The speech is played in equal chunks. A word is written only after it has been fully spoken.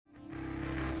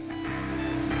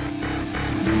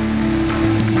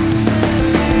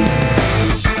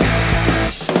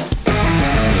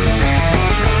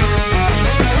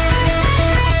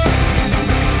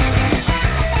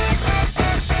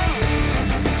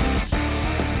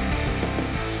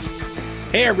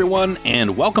Hey everyone,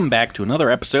 and welcome back to another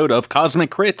episode of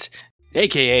Cosmic Crit,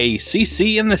 aka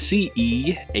CC and the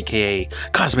CE, aka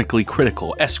Cosmically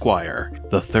Critical Esquire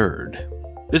the Third.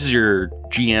 This is your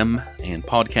GM and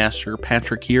podcaster,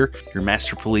 Patrick here, your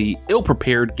masterfully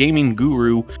ill-prepared gaming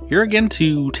guru, here again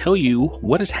to tell you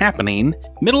what is happening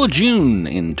middle of June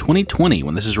in 2020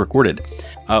 when this is recorded.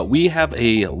 We have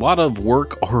a lot of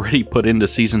work already put into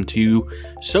Season 2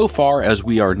 so far as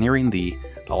we are nearing the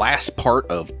last part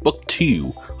of Book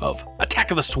 2 of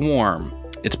Attack of the Swarm.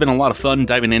 It's been a lot of fun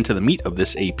diving into the meat of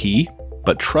this AP,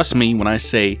 but trust me when I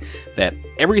say that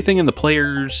everything in the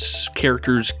players,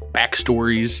 characters,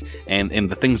 backstories,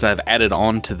 and the things that I've added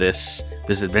on to this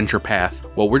adventure path,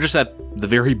 well, we're just at the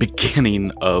very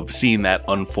beginning of seeing that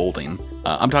unfolding.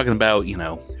 I'm talking about,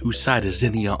 whose side is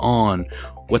Zinnia on?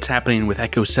 What's happening with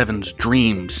Echo 7's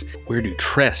dreams? Where do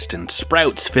Trest and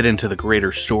Sprouts fit into the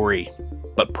greater story?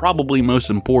 But probably most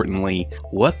importantly,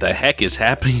 what the heck is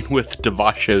happening with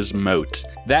Devasho's moat?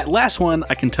 That last one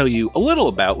I can tell you a little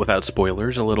about without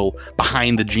spoilers, a little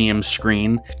behind the GM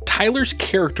screen. Tyler's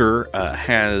character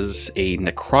has a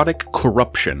necrotic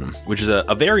corruption, which is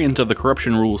a variant of the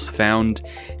corruption rules found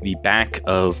in the back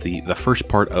of the first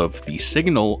part of the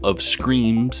Signal of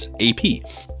Screams AP.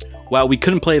 While we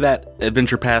couldn't play that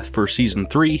adventure path for Season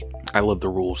 3, I love the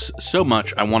rules so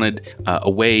much, I wanted a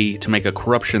way to make a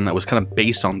corruption that was kind of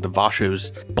based on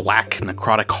Devasho's black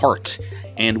necrotic heart,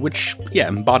 and which,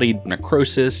 embodied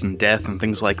necrosis and death and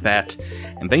things like that.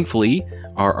 And thankfully,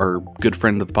 our good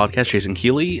friend of the podcast, Jason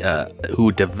Keeley,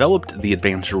 who developed the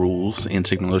advanced rules in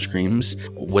Signal of Screams,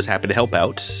 was happy to help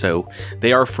out. So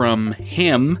they are from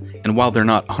him, and while they're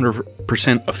not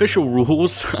 100% official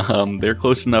rules, they're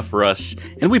close enough for us.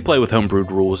 And we play with homebrewed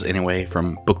rules anyway,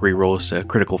 from book rerolls to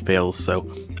critical fails.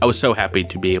 So I was so happy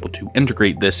to be able to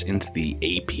integrate this into the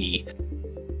AP.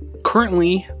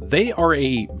 Currently, they are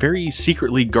a very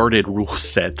secretly guarded rule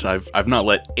set. I've not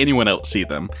let anyone else see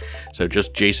them, so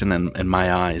just Jason and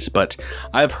my eyes. But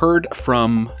I've heard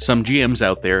from some GMs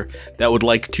out there that would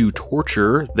like to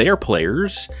torture their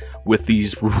players with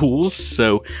these rules,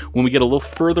 so when we get a little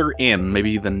further in,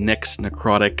 maybe the next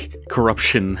necrotic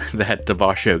corruption that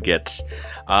Devasho gets,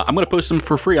 I'm going to post them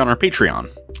for free on our Patreon.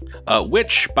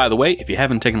 Which, by the way, if you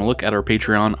haven't taken a look at our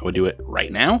Patreon, I would do it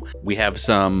right now. We have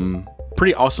some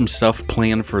pretty awesome stuff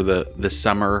planned for this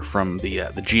summer from the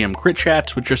GM Crit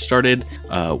Chats, which just started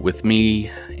with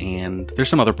me, and there's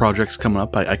some other projects coming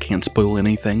up. I can't spoil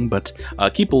anything, but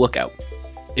keep a lookout.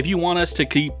 If you want us to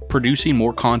keep producing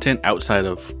more content outside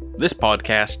of this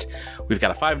podcast, we've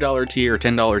got a $5 tier,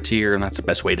 $10 tier, and that's the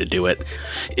best way to do it.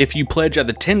 If you pledge at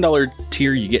the $10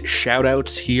 tier, you get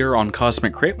shoutouts here on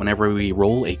Cosmic Crit whenever we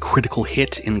roll a critical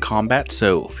hit in combat,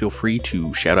 so feel free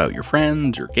to shout out your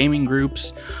friends, your gaming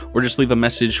groups, or just leave a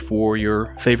message for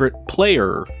your favorite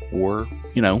player, or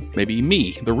maybe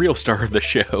me, the real star of the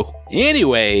show.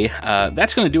 Anyway,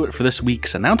 that's going to do it for this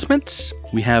week's announcements.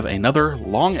 We have another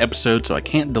long episode, so I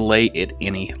can't delay it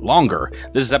any longer.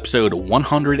 This is episode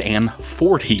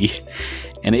 140,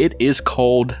 and it is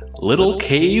called Little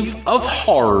Cave of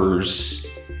Horrors.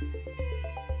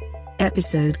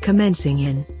 Episode commencing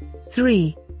in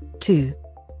 3, 2,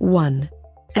 1.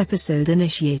 Episode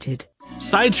initiated.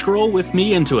 Side scroll with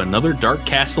me into another dark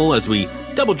castle as we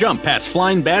double jump past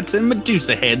flying bats and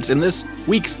Medusa heads in this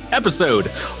week's episode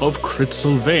of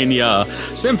Critsylvania,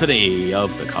 Symphony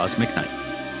of the Cosmic Night.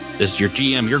 This is your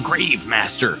GM, your Grave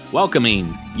Master,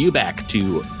 welcoming you back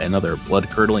to another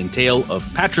blood-curdling tale of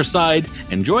patricide,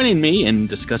 and joining me in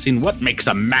discussing what makes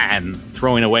a man,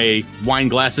 throwing away wine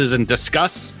glasses in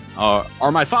disgust,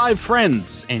 are my 5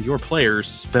 friends and your players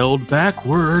spelled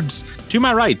backwards. To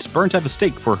my right, burnt at the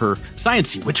stake for her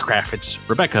sciencey witchcraft, it's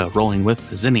Rebecca rolling with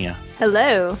Zinnia.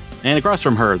 Hello. And across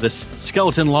from her, this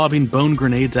skeleton lobbing bone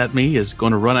grenades at me is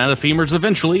going to run out of femurs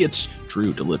eventually. It's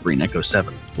Drew delivering Echo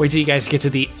 7. Wait till you guys get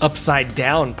to the Upside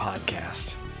Down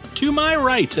podcast. To my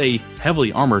right, a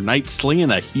heavily armored knight slinging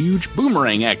a huge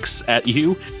boomerang X at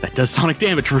you that does sonic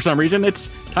damage for some reason. It's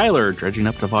Tyler dredging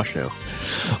up Devasho.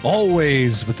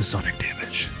 Always with the sonic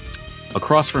damage.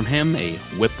 Across from him, a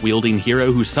whip-wielding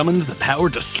hero who summons the power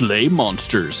to slay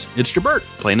monsters. It's Jabert,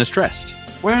 playing as Trest.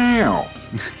 Wow.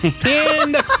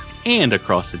 And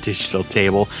across the digital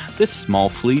table, this small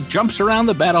fleet jumps around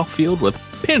the battlefield with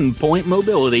pinpoint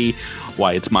mobility.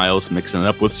 Why, it's Miles mixing it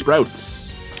up with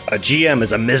Sprouts. A GM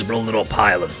is a miserable little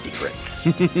pile of secrets.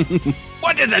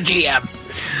 What is a GM?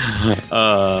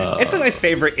 It's my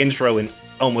favorite intro in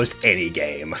almost any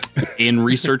game. In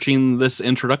researching this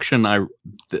introduction, I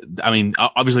mean,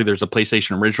 obviously there's a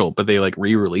PlayStation original, but they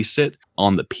re-released it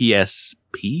on the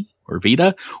PSP or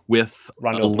Vita with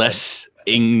Rondo less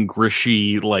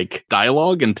Englishy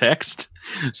dialogue and text.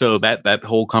 So that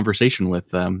whole conversation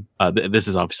with this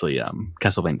is obviously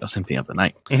Castlevania Symphony of the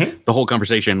Night. Mm-hmm. The whole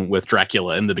conversation with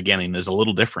Dracula in the beginning is a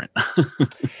little different.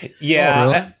 Yeah,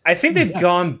 Oh, really? I think they've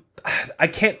gone. I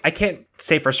can't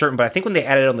say for certain, but I think when they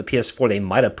added it on the PS4, they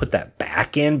might have put that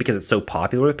back in because it's so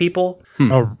popular with people.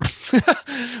 Oh,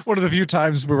 one of the few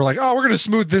times we were like, "Oh, we're gonna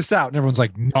smooth this out," and everyone's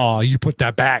like, "No, you put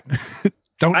that back.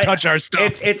 Don't touch our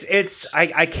stuff."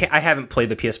 I can't. I haven't played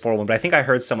the PS4 one, but I think I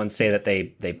heard someone say that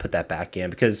they put that back in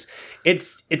because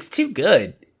it's too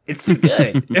good. It's too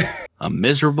good. A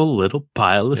miserable little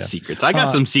pile of secrets. I got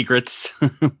some secrets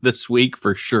this week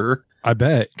for sure. I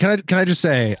bet. Can I just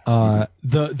say, I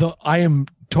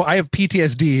have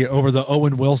PTSD over the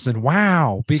Owen Wilson.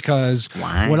 Wow, because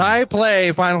when I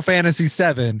play Final Fantasy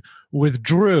VII with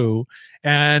Drew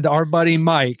and our buddy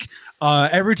Mike,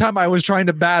 every time I was trying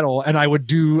to battle and I would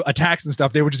do attacks and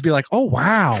stuff, they would just be like, "Oh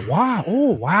wow,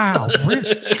 oh wow,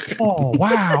 oh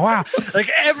wow." Like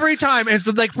every time, and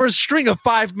so like for a string of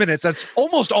 5 minutes, that's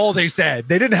almost all they said.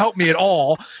 They didn't help me at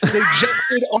all. They just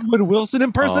did Owen Wilson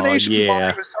impersonation while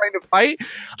I was trying to fight.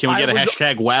 Can we get a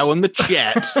hashtag WoW in the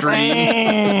chat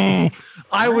stream?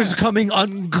 I was coming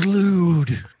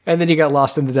unglued. And then you got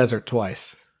lost in the desert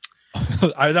twice.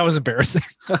 That was embarrassing.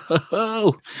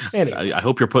 Anyway. I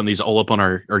hope you're putting these all up on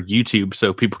our YouTube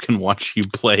so people can watch you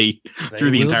play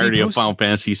through the entirety of Final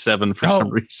Fantasy VII for some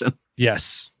reason.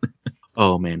 Yes.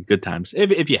 Oh man, good times.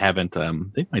 If you haven't,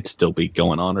 they might still be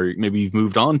going on, or maybe you've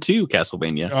moved on to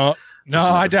Castlevania. No,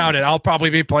 I doubt it. I'll probably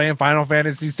be playing Final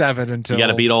Fantasy VII until you got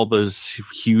to beat all those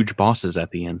huge bosses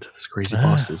at the end. Those crazy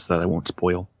bosses that I won't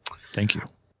spoil. Thank you.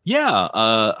 Yeah,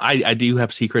 I do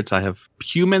have secrets. I have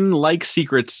human-like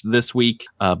secrets this week.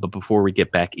 But before we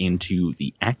get back into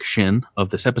the action of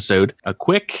this episode, a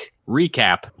quick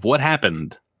recap of what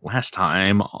happened last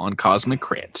time on Cosmic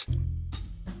Crit.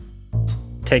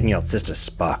 Taking out Sister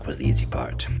Spock was the easy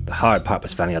part. The hard part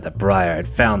was finding out that Briar had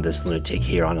found this lunatic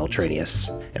here on Ultranius,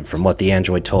 and from what the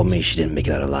android told me, she didn't make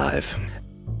it out alive.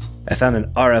 I found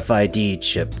an RFID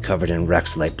chip covered in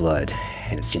Raxolite blood,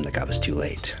 and it seemed like I was too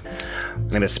late.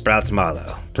 My name is Sprouts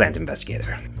Marlowe, plant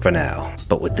investigator, for now.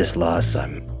 But with this loss,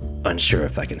 I'm unsure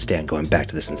if I can stand going back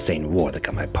to this insane war that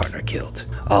got my partner killed.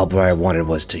 All Briar wanted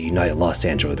was to unite a lost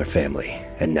android with her family,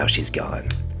 and now she's gone.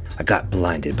 I got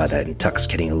blinded by that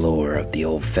intoxicating allure of the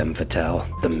old femme fatale,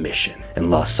 the mission, and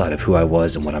lost sight of who I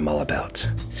was and what I'm all about.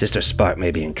 Sister Spark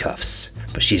may be in cuffs,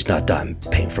 but she's not done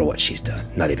paying for what she's done,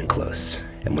 not even close.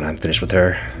 And when I'm finished with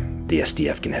her, the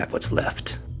SDF can have what's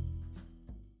left.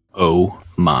 Oh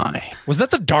my. Was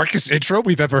that the darkest intro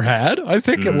we've ever had? I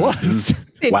think it was.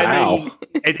 Wow.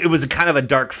 It was kind of a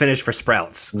dark finish for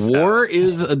Sprouts. War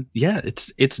is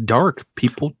it's dark.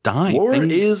 People die. War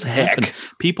Things is happen. heck.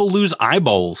 People lose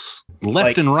eyeballs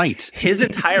left and right. His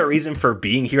entire reason for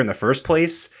being here in the first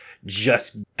place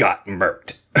just got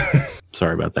murked.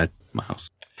 Sorry about that,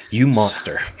 Miles. You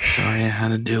monster. Sorry I had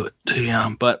to do it to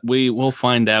you, but we will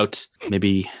find out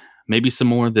maybe some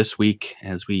more this week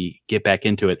as we get back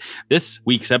into it. This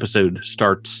week's episode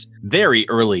starts very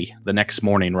early the next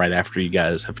morning, right after you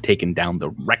guys have taken down the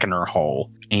Reckoner Hall.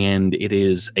 And it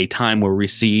is a time where we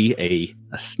see a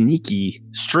sneaky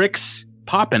Strix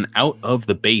popping out of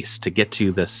the base to get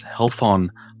to this Helfon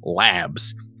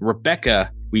Labs.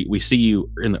 Rebecca, we see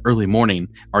you in the early morning.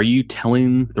 Are you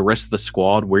telling the rest of the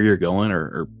squad where you're going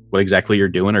or what exactly you're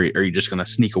doing? Or are you just going to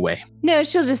sneak away? No,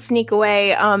 she'll just sneak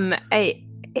away.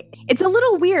 It's a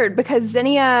little weird because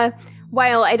Zinnia,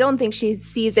 while I don't think she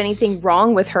sees anything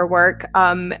wrong with her work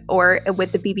or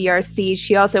with the BBRC,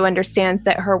 she also understands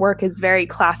that her work is very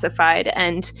classified,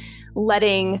 and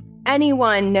letting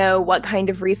anyone know what kind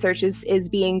of research is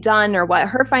being done or what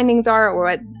her findings are or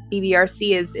what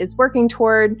BBRC is working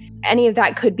toward, any of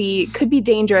that could be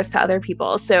dangerous to other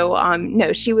people. So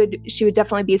no, she would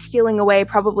definitely be stealing away,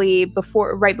 probably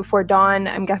right before dawn,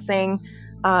 I'm guessing.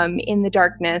 In the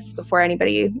darkness before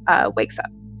anybody wakes up.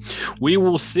 We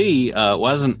will see.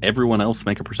 Why doesn't everyone else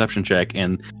make a perception check?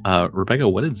 And Rebecca,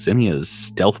 what is Zinnia's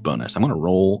stealth bonus? I'm going to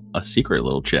roll a secret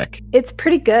little check. It's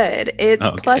pretty good. It's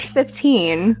plus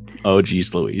 15. Oh,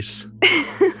 geez, Louise.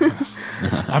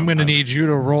 I'm going to need you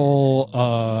to roll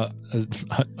a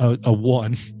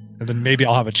 1, and then maybe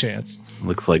I'll have a chance.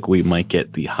 Looks like we might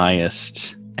get the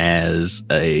highest as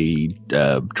a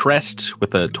Trest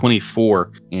with a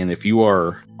 24. And if you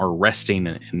are resting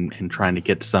and trying to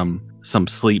get some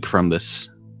sleep from this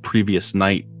previous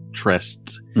night,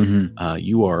 Trest,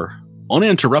 you are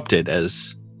uninterrupted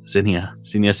as Zinnia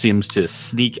seems to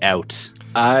sneak out.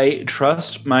 I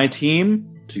trust my team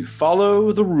to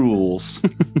follow the rules.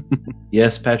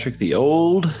 Yes, Patrick, the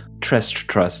old Trest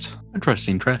trust. I'm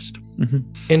trusting Trest.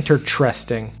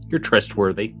 Interesting. You're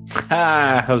trustworthy.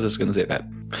 I was just going to say that.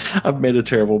 I've made a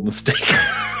terrible mistake.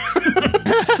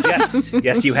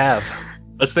 Yes, you have.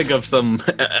 Let's think of some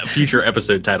future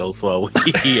episode titles while we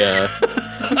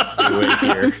wait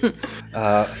here.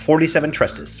 47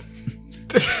 Tresses.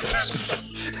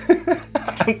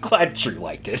 I'm glad Drew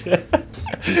liked it.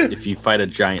 If you fight a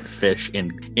giant fish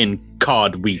in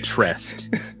cod, we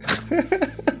trust.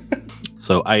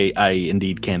 So I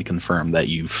indeed can confirm that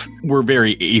were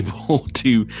very able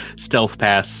to stealth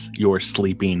pass your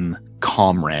sleeping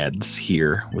comrades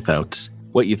here without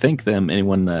what you think them,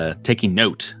 anyone taking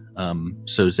note.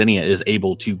 So Zinnia is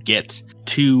able to get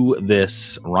to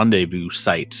this rendezvous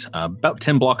site about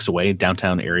 10 blocks away,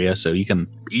 downtown area. So you can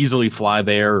easily fly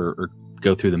there or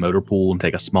go through the motor pool and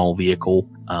take a small vehicle.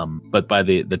 But by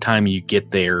the time you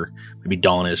get there, maybe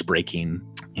dawn is breaking,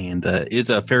 and it's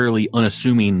a fairly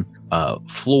unassuming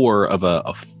floor of a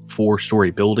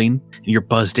 4-story building. And you're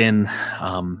buzzed in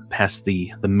past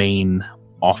the main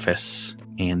office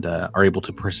and are able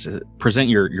to present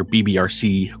your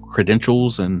BBRC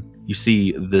credentials. And you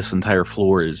see this entire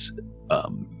floor is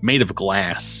made of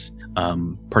glass,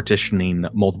 partitioning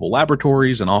multiple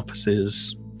laboratories and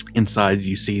offices. Inside,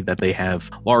 you see that they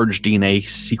have large DNA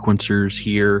sequencers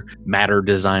here, matter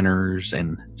designers,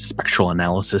 and spectral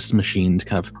analysis machines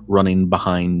kind of running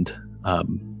behind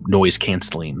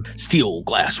noise-canceling steel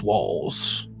glass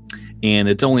walls. And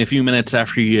it's only a few minutes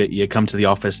after you come to the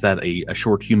office that a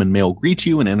short human male greets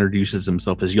you and introduces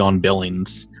himself as Jan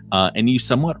Billings. And you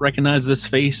somewhat recognize this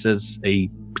face as a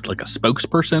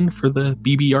spokesperson for the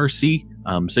BBRC.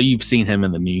 So you've seen him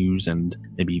in the news and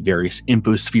maybe various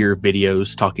Infosphere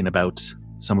videos talking about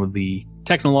some of the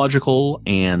technological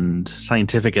and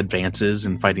scientific advances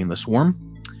in fighting the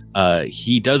swarm.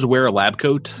 He does wear a lab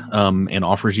coat and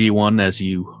offers you one as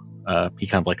you he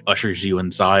kind of like ushers you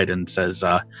inside and says,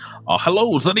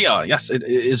 hello, Zinnia. Yes, it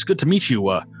is good to meet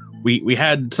you. We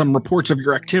had some reports of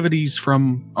your activities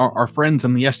from our friends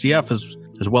in the SDF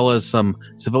as well as some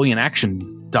civilian action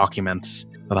documents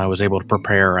that I was able to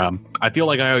prepare. I feel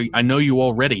like I know you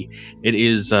already. It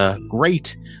is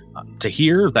great to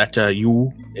hear that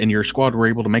you and your squad were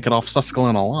able to make it off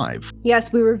Susquehanna alive.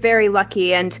 Yes, we were very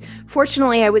lucky, and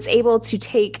fortunately I was able to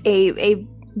take a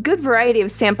good variety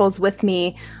of samples with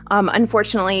me.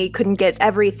 Unfortunately, couldn't get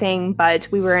everything, but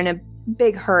we were in a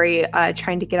big hurry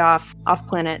trying to get off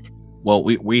planet. Well,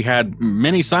 we had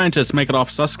many scientists make it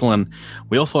off Susquehanna.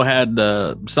 We also had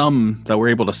some that were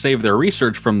able to save their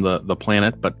research from the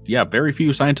planet, but yeah, very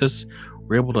few scientists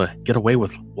were able to get away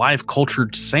with live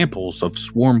cultured samples of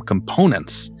swarm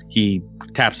components. He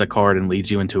taps a card and leads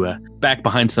you into back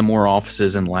behind some more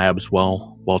offices and labs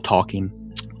while talking.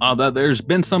 There's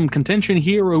been some contention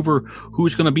here over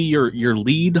who's going to be your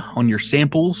lead on your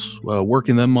samples,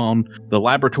 working them on the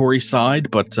laboratory side.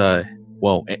 But,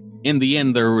 in the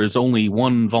end, there was only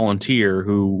one volunteer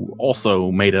who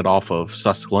also made it off of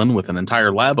Susquehanna with an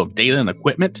entire lab of data and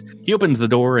equipment. He opens the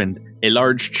door and a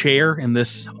large chair in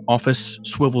this office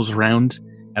swivels around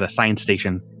at a science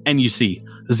station. And you see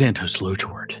Xantos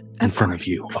Lochward in front of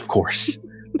you, of course.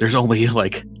 There's only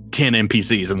 10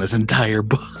 NPCs in this entire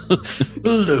book.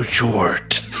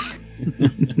 Lochward.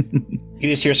 You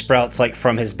just hear Sprouts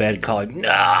from his bed calling,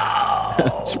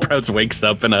 "No!" Sprouts wakes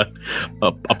up in a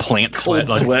plant sweat.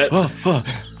 Sweat.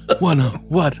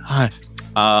 What? Hi.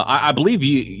 I believe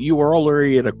you are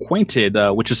already acquainted,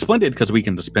 which is splendid because we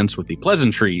can dispense with the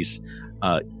pleasantries.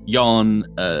 Jan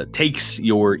takes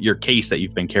your case that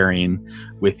you've been carrying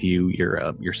with you,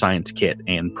 your science kit,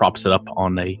 and props it up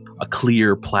on a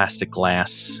clear plastic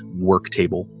glass work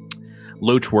table.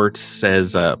 Lochwart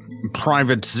says,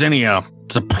 Private Zinnia,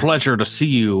 it's a pleasure to see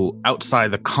you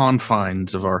outside the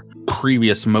confines of our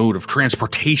previous mode of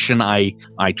transportation. I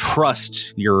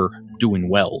trust you're doing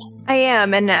well. I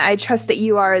am, and I trust that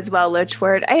you are as well,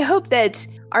 Lochward. I hope that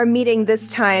our meeting this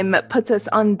time puts us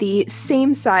on the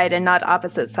same side and not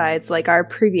opposite sides like our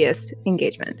previous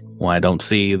engagement. Well, I don't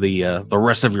see the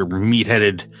rest of your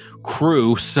meat-headed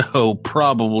crew, so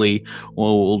probably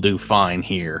we'll do fine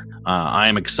here. I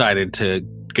am excited to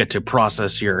get to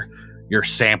process your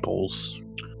samples.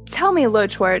 Tell me,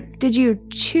 Lochward, did you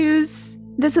choose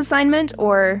this assignment,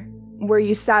 or were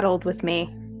you saddled with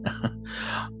me?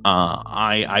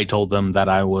 I told them that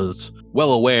I was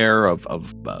well aware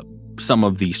of some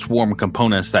of the swarm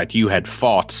components that you had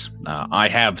fought. I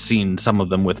have seen some of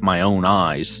them with my own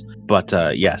eyes, but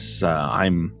yes,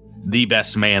 I'm the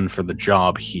best man for the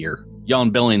job here. Jan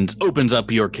Billings opens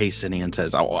up your case and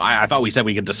says, I thought we said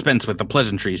we could dispense with the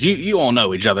pleasantries. You all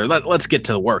know each other. Let's get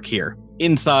to the work here.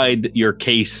 inside your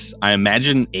case, I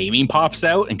imagine Amy pops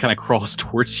out and kind of crawls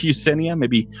towards you, Xenia,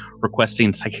 maybe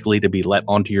requesting psychically to be let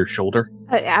onto your shoulder.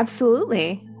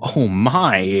 Absolutely. Oh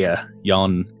my,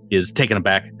 Jan is taken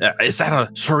aback. Is that a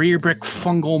cerebric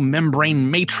fungal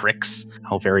membrane matrix?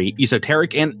 How very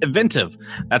esoteric and inventive.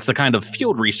 That's the kind of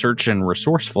field research and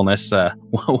resourcefulness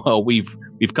well, we've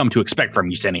come to expect from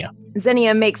you, Xenia.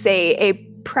 Xenia makes a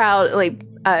proud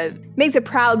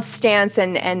stance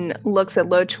and looks at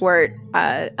Lochwart,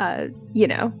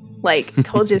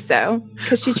 told you so,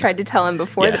 because she tried to tell him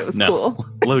before that it was cool.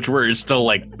 Lochwart is still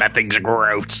like, that thing's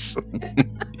gross.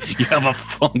 You have a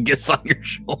fungus on your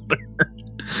shoulder.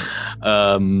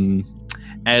 Jan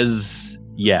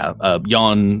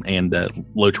and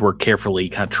Lochwart carefully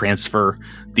kind of transfer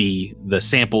the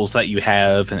samples that you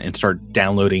have and start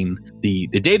downloading the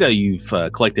data you've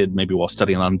collected maybe while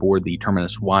studying on board the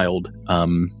Terminus Wild.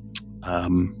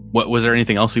 What was there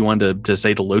anything else you wanted to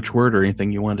say to Lochwart, or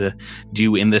anything you wanted to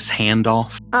do in this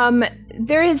handoff?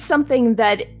 There is something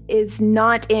that is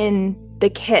not in the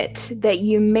kit that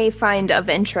you may find of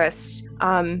interest.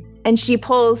 And she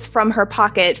pulls from her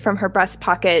breast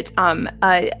pocket,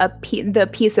 the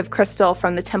piece of crystal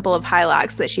from the Temple of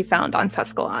Hylax that she found on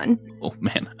Suscalon. Oh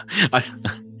man, I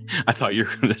thought you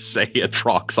were going to say a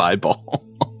Trox eyeball.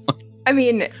 I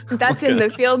mean, that's in the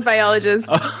field biologist.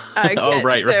 Kit,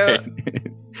 right.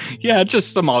 Yeah,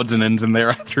 just some odds and ends in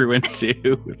there I threw in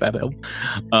too, if that helped.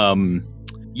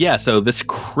 So this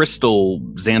crystal,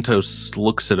 Xantos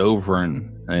looks it over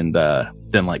and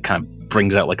then like kind of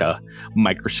brings out like a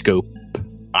microscope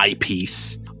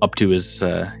eyepiece up to his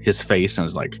face and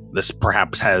is like, this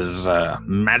perhaps has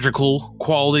magical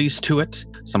qualities to it,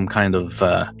 some kind of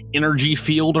energy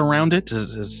field around it.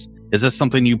 Is this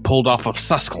something you pulled off of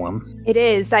Suscalon? It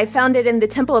is. I found it in the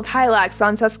Temple of Hylax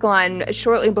on Suscalon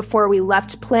shortly before we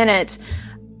left planet,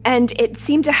 and it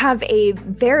seemed to have a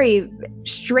very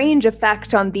strange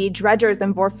effect on the dredgers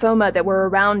and Vorfoma that were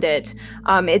around it.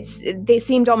 They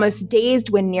seemed almost dazed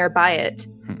when nearby it.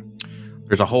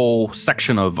 There's a whole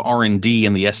section of R&D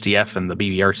in the SDF and the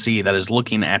BBRC that is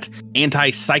looking at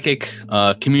anti-psychic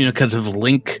communicative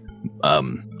link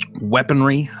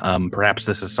weaponry. Perhaps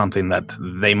this is something that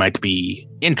they might be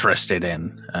interested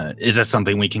in. Is this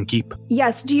something we can keep?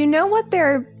 Yes. Do you know what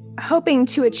they're hoping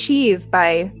to achieve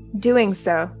by doing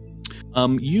so?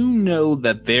 You know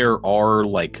that there are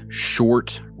like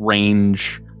short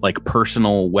range, like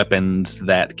personal weapons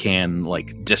that can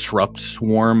like disrupt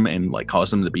Swarm and like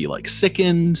cause them to be like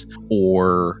sickened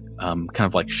or kind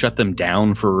of like shut them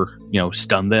down for,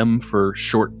 stun them for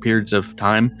short periods of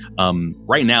time.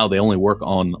 Right now they only work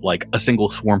on like a single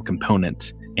Swarm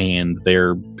component and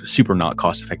they're super not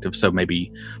cost effective. So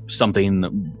maybe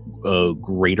something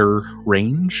greater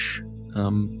range.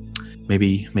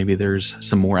 Maybe there's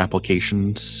some more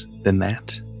applications than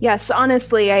that. Yes,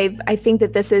 honestly, I think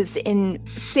that this is in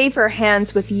safer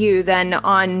hands with you than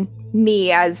on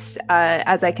me as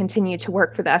I continue to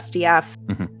work for the SDF.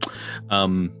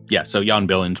 Mm-hmm. So Jan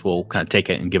Billings will kind of take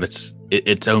it and give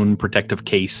its own protective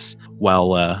case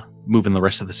while moving the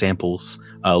rest of the samples.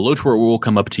 Lochwart will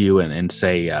come up to you and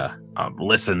say,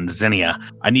 listen, Xenia,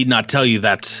 I need not tell you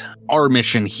that our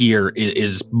mission here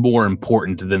is more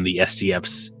important than the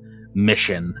SDF's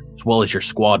mission, as well as your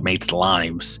squad mates'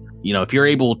 lives. If you're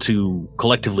able to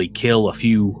collectively kill a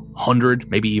few hundred,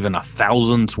 maybe even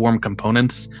 1,000 Swarm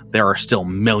components, there are still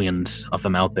millions of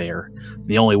them out there.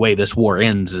 The only way this war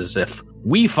ends is if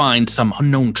we find some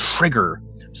unknown trigger,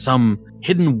 some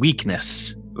hidden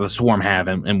weakness the Swarm have,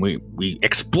 and we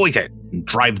exploit it and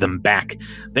drive them back.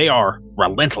 They are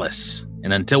relentless.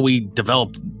 And until we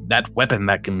develop that weapon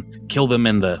that can kill them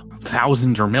in the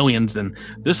thousands or millions, then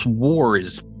this war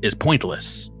is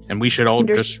pointless. And we should all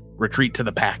just retreat to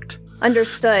the Pact.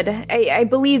 Understood. I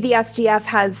believe the SDF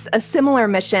has a similar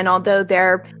mission, although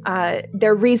their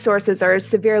resources are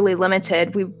severely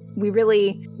limited. We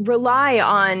really rely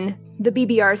on the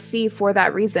BBRC for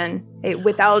that reason.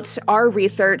 Without our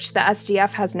research, the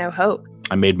SDF has no hope.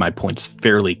 I made my points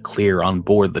fairly clear on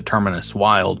board the Terminus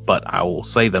Wild, but I will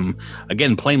say them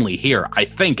again plainly here. I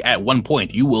think at one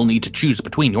point you will need to choose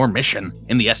between your mission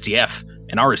in the SDF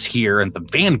and ours here in the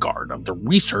vanguard of the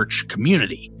research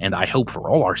community. And I hope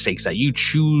for all our sakes that you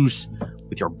choose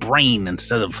with your brain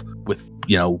instead of with,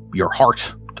 your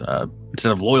heart,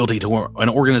 instead of loyalty to an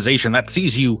organization that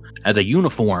sees you as a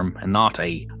uniform and not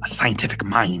a scientific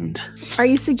mind. Are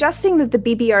you suggesting that the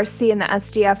BBRC and the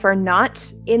SDF are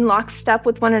not in lockstep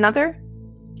with one another?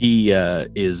 He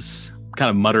is kind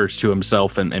of mutters to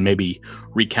himself and maybe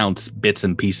recounts bits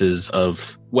and pieces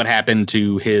of what happened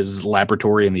to his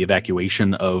laboratory and the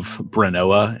evacuation of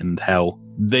Brenoa and how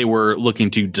they were looking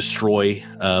to destroy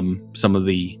some of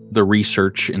the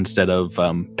research instead of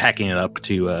packing it up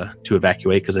to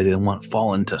evacuate because they didn't want to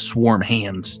fall into swarm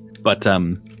hands. But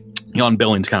Jan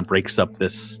Billings kind of breaks up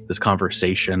this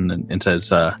conversation and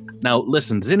says, now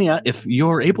listen, Zinnia, if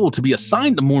you're able to be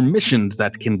assigned to more missions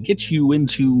that can get you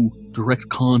into direct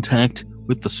contact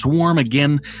with the swarm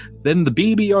again, then the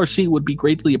BBRC would be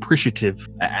greatly appreciative.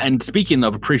 And speaking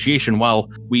of appreciation, while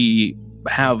we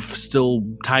have still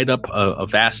tied up a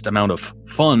vast amount of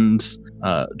funds,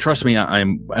 trust me,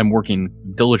 I'm working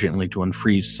diligently to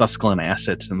unfreeze Susclin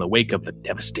assets in the wake of the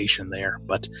devastation there.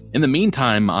 But in the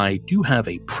meantime, I do have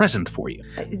a present for you.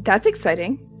 That's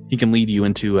exciting. He can lead you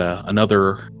into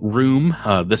another room.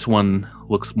 This one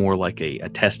looks more like a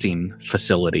testing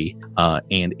facility.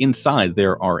 And inside,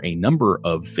 there are a number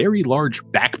of very large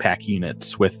backpack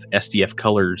units with SDF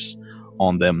colors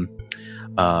on them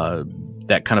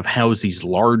that kind of house these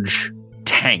large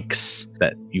tanks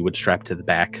that you would strap to the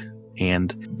back.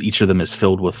 And each of them is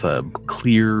filled with a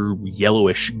clear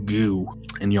yellowish goo.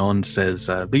 And Jan says,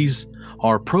 these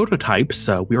are prototypes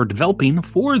we are developing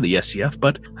for the SCF,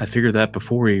 but I figure that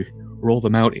before we roll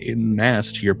them out en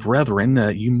masse to your brethren,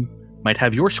 you might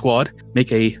have your squad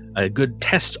make a good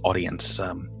test audience.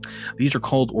 These are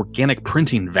called organic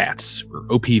printing vats, or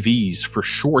OPVs for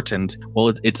short, and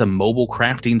well, it's a mobile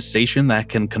crafting station that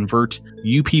can convert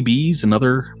UPBs and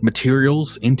other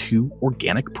materials into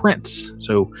organic prints.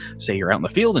 So say you're out in the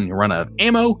field and you run out of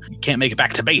ammo, you can't make it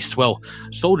back to base. Well,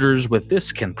 soldiers with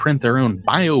this can print their own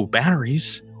bio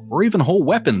batteries, or even whole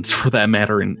weapons for that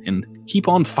matter, and keep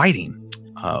on fighting.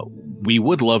 We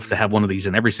would love to have one of these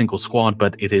in every single squad,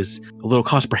 but it is a little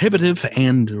cost prohibitive,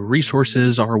 and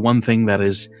resources are one thing that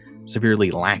is severely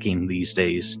lacking these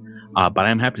days. But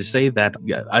I'm happy to say that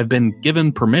I've been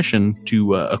given permission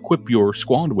to equip your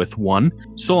squad with one,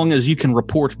 so long as you can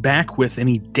report back with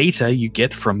any data you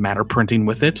get from matter printing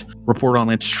with it, report on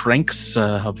its strengths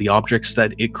of the objects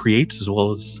that it creates, as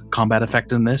well as combat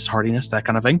effectiveness, hardiness, that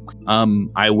kind of thing.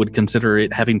 I would consider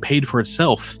it having paid for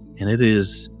itself, and it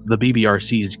is the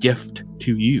BBRC's gift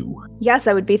to you. Yes,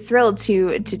 I would be thrilled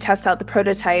to test out the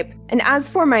prototype. And as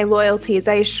for my loyalties,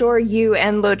 I assure you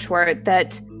and Lochwart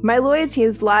that my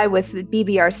loyalties lie with the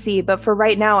BBRC, but for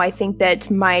right now, I think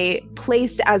that my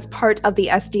place as part of the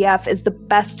SDF is the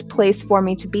best place for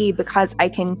me to be, because I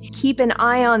can keep an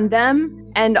eye on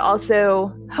them and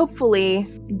also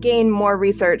hopefully gain more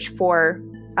research for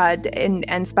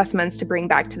and specimens to bring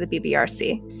back to the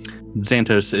BBRC.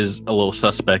 Xantos is a little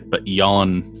suspect, but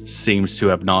Jan seems to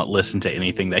have not listened to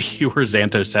anything that you or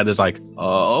Xantos said. Is like,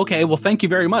 okay, well, thank you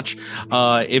very much.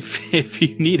 If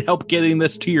you need help getting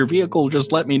this to your vehicle,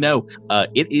 just let me know.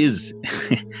 It is,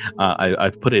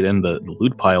 I've put it in the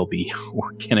loot pile, the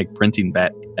organic printing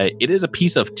vat. It is a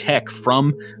piece of tech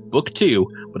from Book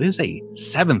 2, but it is a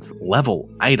 7th level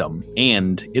item,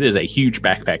 and it is a huge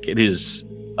backpack. It is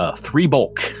 3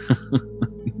 bulk.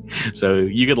 So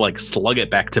you could like slug it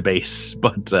back to base,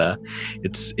 but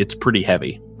it's pretty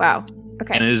heavy. Wow.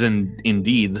 Okay. And it is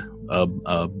indeed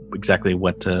exactly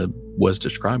what was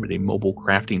described, a mobile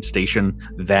crafting station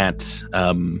that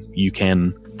you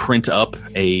can print up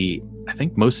I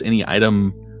think most any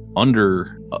item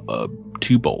under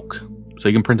 2 bulk. So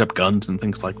you can print up guns and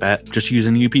things like that just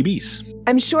using UPBs.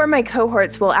 I'm sure my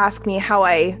cohorts will ask me how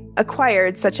I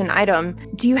acquired such an item.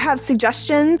 Do you have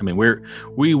suggestions? I mean,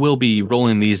 we will be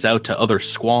rolling these out to other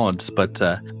squads, but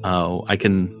I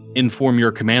can inform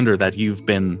your commander that you've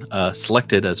been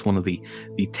selected as one of the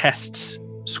tests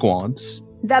squads.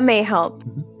 That may help.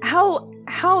 Mm-hmm.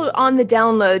 How on the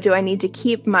download do I need to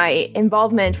keep my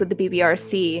involvement with the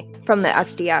BBRC from the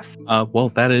SDF? Well,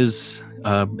 that is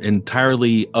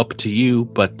entirely up to you,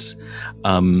 but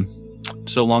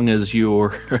so long as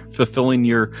you're fulfilling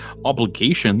your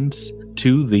obligations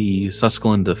to the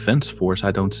Susclin Defense Force,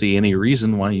 I don't see any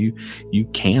reason why you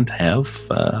can't have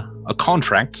a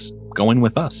contract going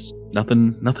with us.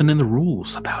 Nothing in the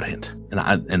rules about it.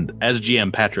 And as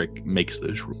GM, Patrick makes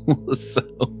those rules, so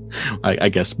I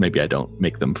guess maybe I don't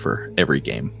make them for every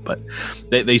game, but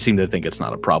they seem to think it's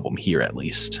not a problem here, at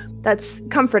least. That's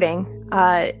comforting.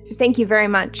 Thank you very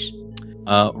much.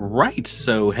 Right.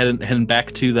 So heading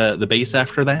back to the base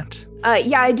after that.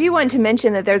 Yeah, I do want to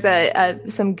mention that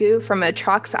there's some goo from a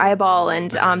Trox eyeball,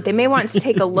 and they may want to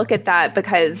take a look at that,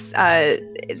 because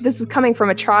this is coming from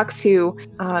a Trox who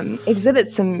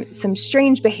exhibits some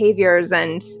strange behaviors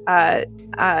and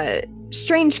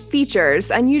strange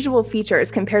features, unusual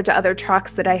features compared to other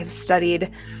Trox that I have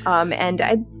studied. And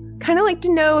I'd kind of like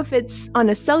to know if it's on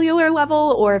a cellular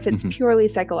level or if it's purely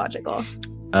psychological.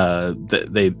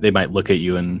 they might look at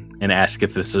you and ask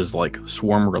if this is like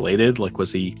swarm related. Like,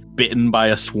 was he bitten by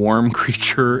a swarm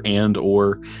creature and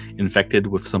or infected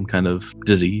with some kind of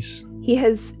disease? He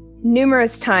has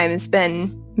numerous times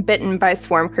been bitten by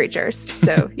swarm creatures,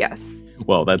 so yes.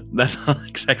 Well, that's not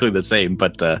exactly the same,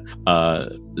 but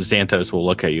Xantos will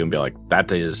look at you and be like,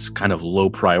 that is kind of low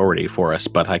priority for us,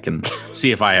 but I can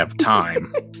see if I have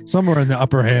time. Somewhere in the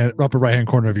upper right-hand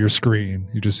corner of your screen,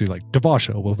 you just see like,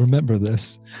 Devasho will remember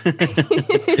this.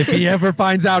 If he ever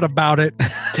finds out about it.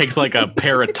 Takes like a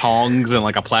pair of tongs and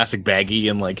like a plastic baggie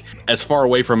and like as far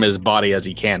away from his body as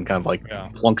he can, kind of like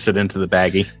plunks it into the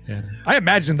baggie. Yeah. I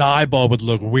imagine the eyeball would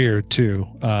look weird too.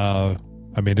 I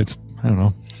mean, I don't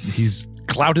know. He's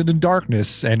clouded in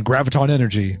darkness and graviton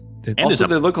energy. Also,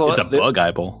 they look a lot. It's a bug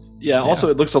eyeball. Yeah. Also,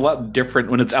 it looks a lot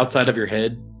different when it's outside of your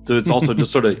head. So it's also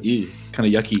just sort of kind of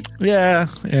yucky.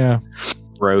 Yeah.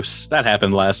 Gross. That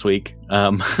happened last week.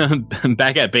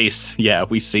 Back at base,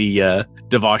 we see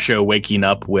Devasho waking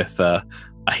up with a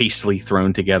hastily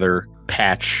thrown together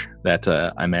patch that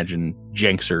I imagine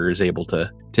Jenxer is able to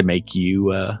make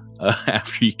you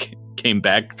after you came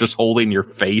back, just holding your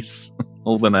face,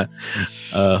 holding a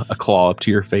claw up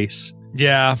to your face.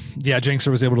 Yeah.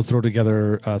 Jenxer was able to throw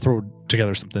together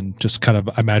something just kind of,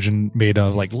 I imagine, made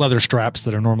of like leather straps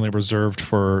that are normally reserved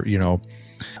for,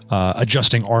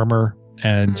 adjusting armor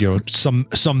and,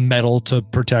 some metal to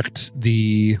protect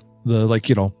the like,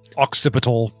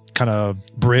 occipital kind of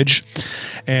bridge.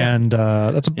 And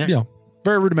that's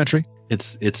very rudimentary.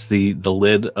 It's the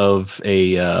lid of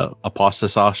a pasta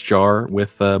sauce jar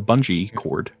with a bungee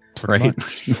cord. Right.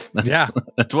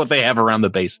 That's what they have around the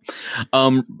base.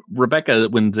 Rebecca,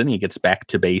 when Zinnia gets back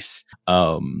to base,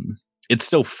 it's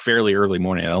still fairly early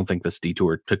morning. I don't think this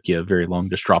detour took you very long,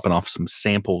 just dropping off some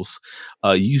samples.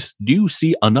 You do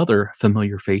see another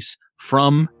familiar face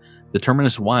from the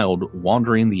Terminus Wild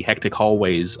wandering the hectic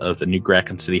hallways of the New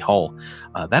Gracken City Hall.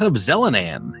 That of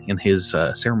Zelanan in his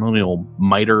ceremonial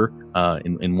mitre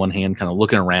in one hand, kind of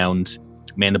looking around,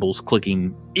 mandibles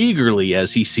clicking eagerly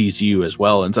as he sees you as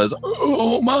well and says,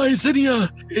 "Oh, my Zinnia,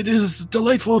 it is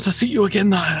delightful to see you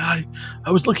again. I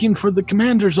was looking for the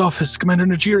commander's office, Commander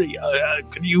Najiri.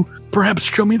 Could you perhaps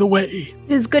show me the way?"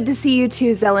 It is good to see you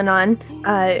too, Zelanon.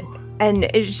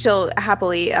 And she'll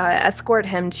happily escort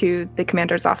him to the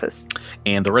commander's office.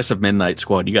 And the rest of Midnight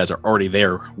Squad, you guys are already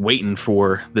there waiting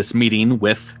for this meeting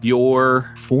with your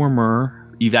former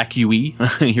evacuee,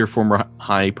 your former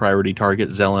high priority target,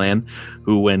 Zelanan,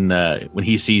 who when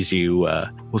he sees you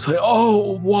will say,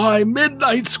 "Oh, why,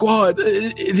 Midnight Squad,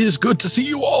 it is good to see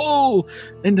you all.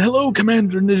 And hello,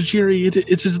 Commander Najiri,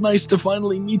 it is nice to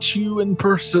finally meet you in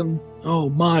person.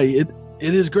 Oh my,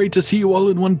 it is great to see you all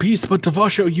in one piece, but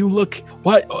Devasho, you look...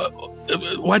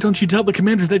 Why don't you tell the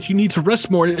commander that you need to rest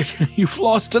more? You've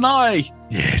lost an eye."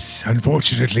 Yes,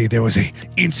 unfortunately, there was an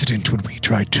incident when we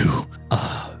tried to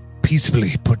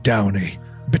peacefully put down a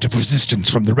bit of resistance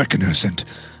from the Reckoners, and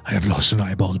I have lost an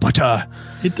eyeball, but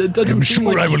it doesn't I'm seem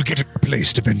sure like I will get it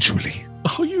replaced eventually.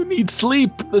 Oh, you need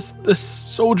sleep. This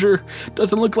soldier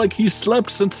doesn't look like he's slept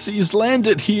since he's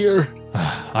landed here.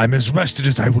 I'm as rested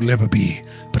as I will ever be,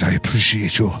 but I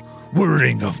appreciate your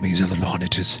worrying of me, Zelanon.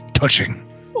 It is touching.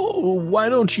 Oh, why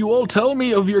don't you all tell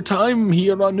me of your time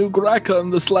here on New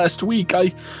Gracken this last week?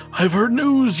 I've heard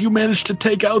news you managed to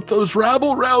take out those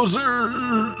rabble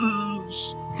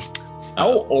rousers.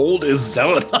 How old is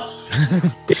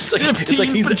Zelanon? It's like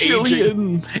he's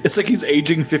aging. It's like he's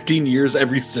aging 15 years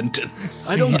every sentence.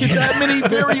 I don't get that many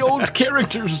very old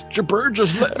characters. Jabber,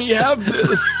 just let me have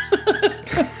this.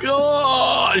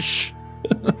 Gosh.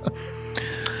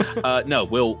 No,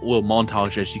 we'll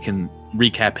montage as you can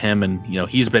recap him, and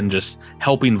he's been just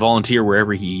helping volunteer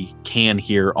wherever he can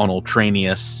here on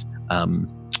Ultranius,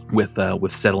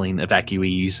 with settling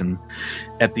evacuees and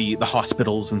at the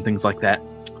hospitals and things like that.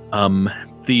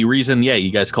 The reason,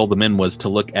 you guys called them in was to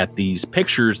look at these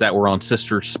pictures that were on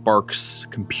Sister Spark's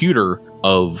computer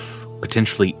of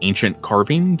potentially ancient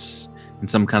carvings in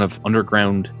some kind of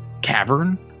underground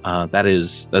cavern. That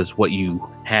is what you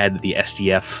had the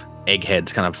SDF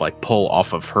eggheads kind of like pull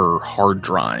off of her hard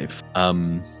drive.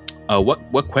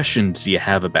 What questions do you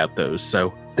have about those?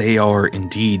 So they are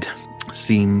indeed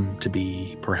seem to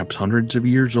be perhaps hundreds of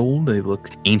years old. They look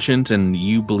ancient, and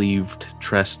you believed,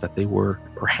 Tress, that they were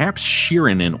perhaps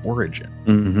Sheeran in origin.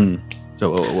 Mm-hmm.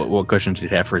 So what questions do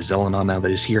you have for Zelanon now that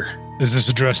he's here? Is this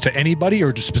addressed to anybody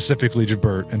or just specifically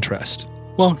Jabert and Trest?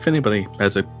 Well, if anybody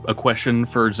has a question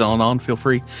for Zelanon, feel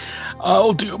free.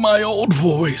 I'll do my old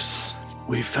voice.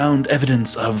 We found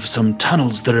evidence of some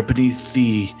tunnels that are beneath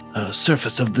the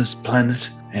surface of this planet,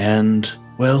 and,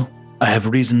 well, I have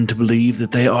reason to believe that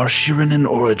they are Shirin in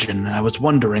origin, and I was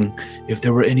wondering if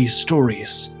there were any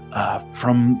stories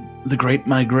from the Great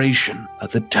Migration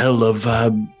that tell of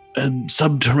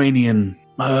subterranean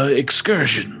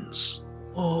excursions.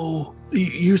 Oh,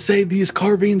 you say these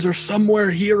carvings are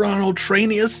somewhere here on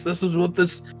Ultranius? This is what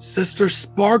this Sister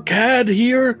Spark had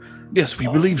here? Yes, we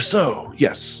believe so,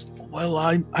 yes. Well,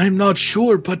 I'm not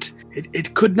sure, but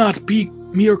it could not be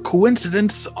mere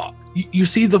coincidence. You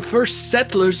see, the first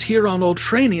settlers here on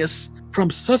Ultranius from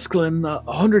Susclan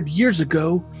 100 years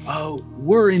ago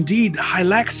were indeed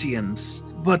Hylaxians,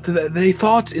 but they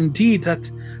thought indeed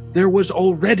that there was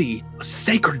already a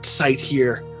sacred site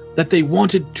here that they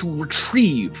wanted to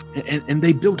retrieve, and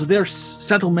they built their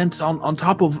settlements on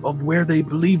top of where they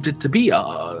believed it to be,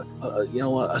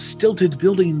 a stilted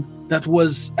building that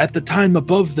was at the time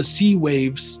above the sea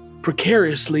waves,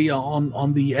 precariously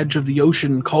on the edge of the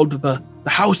ocean, called the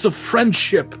House of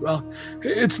Friendship.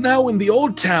 It's now in the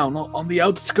old town on the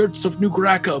outskirts of New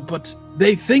Graka, but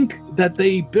they think that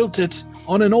they built it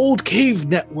on an old cave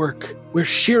network where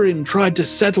Shirin tried to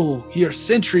settle here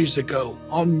centuries ago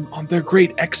on their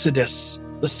great exodus.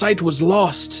 The site was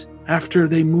lost after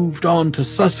they moved on to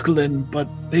Susclan, but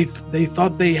they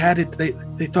thought they had it.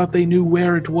 They thought they knew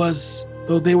where it was,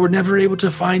 though they were never able to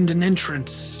find an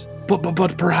entrance.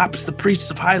 But perhaps the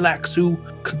priests of Hylax who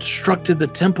constructed the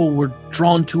temple were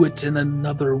drawn to it in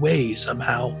another way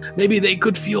somehow. Maybe they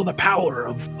could feel the power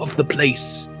of the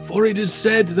place. For it is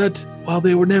said that while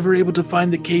they were never able to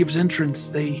find the cave's entrance,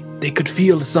 they could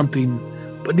feel something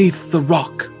beneath the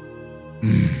rock.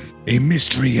 A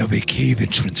mystery of a cave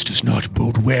entrance does not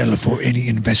bode well for any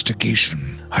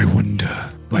investigation. I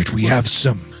wonder, might we have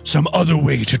some other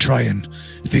way to try and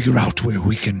figure out where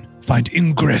we can find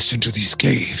ingress into these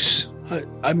caves?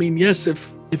 I mean, yes,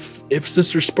 if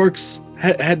Sister Sparks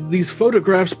had these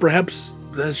photographs, perhaps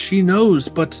she knows,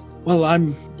 but, well,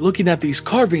 I'm looking at these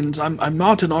carvings. I'm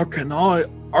not an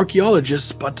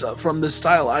archaeologist, but from this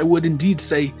style, I would indeed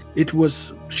say it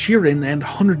was Shirin and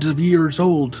hundreds of years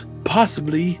old,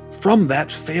 possibly from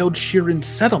that failed Shirin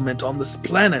settlement on this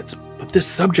planet. But this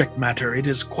subject matter, it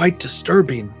is quite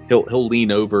disturbing. He'll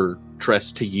lean over,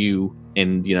 Tress, to you,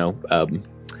 and,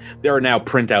 there are now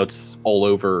printouts all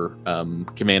over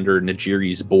Commander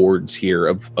Najiri's boards here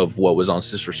of what was on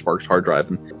Sister Spark's hard drive.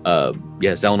 And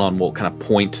Zelenon will kind of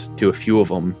point to a few of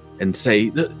them and say,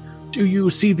 do you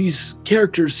see these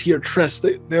characters here, Tress?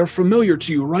 They're familiar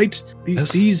to you, right?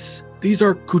 Yes. These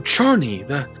are Kucharni,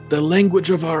 the language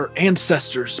of our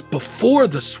ancestors before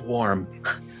the swarm.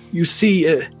 You see,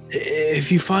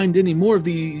 if you find any more of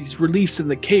these reliefs in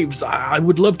the caves, I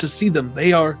would love to see them.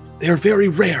 They are very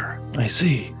rare. I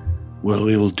see. Well,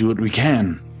 we will do what we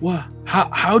can. Well,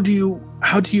 how do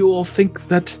you all think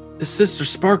that the Sister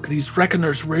Spark, these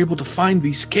reckoners, were able to find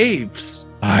these caves?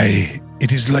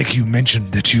 It is like you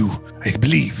mentioned that I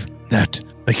believe that,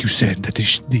 like you said, that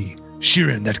the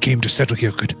Shirin that came to settle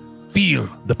here could feel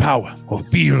the power or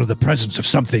feel the presence of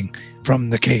something from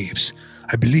the caves.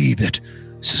 I believe that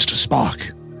Sister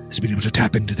Spark has been able to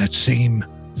tap into that same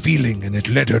feeling, and it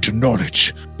led her to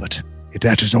knowledge, but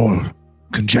that is all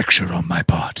conjecture on my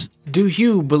part. Do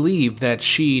you believe that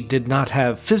she did not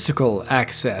have physical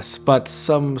access, but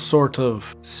some sort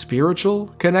of spiritual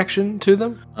connection to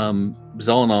them?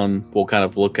 Zelenon will kind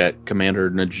of look at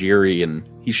Commander Najiri, and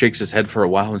he shakes his head for a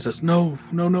while and says, No.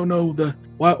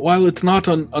 While it's not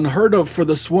unheard of for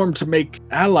the swarm to make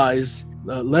allies,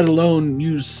 let alone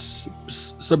use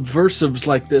subversives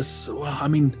like this, well, I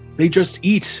mean, they just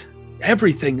eat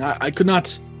everything. I could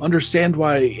not understand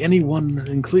why anyone,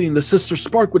 including the Sister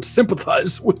Spark, would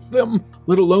sympathize with them,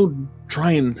 let alone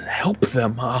try and help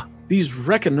them. These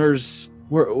Reckoners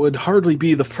would hardly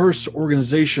be the first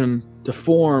organization to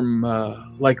form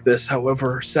like this,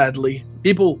 however, sadly.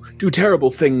 People do terrible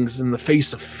things in the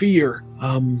face of fear.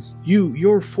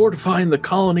 You're fortifying the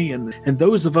colony, and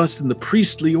those of us in the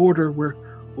priestly order, we're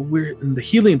in the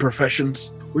healing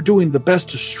professions. We're doing the best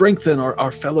to strengthen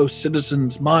our fellow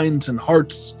citizens' minds and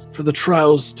hearts for the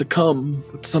trials to come,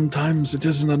 but sometimes it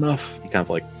isn't enough. He kind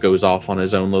of goes off on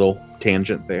his own little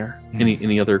tangent there.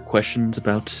 Any other questions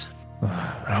about?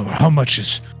 How much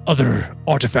is other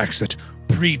artifacts that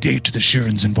predate the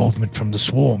Shirin's involvement from the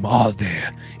swarm are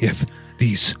there, if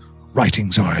these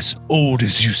writings are as old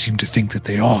as you seem to think that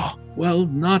they are? Well,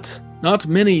 not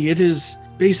many. It is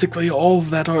basically all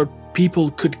that our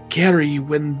people could carry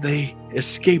when they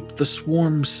escaped the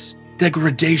swarm's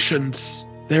degradations.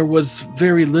 There was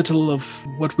very little of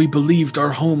what we believed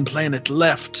our home planet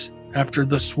left after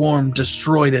the swarm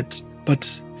destroyed it,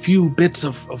 but few bits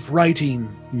of writing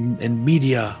and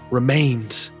media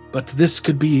remained. But this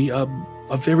could be a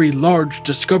a very large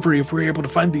discovery if we're able to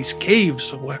find these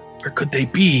caves. Where could they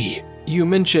be? You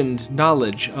mentioned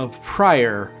knowledge of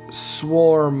prior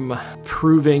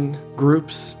swarm-proving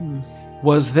groups.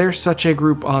 Was there such a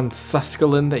group on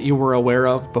Susquehanna that you were aware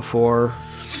of before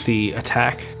the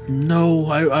attack? No,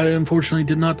 I unfortunately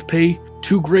did not pay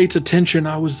too great attention.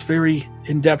 I was very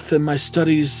in-depth in my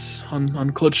studies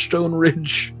on Clutchstone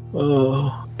Ridge.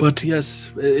 But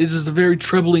yes, it is a very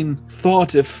troubling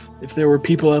thought if there were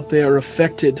people out there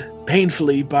affected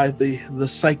painfully by the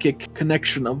psychic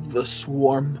connection of the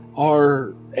swarm.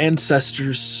 Our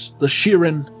ancestors, the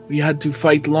Shirin, we had to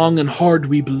fight long and hard,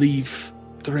 we believe,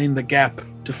 during the gap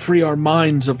to free our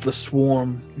minds of the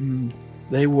swarm.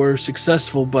 They were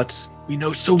successful, but we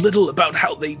know so little about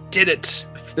how they did it.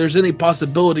 If there's any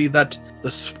possibility that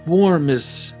the swarm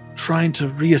is trying to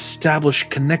reestablish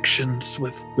connections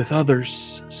with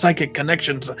others, psychic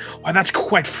connections, why, that's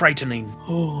quite frightening.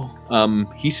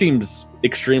 He seems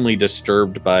extremely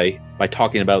disturbed by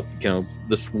talking about,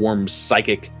 the swarm's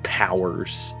psychic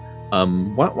powers.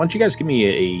 Why don't you guys give me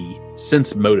a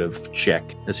sense motive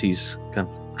check, as he's kind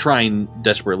of trying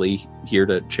desperately here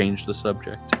to change the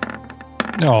subject.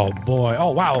 Oh boy.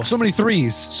 Oh wow. So many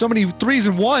threes. So many threes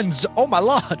and ones. Oh my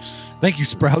lord. Thank you,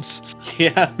 Sprouts.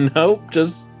 Yeah, nope.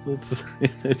 Just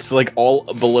it's like all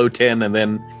below 10, and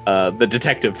then the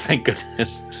detective, thank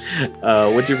goodness.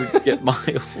 What'd you get,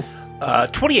 Miles?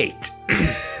 28.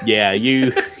 Yeah,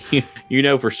 you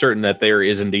know for certain that there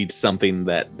is indeed something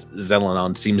that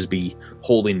Zelanon seems to be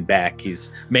holding back.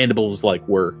 His mandibles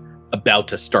were about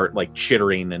to start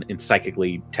chittering and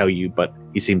psychically tell you, but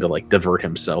he seemed to divert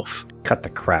himself. Cut the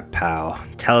crap, pal.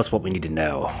 Tell us what we need to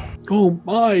know. Oh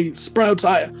my, Sprouts,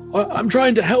 I'm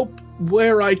trying to help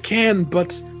where I can,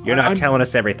 but you're not telling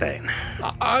us everything.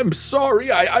 I'm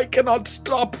sorry, I cannot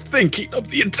stop thinking of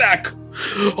the attack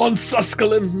on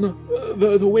Susquehanna,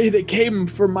 the way they came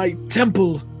for my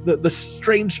temple, the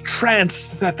strange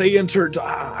trance that they entered.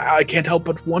 I can't help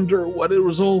but wonder what it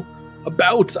was all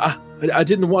about. I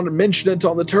didn't want to mention it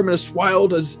on the Terminus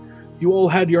Wild, as you all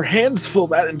had your hands full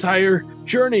that entire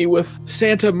journey with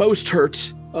Santa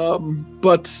Mosthurt.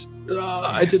 But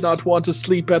I did not want to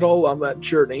sleep at all on that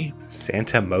journey.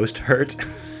 Santa Mosthurt?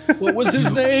 What was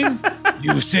his name?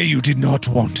 You say you did not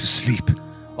want to sleep.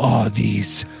 Are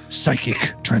these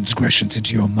psychic transgressions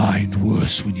into your mind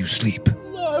worse when you sleep?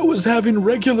 I was having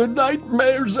regular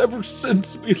nightmares ever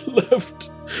since we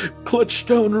left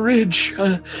Clutchstone Ridge.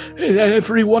 In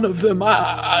every one of them,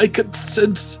 I could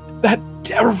sense that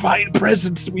terrifying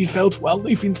presence we felt while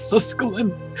leaving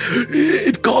Susquehanna.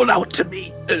 It called out to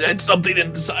me, and something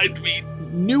inside me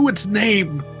knew its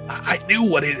name. I knew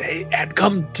what it had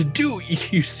come to do,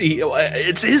 you see.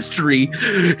 Its history,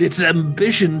 its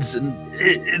ambitions, and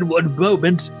in one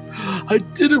moment, I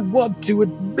didn't want to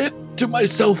admit to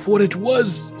myself what it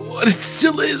was, what it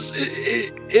still is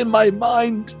in my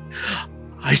mind.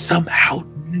 I somehow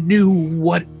knew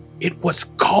what it was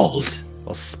called.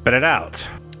 Well, spit it out.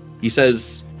 He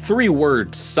says 3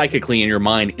 words psychically in your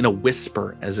mind in a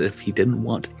whisper, as if he didn't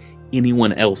want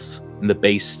anyone else in the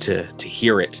base to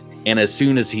hear it. And as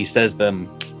soon as he says them,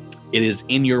 it is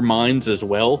in your minds as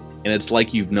well. And it's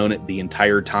like you've known it the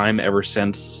entire time, ever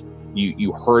since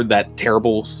you heard that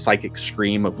terrible psychic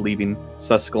scream of leaving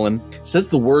Susquehanna. It says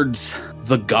the words,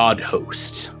 the God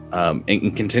Host,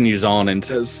 and continues on and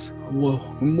says, well,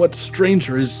 what's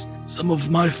stranger is some of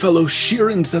my fellow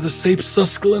Shirins that escaped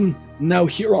Susquehanna, now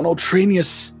here on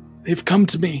Ultranius, they've come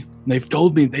to me. They've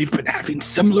told me they've been having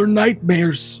similar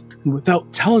nightmares. And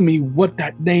without telling me what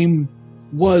that name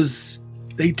was,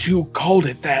 they too called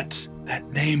it that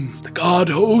name, the God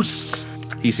Hosts.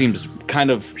 He seems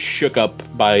kind of shook up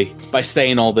by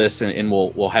saying all this, and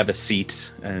we'll have a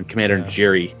seat, and Commander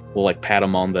Jerry will pat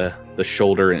him on the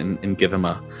shoulder and give him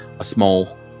a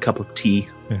small cup of tea.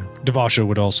 Yeah. Devasha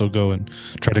would also go and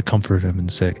try to comfort him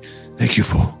and say, thank you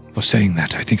for saying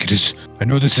that. I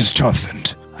know this is tough,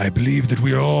 and I believe that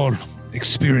we are all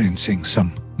experiencing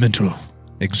some mental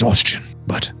exhaustion,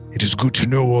 but it is good to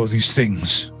know all these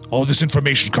things. All this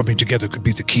information coming together could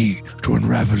be the key to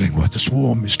unraveling what the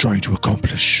swarm is trying to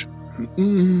accomplish.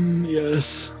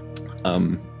 Yes.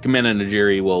 Commander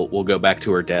Najiri will go back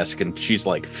to her desk, and she's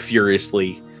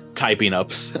furiously typing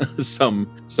up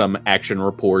some action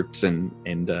reports and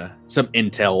some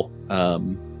intel.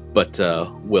 But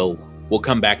we'll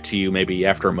come back to you maybe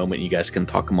after a moment. You guys can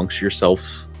talk amongst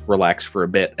yourselves, relax for a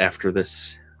bit after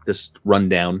this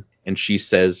rundown. And she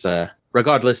says,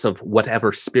 regardless of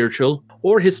whatever spiritual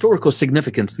or historical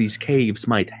significance these caves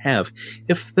might have.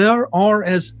 If there are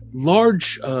as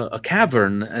large a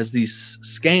cavern as these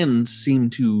scans seem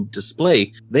to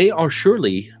display, they are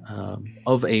surely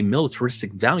of a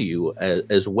militaristic value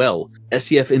as well.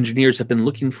 SCF engineers have been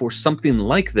looking for something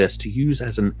like this to use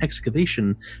as an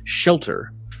excavation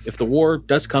shelter. If the war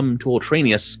does come to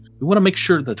Ultranius, we want to make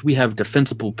sure that we have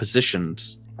defensible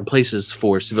positions and places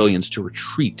for civilians to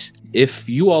retreat. If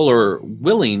you all are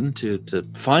willing to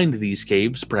find these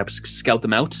caves, perhaps scout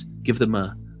them out, give them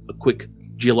a quick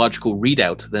geological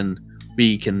readout, then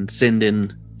we can send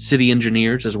in city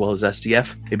engineers as well as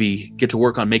SDF, maybe get to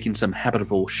work on making some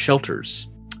habitable shelters.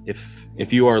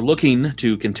 If you are looking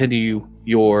to continue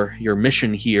your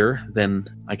mission here, then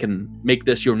I can make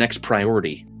this your next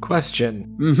priority.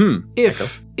 Question. Mm-hmm.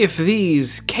 If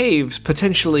these caves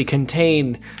potentially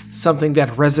contain something that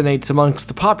resonates amongst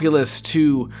the populace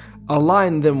to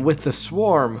align them with the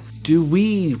swarm, do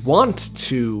we want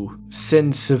to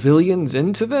send civilians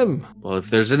into them? Well, if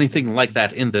there's anything like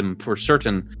that in them, for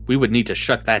certain, we would need to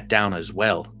shut that down as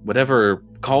well. Whatever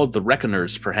called the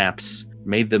Reckoners, perhaps,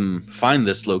 made them find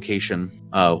this location,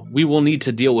 we will need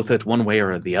to deal with it one way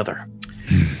or the other.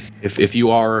 If you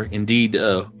are indeed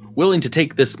willing to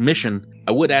take this mission,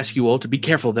 I would ask you all to be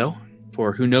careful, though,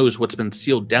 for who knows what's been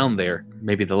sealed down there,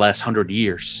 maybe the last 100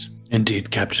 years.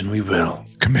 Indeed, Captain, we will.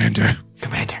 Commander.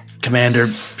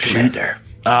 Commander.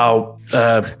 Oh,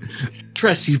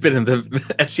 Tress, you've been in the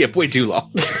SCF way too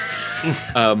long.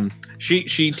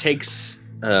 She takes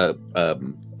a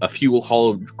few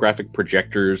holographic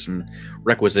projectors and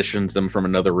requisitions them from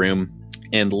another room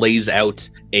and lays out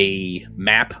a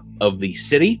map of the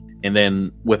city, and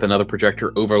then with another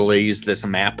projector overlays this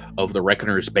map of the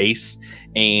Reckoner's base.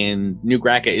 And New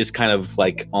Graka is kind of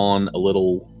like on a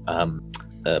little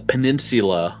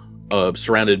peninsula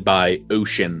surrounded by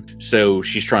ocean, so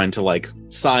she's trying to like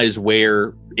size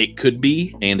where it could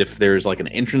be, and if there's like an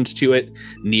entrance to it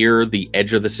near the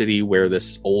edge of the city where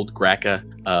this old Graka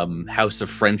House of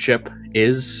Friendship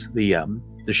is, the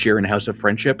Sheeran House of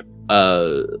Friendship.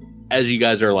 As you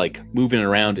guys are like moving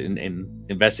around and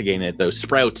investigating it, those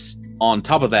sprouts on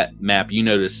top of that map, you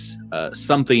notice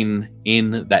something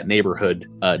in that neighborhood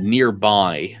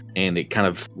nearby, and it kind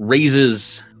of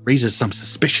raises some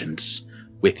suspicions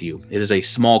with you. It is a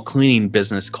small cleaning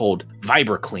business called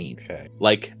VibraClean,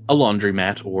 like a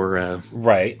laundromat or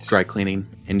dry cleaning.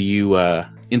 And you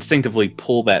instinctively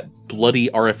pull that bloody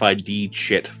RFID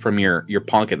shit from your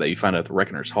pocket that you found at the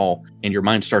Reckoner's Hall, and your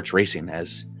mind starts racing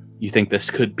as you think this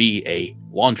could be a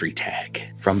laundry tag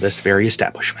from this very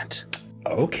establishment.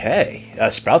 Okay.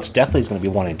 Sprouts definitely is going to be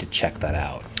wanting to check that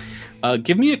out.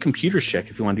 Give me a computers check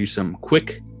if you want to do some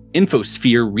quick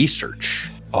infosphere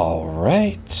research. All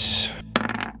right.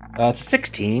 It's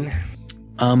 16.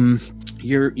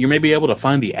 You may be able to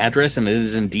find the address, and it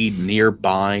is indeed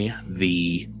nearby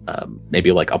the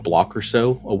maybe like a block or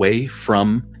so away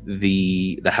from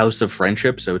the House of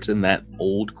Friendship. So it's in that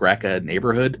old Graka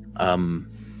neighborhood.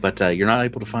 But you're not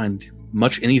able to find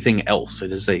much anything else.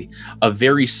 It is a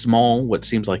very small, what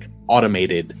seems like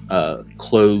automated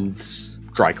clothes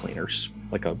dry cleaners,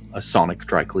 like a Sonic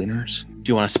dry cleaners.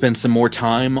 Do you want to spend some more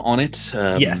time on it?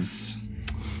 Yes.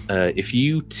 If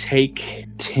you take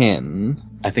 10,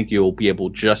 I think you'll be able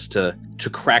just to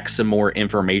crack some more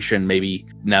information, maybe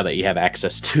now that you have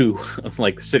access to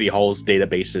like City Hall's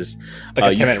databases.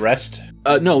 Like a 10-minute rest?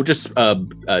 No, just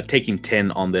taking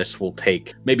 10 on this will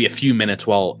take maybe a few minutes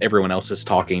while everyone else is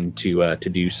talking to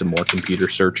do some more computer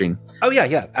searching. Oh,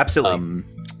 yeah, absolutely.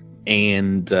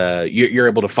 And you're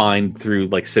able to find through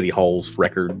like City Hall's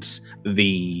records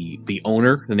the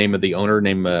name of the owner,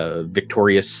 named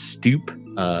Victoria Stoop,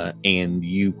 and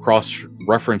you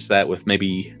cross-reference that with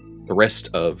maybe the rest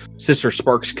of Sister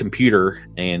Spark's computer,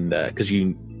 and because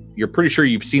you're pretty sure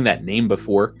you've seen that name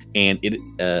before, and it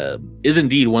is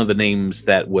indeed one of the names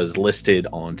that was listed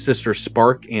on Sister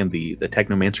Spark and the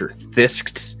Technomancer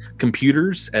Thisk's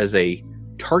computers as a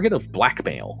target of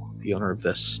blackmail. The owner of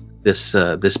this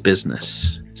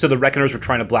business. So the Reckoners were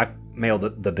trying to blackmail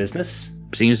the business?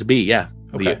 Seems to be, yeah.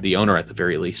 Okay. The owner at the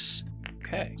very least.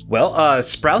 Okay. Well,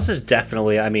 Sprouts is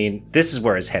definitely, this is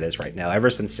where his head is right now. Ever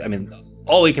since,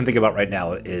 all he can think about right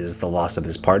now is the loss of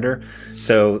his partner.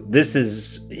 So this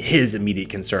is his immediate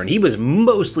concern. He was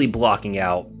mostly blocking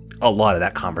out a lot of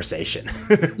that conversation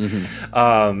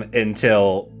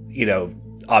until,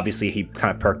 obviously he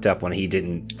kind of perked up when he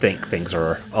didn't think things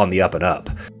were on the up and up.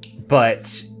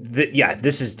 But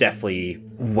this is definitely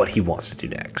what he wants to do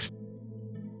next.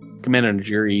 Commander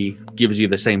Najiri gives you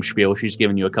the same spiel she's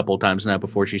given you a couple of times now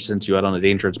before she sends you out on a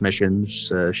dangerous mission.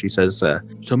 She says,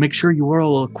 so make sure you are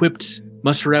all equipped,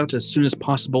 muster out as soon as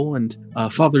possible, and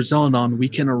Father Zelenon, we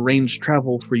can arrange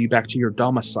travel for you back to your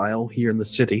domicile here in the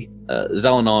city.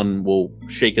 Zelenon will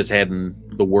shake his head in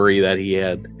the worry that he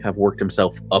had kind of worked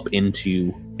himself up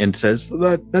into and says,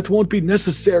 That won't be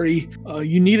necessary.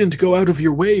 You needn't go out of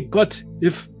your way, but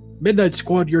if Midnight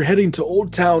Squad, you're heading to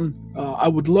Old Town, I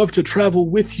would love to travel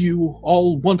with you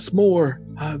all once more.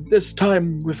 This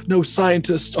time with no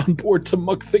scientist on board to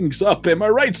muck things up. Am I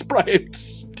right,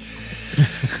 Sprouts?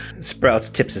 Sprouts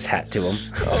tips his hat to him.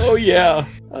 oh, yeah.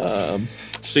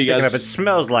 So you Speaking guys... of, it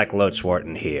smells like Lochwart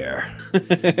in here.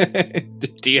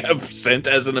 Do you have scent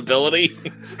as an ability?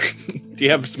 Do you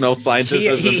have smell scientist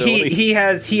as an ability? He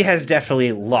has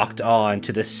definitely locked on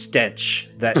to the stench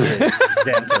that is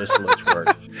Xantos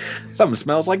Lochwart. Something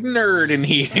smells like nerd in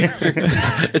here.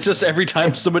 It's just every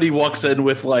time somebody walks in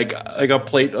with like a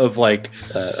plate of like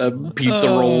pizza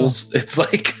rolls, it's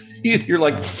like you're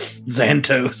like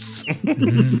Xantos.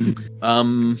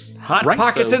 Hot Right,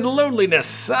 pockets so- and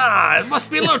loneliness. It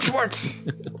must be Lochwart.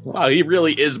 Wow, he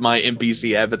really is my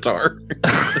NPC avatar.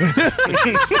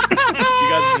 You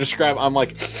guys are describing. I'm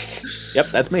like, yep,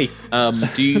 that's me.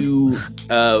 Do you?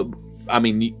 I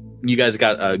mean, you guys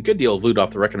got a good deal of loot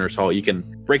off the Reckoner's Hall. You can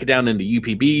break it down into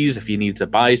UPBs if you need to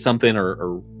buy something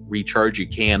or recharge. You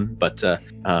can, but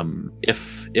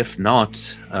if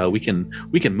not, we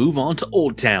can move on to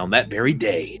Old Town that very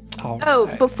day.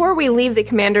 Before we leave the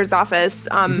commander's office,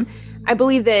 I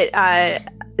believe that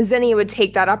Xenia would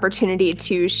take that opportunity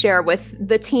to share with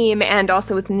the team and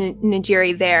also with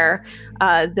Najiri there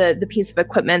the piece of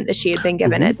equipment that she had been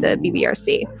given at the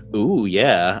BBRC. Ooh,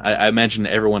 yeah. I imagine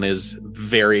everyone is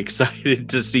very excited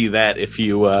to see that. If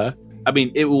you, I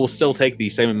mean, it will still take the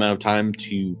same amount of time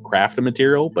to craft the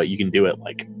material, but you can do it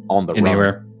like on the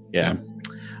Anywhere. run. Yeah.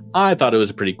 I thought it was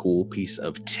a pretty cool piece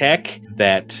of tech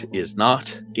that is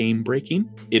not game breaking.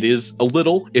 It is a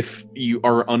little if you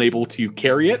are unable to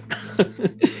carry it.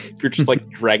 If you're just like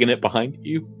dragging it behind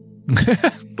you.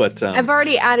 But I've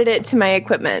already added it to my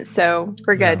equipment, so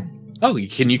we're good. Oh,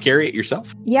 can you carry it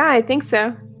yourself? Yeah, I think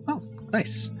so. Oh,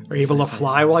 nice. Are you able to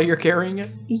fly while you're carrying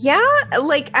it? Yeah,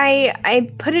 like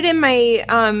I put it in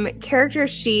my character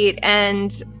sheet, and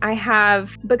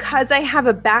because I have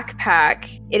a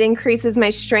backpack, it increases my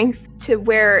strength to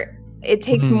where it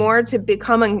takes more to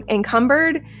become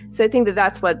encumbered. So I think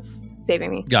that's what's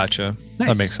saving me. Gotcha. Nice.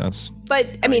 That makes sense. But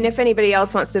I mean, if anybody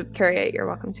else wants to carry it, you're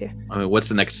welcome to. I mean, what's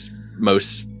the next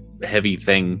most heavy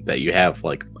thing that you have?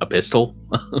 Like a pistol?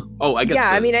 Oh, I guess.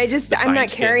 Yeah, the- I mean, I'm not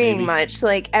science kit, carrying maybe. much.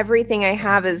 Like everything I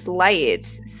have is light.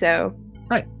 So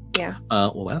Right. Yeah.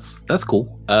 Well, that's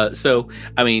cool. So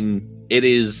I mean, it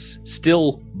is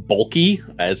still bulky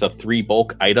as a 3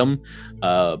 bulk item,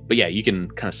 but yeah, you can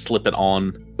kind of slip it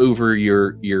on over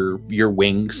your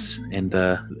wings, and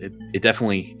it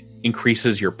definitely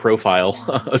increases your profile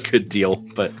a good deal.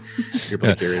 But you're able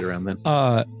to carry it around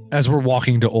then. As we're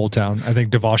walking to Old Town, I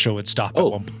think Devasha would stop at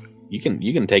one point.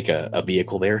 You can take a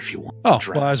vehicle there if you want. Oh,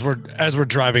 Drive. well, as we're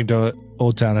driving to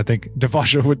Old Town, I think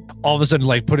Devasha would all of a sudden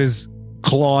like put his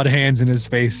clawed hands in his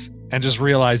face and just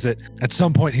realize that at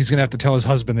some point he's gonna have to tell his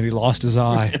husband that he lost his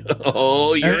eye.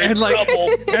 Oh, you're in trouble.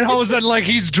 And all of a sudden, like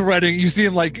he's dreading. You see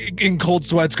him like in cold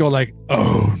sweats, go like,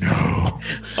 "Oh no."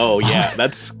 Oh yeah,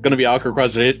 that's gonna be an awkward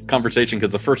conversation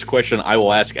because the first question I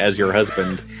will ask as your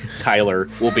husband, Tyler,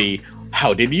 will be,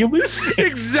 "How did you lose?"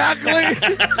 Exactly.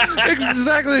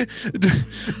 Exactly.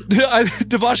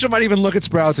 Devasha might even look at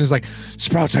Sprouts and he's like,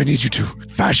 "Sprouts, I need you to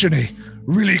fashion a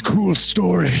really cool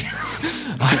story."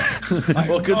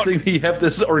 Well, good thing we have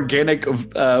this organic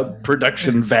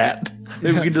production vat.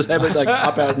 Maybe we can just have it like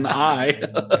pop out an eye.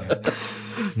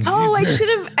 Oh,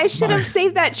 I should have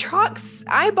saved that Trox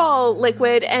eyeball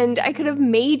liquid, and I could have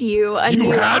made you a new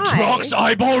You had eye. Trox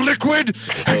eyeball liquid,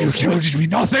 and you told me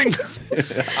nothing.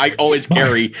 I always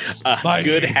carry a my-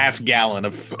 good half gallon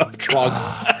of Trog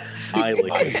eye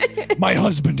liquid. My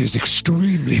husband is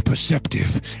extremely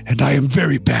perceptive, and I am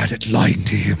very bad at lying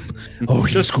to him. Oh,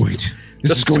 he's Just- going.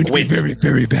 This is just going to be squint. very,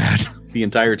 very bad. The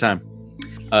entire time.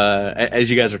 As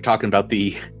you guys are talking about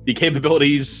the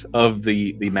capabilities of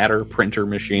the matter printer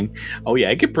machine. Oh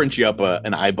yeah, I could print you up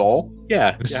an eyeball.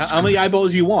 Yeah, This yeah. is How many good.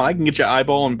 eyeballs you want? I can get you an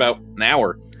eyeball in about an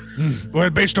hour. Well,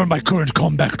 based on my current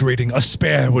combat rating, a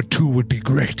spare with 2 would be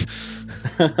great.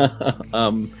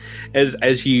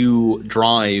 As you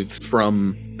drive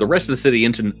from the rest of the city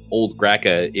into Old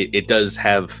Graka, it does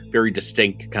have very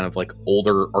distinct kind of like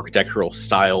older architectural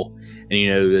style, and you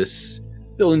notice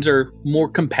buildings are more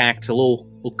compact, a little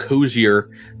cozier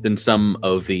than some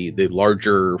of the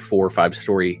larger 4 or 5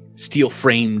 story steel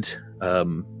framed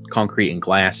concrete and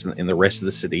glass in the rest of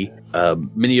the city.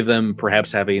 Many of them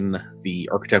perhaps having the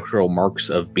architectural marks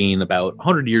of being about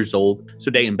 100 years old,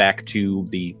 so dating back to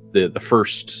the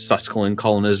first Susquehan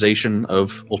colonization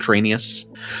of Ultranius.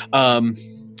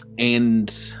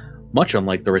 And much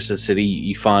unlike the rest of the city,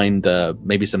 you find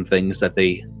maybe some things that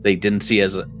they didn't see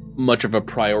as much of a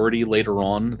priority later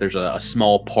on. There's a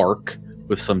small park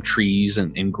with some trees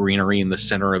and greenery in the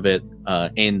center of it.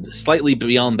 And slightly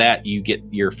beyond that, you get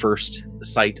your first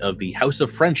sight of the House of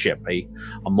Friendship, a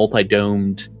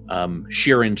multi-domed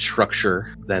Shirin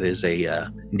structure that is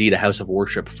indeed a house of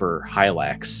worship for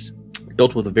Hylax,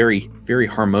 built with a very, very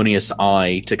harmonious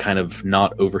eye to kind of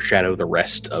not overshadow the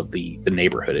rest of the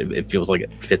neighborhood. It feels like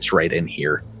it fits right in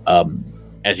here.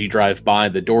 As you drive by,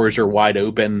 the doors are wide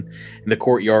open. In the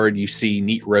courtyard, you see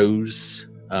neat rows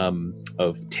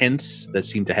of tents that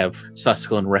seem to have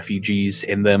Susquehan refugees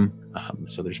in them.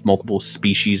 So there's multiple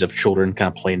species of children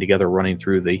kind of playing together, running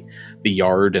through the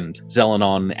yard. And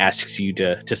Zelenon asks you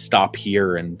to stop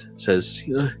here and says,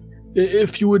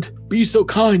 if you would be so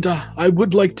kind, I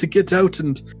would like to get out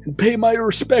and pay my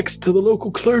respects to the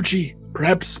local clergy.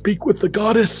 Perhaps speak with the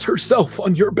goddess herself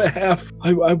on your behalf.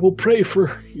 I will pray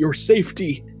for your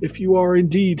safety if you are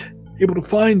indeed able to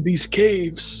find these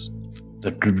caves.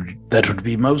 That would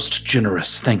be most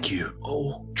generous, thank you.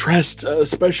 Oh, Trest,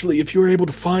 especially if you're able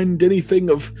to find anything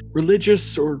of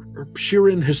religious or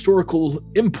Shirin historical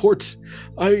import,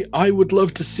 I would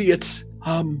love to see it.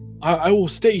 I will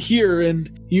stay here,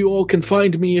 and you all can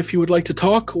find me if you would like to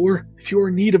talk, or if you're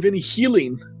in need of any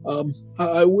healing.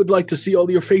 I would like to see all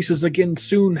your faces again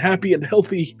soon, happy and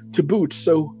healthy to boot,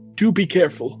 so do be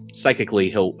careful.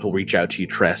 Psychically, he'll reach out to you,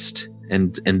 Trest,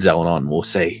 and Zelenon will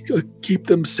say, keep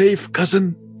them safe,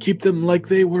 cousin. Keep them like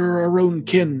they were our own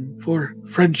kin, for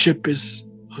friendship is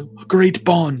a great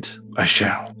bond. I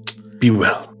shall. Be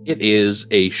well. It is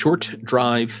a short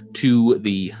drive to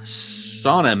the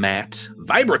Sonamat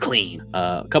VibraClean,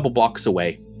 a couple blocks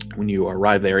away. When you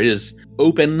arrive there, it is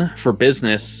open for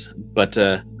business, but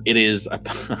it is,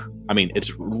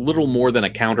 it's little more than a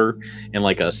counter and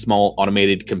like a small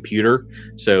automated computer.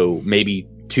 So maybe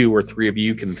 2 or 3 of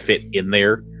you can fit in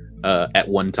there at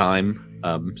one time.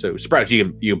 So Sprouts,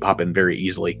 you can pop in very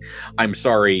easily. I'm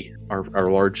sorry, our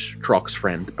large Trox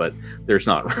friend, but there's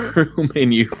not room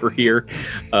in you for here,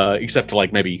 except to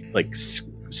maybe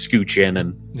scooch in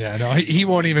and. Yeah, no, he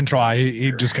won't even try.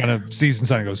 He just kind of sees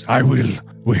inside and goes, "I will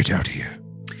wait out here."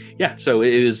 Yeah, so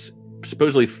it is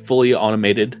supposedly fully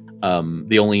automated.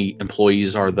 The only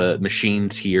employees are the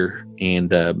machines here,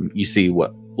 and you see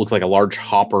what looks like a large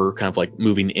hopper kind of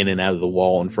moving in and out of the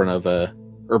wall in front of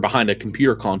or behind a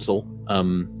computer console,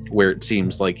 where it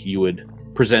seems like you would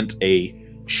present a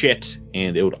shit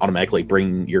and it would automatically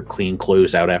bring your clean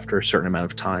clothes out after a certain amount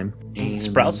of time. And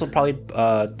Sprouts will probably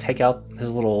take out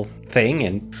his little thing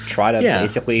and try to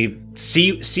basically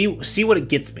see what it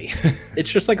gets me.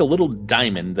 It's just like a little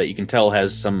diamond that you can tell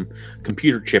has some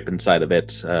computer chip inside of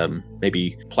it,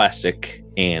 maybe plastic,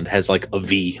 and has like a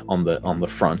V on the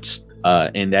front.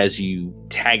 And as you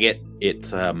tag it,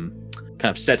 it kind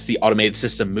of sets the automated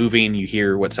system moving. You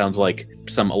hear what sounds like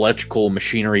some electrical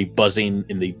machinery buzzing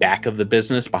in the back of the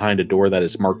business behind a door that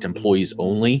is marked employees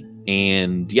only.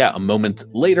 And a moment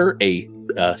later, a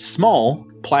small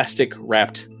plastic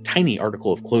wrapped tiny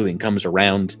article of clothing comes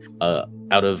around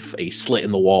out of a slit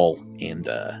in the wall, and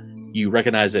you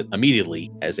recognize it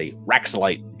immediately as a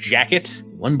Raxolite jacket,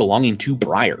 one belonging to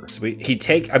Briar. So he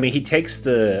takes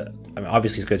the.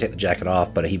 Obviously he's going to take the jacket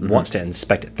off, but he wants to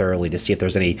inspect it thoroughly to see if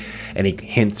there's any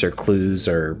hints or clues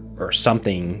or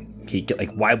something.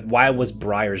 Why was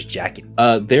Briar's jacket?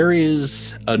 There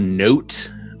is a note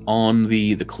on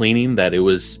the cleaning that it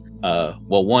was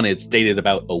one, it's dated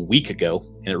about a week ago,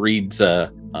 and it reads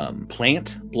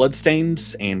plant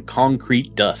bloodstains and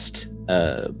concrete dust.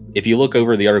 If you look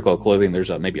over the article of clothing, there's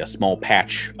maybe a small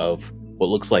patch of what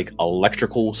looks like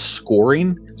electrical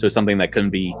scoring, so something that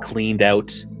couldn't be cleaned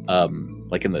out,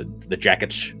 like in the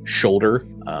jacket's shoulder,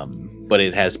 but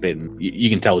it has been, you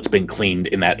can tell it's been cleaned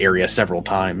in that area several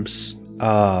times.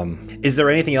 Is there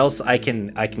anything else I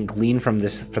can glean from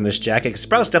this jacket? Because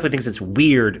Sprouts definitely thinks it's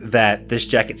weird that this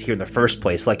jacket's here in the first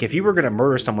place. Like, if you were going to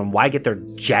murder someone, why get their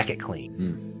jacket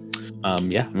clean?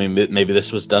 Maybe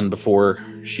this was done before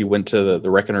she went to the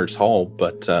Reckoner's Hall,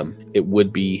 but it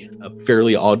would be a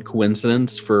fairly odd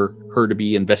coincidence for her to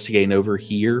be investigating over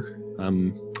here.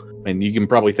 And you can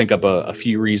probably think up a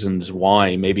few reasons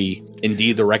why. Maybe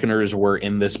indeed the Reckoners were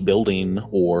in this building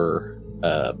or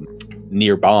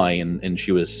nearby, and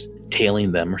she was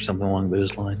tailing them or something along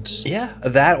those lines. Yeah,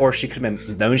 that, or she could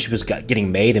have known she was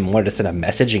getting made and wanted to send a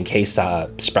message in case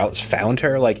Sprouts found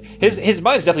her. Like his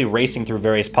mind's definitely racing through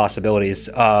various possibilities.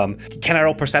 Can I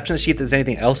roll perception to see if there's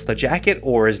anything else with the jacket,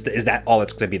 or is that all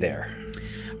that's going to be there?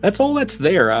 That's all that's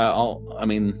there. I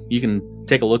mean, you can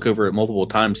take a look over it multiple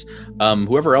times.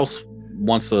 Whoever else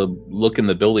wants to look in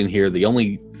the building here, the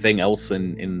only thing else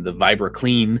in the Vibra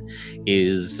Clean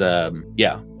is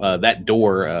that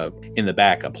door in the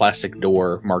back, a plastic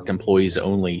door marked employees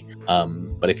only.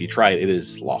 But if you try it, it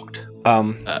is locked.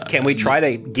 Can we try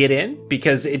to get in?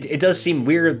 Because it does seem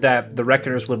weird that the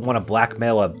Reckoners would want to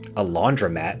blackmail a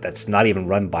laundromat that's not even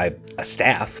run by a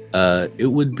staff.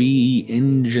 It would be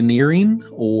engineering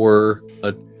or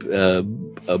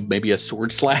maybe a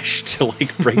sword slash to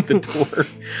like break the door.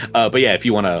 But yeah, if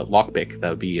you want a lockpick, that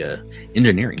would be a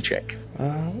engineering check.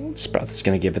 Sprouts is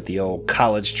going to give it the old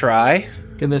college try.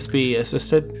 Can this be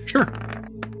assisted? Sure.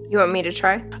 You want me to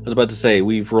try? I was about to say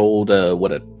we've rolled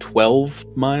a 12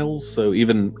 miles, so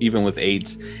even with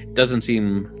aids, it doesn't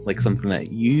seem like something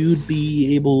that you'd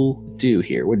be able to do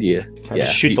here, would you?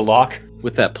 Shoot the lock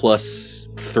with that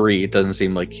 +3. It doesn't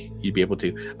seem like you'd be able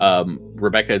to.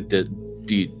 Rebecca,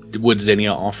 would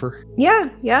Xenia offer? Yeah.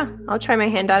 I'll try my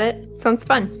hand at it. Sounds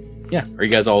fun. Yeah. Are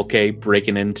you guys all okay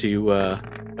breaking into a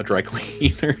dry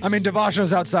cleaner? I mean,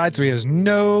 Devasho's outside, so he has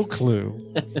no clue.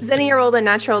 Xenia rolled a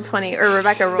natural 20, or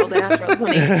Rebecca rolled a natural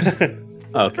 20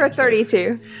 okay, for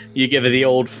 32. You give it the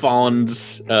old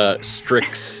Fawn's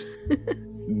Strix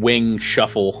wing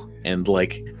shuffle, and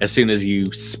like as soon as you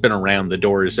spin around, the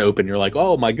door is open. You're like,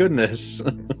 oh my goodness.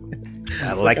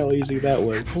 I like how easy that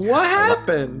was. What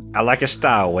happened? I like your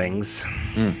style, Wings.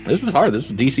 This is hard.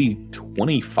 This is DC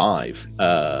 25.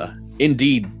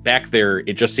 Indeed, back there,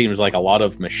 it just seems like a lot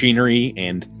of machinery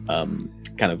and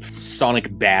kind of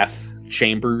sonic bath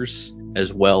chambers,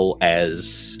 as well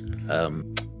as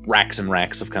racks and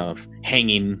racks of kind of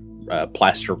hanging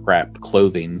plaster wrap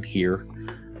clothing here.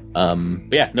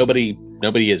 But yeah,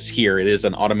 nobody is here. It is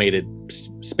an automated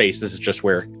space. This is just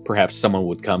where perhaps someone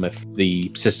would come if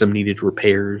the system needed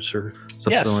repairs or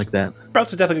something like that.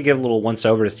 Sprouts is definitely give a little once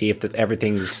over to see if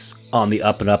everything's on the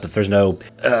up and up, if there's no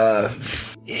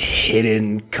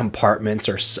hidden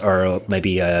compartments or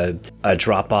maybe a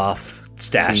drop-off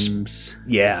stash. Seems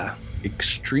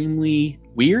extremely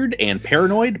weird and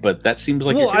paranoid, but that seems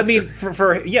like... Well, I mean,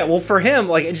 for him,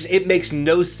 like, it makes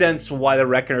no sense why the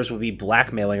Reckoners would be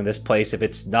blackmailing this place if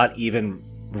it's not even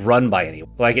run by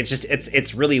anyone. Like,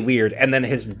 it's really weird. And then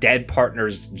his dead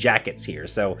partner's jacket's here,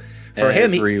 so for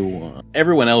him...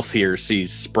 Everyone else here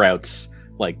sees Sprouts,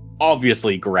 like,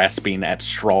 obviously grasping at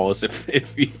straws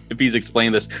if he's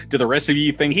explaining this. Do the rest of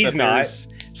you think he's not there's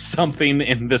something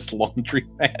in this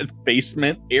laundromat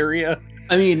basement area?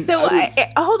 I mean, so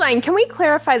hold on. Can we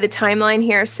clarify the timeline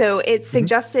here? So it's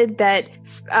suggested that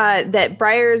that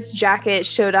Briar's jacket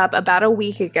showed up about a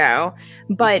week ago,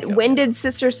 but when did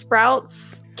Sister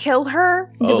Sprouts kill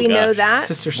her? Do we know that?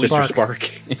 Sister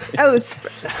Spark. Oh,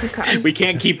 we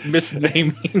can't keep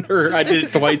misnaming her. I did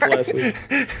it twice last week.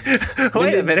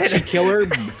 Wait a minute. Did she kill her?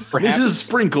 Perhaps? Mrs.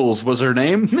 Sprinkles was her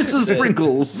name. Mrs.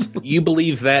 Sprinkles. You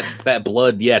believe that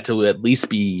blood, to at least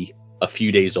be a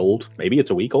few days old. Maybe it's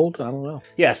a week old. I don't know.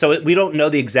 Yeah, so we don't know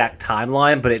the exact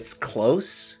timeline, but it's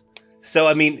close. So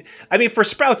I mean, for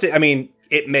Sprouts,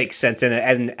 it makes sense,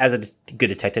 and as a good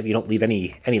detective, you don't leave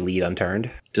any lead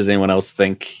unturned. Does anyone else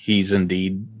think he's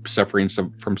indeed suffering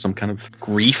from some kind of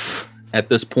grief at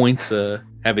this point?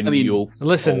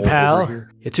 Listen, pal,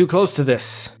 you're too close to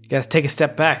this. You gotta take a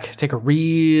step back, take a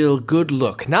real good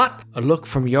look. Not a look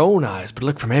from your own eyes, but a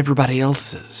look from everybody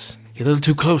else's. You're a little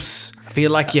too close. I feel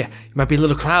like you might be a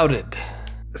little clouded.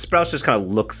 Sprouts just kind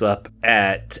of looks up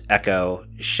at Echo,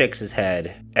 shakes his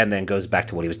head, and then goes back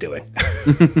to what he was doing.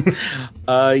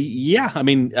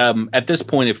 At this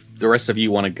point, if the rest of you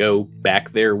want to go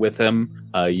back there with him,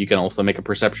 you can also make a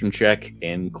perception check,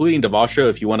 including Devasho.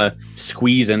 If you want to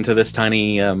squeeze into this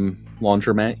tiny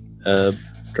laundromat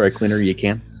dry cleaner, you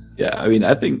can. Yeah,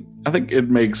 I think it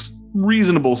makes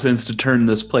reasonable sense to turn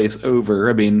this place over.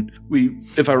 I mean,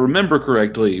 if I remember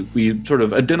correctly, we sort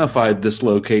of identified this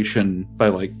location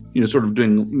by sort of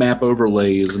doing map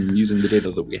overlays and using the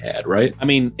data that we had, right? I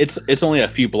mean, it's only a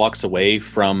few blocks away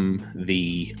from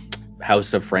the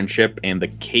House of Friendship, and the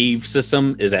cave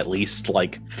system is at least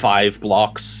 5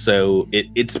 blocks, so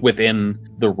it's within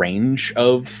the range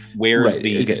of where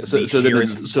it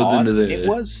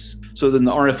was. So then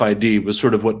the RFID was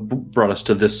sort of what brought us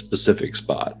to this specific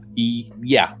spot.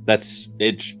 Yeah,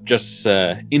 it's just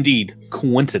indeed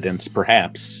coincidence,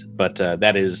 perhaps, but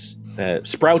that is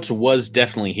Sprouts was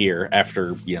definitely here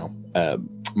after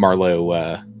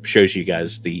Marlowe shows you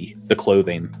guys the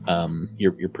clothing.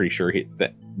 You're pretty sure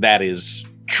that is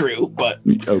true, but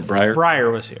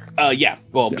Briar was here. Yeah.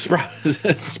 Well,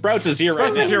 Sprouts is here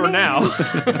right now. Sprouts is here now.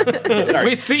 Sorry.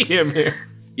 We see him here.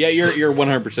 Yeah, you're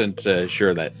 100%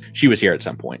 sure that she was here at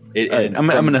some point. I'm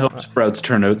going to help Sprouts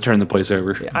turn the place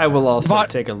over. I will also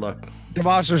take a look.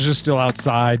 Devasho's just still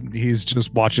outside. He's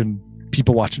just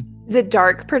people watching. Is it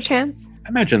dark, perchance? I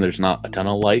imagine there's not a ton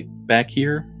of light back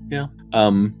here. Yeah.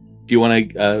 Do you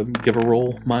want to give a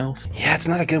roll, Miles? Yeah, it's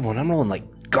not a good one. I'm rolling like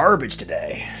garbage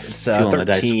today. It's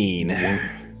 13.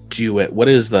 Do it. What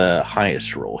is the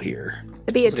highest roll here?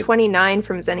 It'd be a 29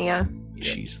 from Xenia.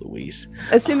 Jeez Louise.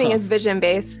 Assuming it's vision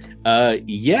based.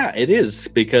 Yeah, it is,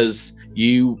 because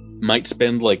you might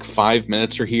spend like 5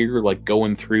 minutes or here like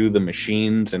going through the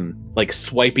machines and like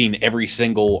swiping every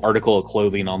single article of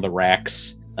clothing on the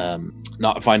racks,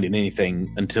 not finding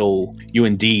anything until you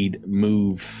indeed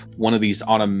move one of these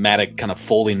automatic kind of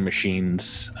folding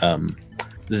machines,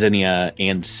 Xenia,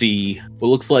 and see what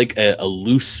looks like a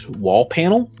loose wall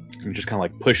panel. You just kind of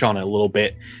like push on it a little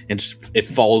bit and just, it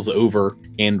falls over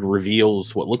and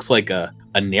reveals what looks like a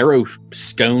narrow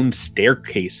stone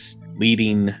staircase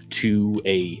leading to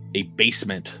a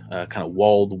basement, kind of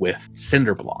walled with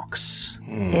cinder blocks.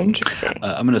 Interesting.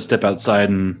 I'm going to step outside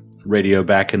and radio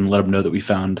back and let them know that we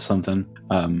found something.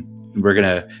 We're going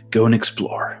to go and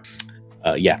explore.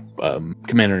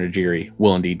 Commander Najiri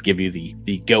will indeed give you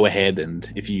the go ahead,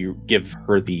 and if you give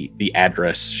her the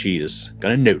address, she is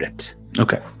going to note it.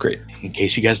 Okay, great. In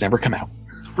case you guys never come out.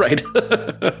 Right.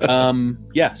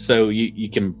 So you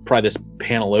can pry this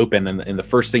panel open, and the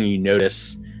first thing you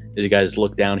notice as you guys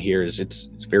look down here is it's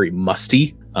very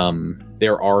musty.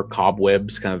 There are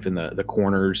cobwebs kind of in the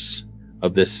corners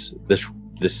of this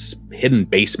hidden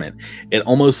basement. It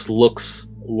almost looks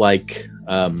like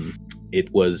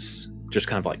it was just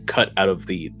kind of like cut out of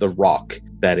the rock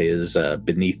that is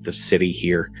beneath the city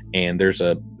here, and there's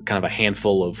a kind of a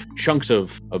handful of chunks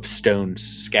of stone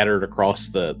scattered across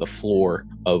the floor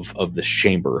of this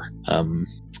chamber.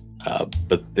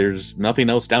 But there's nothing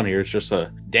else down here. It's just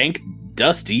a dank,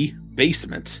 dusty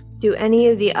basement. Do any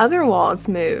of the other walls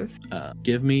move?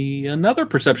 Give me another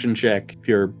perception check if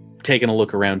you're taking a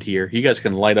look around here. You guys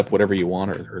can light up whatever you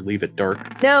want or leave it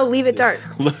dark. No, leave it dark.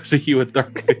 Those of you with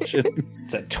dark vision.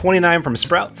 It's a 29 from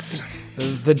Sprouts.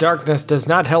 The darkness does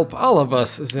not help all of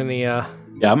us, Xenia.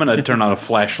 Yeah, I'm going to turn on a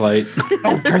flashlight.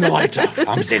 Oh, turn the lights off.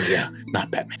 I'm Xenia,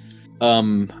 not Batman.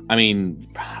 I mean,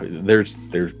 there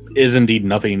is indeed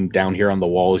nothing down here on the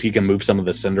walls. You can move some of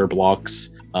the cinder blocks.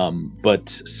 But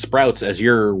Sprouts, as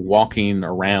you're walking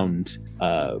around,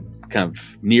 kind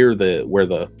of near where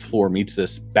the floor meets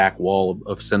this back wall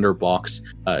of cinder blocks,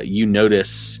 you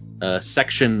notice a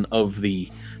section of the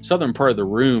southern part of the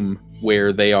room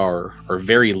where they are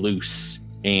very loose,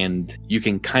 and you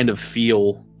can kind of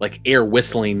feel like air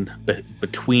whistling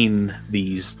between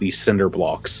these cinder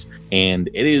blocks. And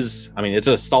it is, I mean, it's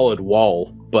a solid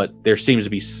wall, but there seems to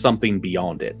be something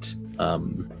beyond it.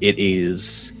 It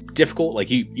is difficult. Like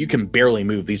you can barely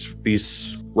move.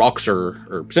 These rocks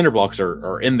or cinder blocks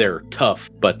are in there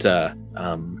tough. But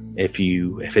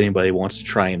if anybody wants to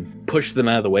try and push them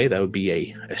out of the way, that would be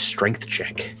a strength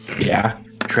check. Yeah.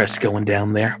 Tress going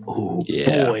down there. Oh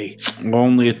yeah. Boy.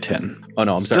 Only a 10. Oh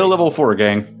no, I'm still sorry. Level 4,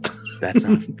 gang. That's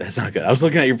not good. I was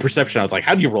looking at your perception. I was like,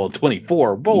 how do you roll a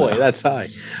 24? Boy, no. That's high.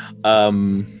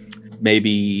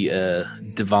 Maybe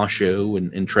Devasho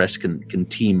and Tress can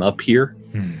team up here.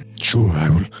 Sure, I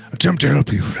will attempt to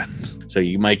help you, friend. So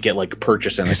you might get like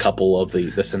purchasing a couple of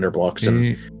the cinder blocks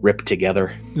and rip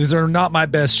together. These are not my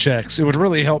best checks. It would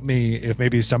really help me if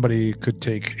maybe somebody could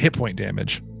take hit point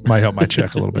damage. Might help my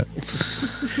check a little bit.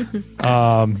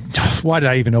 Why did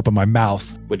I even open my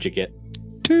mouth? What'd you get?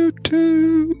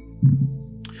 2.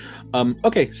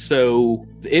 Okay, so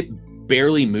it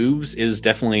barely moves. It is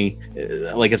definitely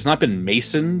like it's not been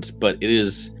masoned, but it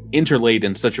is interlaid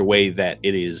in such a way that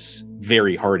it is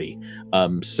very hardy.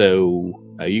 So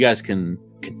you guys can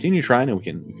continue trying, and we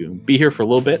can be here for a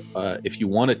little bit. If you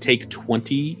want to take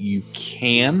 20, you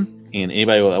can, and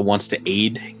anybody that wants to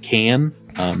aid can.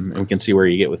 And we can see where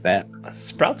you get with that.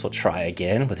 Sprouts will try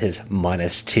again with his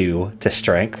 -2 to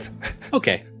strength.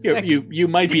 Okay, you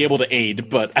might be able to aid,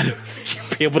 but I don't think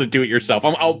you'll be able to do it yourself.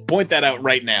 I'll point that out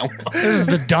right now. This is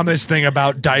the dumbest thing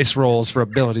about dice rolls for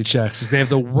ability checks is they have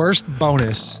the worst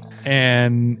bonus.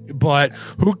 But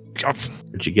who?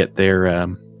 Did you get there,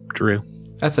 Drew?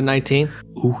 That's a 19.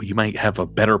 Ooh, you might have a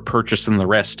better purchase than the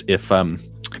rest if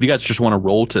you guys just want to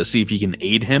roll to see if you can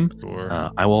aid him.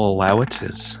 Sure. I will allow it,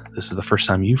 as this is the first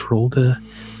time you've rolled a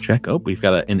check. Oh, we've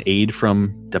got an aid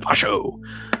from Devasho.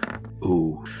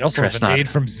 Ooh, I also have an aid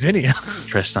from Zinnia.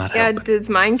 Tress not Yeah, help. does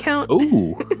mine count?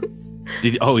 Ooh.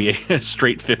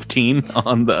 Straight 15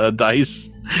 on the dice.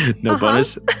 No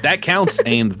bonus. That counts,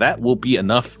 and that will be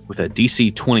enough with a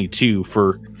DC 22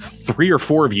 for 3 or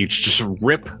 4 of you to just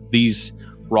rip these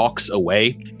rocks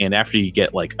away. And after you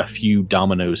get like a few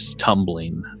dominoes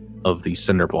tumbling of these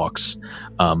cinder blocks,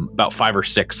 about 5 or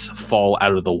 6 fall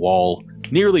out of the wall,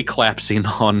 nearly collapsing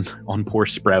on poor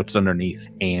Sprouts underneath.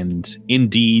 And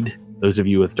indeed, those of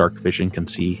you with dark vision can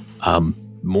see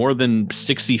more than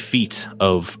 60 feet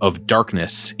of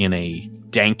darkness in a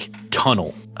dank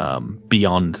tunnel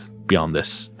beyond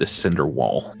this cinder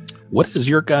wall. What is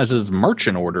your guys'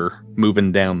 marching order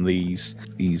moving down these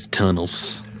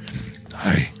tunnels?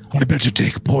 I better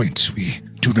take point. We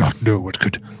do not know what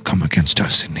could come against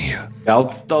us in here.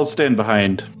 I'll stand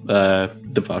behind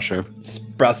Devasho.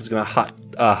 Sprouse is gonna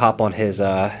hop on his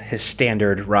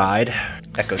standard ride,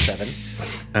 Echo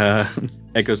 7.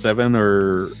 Echo 7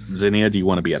 or Zinnia, do you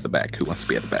want to be at the back? Who wants to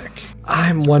be at the back?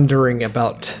 I'm wondering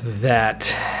about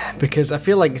that because I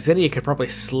feel like Zinnia could probably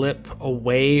slip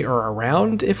away or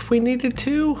around if we needed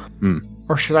to.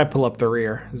 Or should I pull up the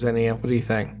rear, Zinnia? What do you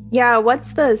think? Yeah,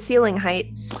 what's the ceiling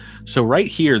height? So right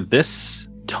here, this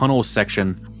tunnel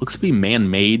section looks to be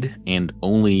man-made and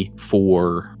only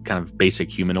for kind of basic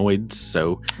humanoids.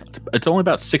 So it's only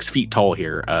about 6 feet tall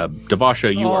here.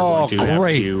 Devasho, you are going to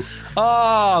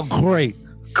have to great.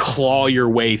 claw your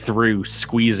way through,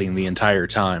 squeezing the entire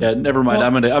time. Yeah, never mind.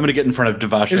 I'm gonna get in front of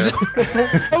Devasho.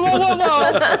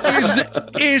 Whoa.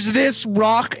 Is this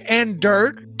rock and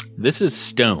dirt? This is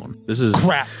stone. This is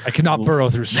Crap. I cannot burrow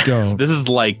through stone. This is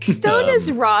like Stone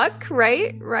is rock,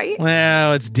 right?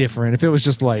 Well, it's different. If it was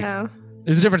just like, Oh,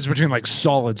 there's a difference between like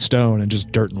solid stone and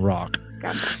just dirt and rock.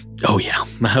 gotcha. Oh yeah,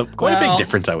 quite a Well- big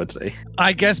difference, I would say.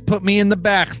 I guess put me in the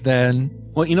back then.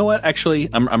 Well, you know what? Actually,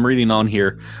 I'm reading on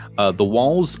here. The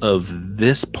walls of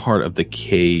this part of the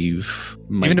cave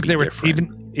might Even if be they were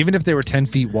different. even if they were 10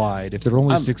 feet wide, if they're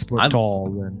only I'm- 6 foot I'm- tall,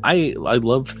 then I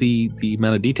love the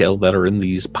amount of detail that are in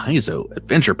these Paizo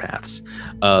adventure paths.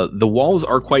 The walls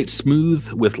are quite smooth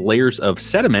with layers of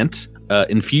sediment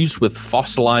infused with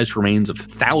fossilized remains of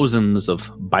thousands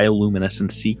of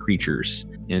bioluminescent sea creatures.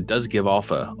 And it does give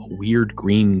off a weird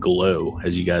green glow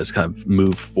as you guys kind of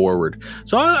move forward.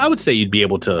 So I would say you'd be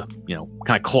able to,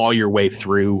 kind of claw your way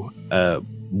through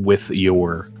with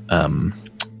your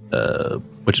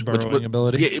burrowing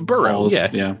ability. Yeah, burrow. Walls,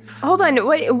 Yeah. Hold on.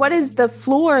 What is the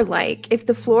floor like? If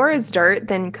the floor is dirt,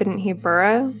 then couldn't he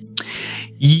burrow?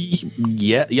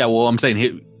 Yeah. Well, I'm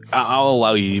saying I'll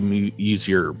allow you to use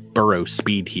your burrow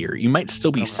speed here. You might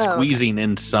still be squeezing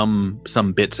in some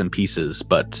bits and pieces,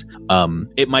 but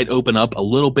it might open up a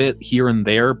little bit here and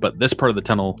there. But this part of the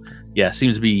tunnel,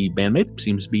 seems to be man-made.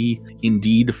 Seems to be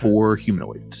indeed for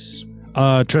humanoids.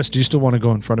 Tress, do you still want to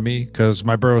go in front of me? Because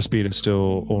my burrow speed is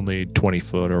still only 20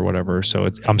 foot or whatever, so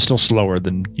I'm still slower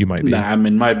than you might be. Nah, I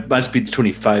mean, my speed's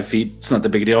 25 feet. It's not the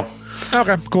big deal.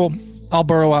 Okay, cool. I'll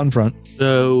burrow out in front.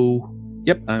 So,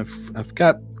 yep, I've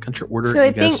got country order. So I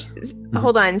you think, guys.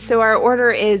 hold on. So our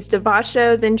order is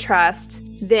Devasho, then Trust,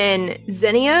 then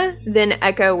Zinnia, then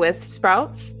Echo with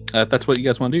Sprouts. That's what you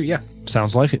guys want to do. Yeah.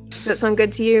 Sounds like it. Does that sound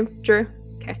good to you, Drew?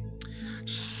 Okay.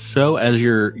 So as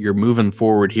you're moving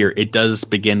forward here, it does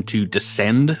begin to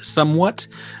descend somewhat.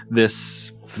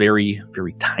 This very,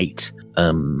 very tight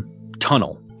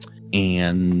tunnel,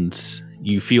 and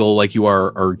you feel like you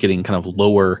are getting kind of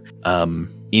lower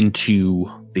into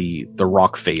the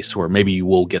rock face, where maybe you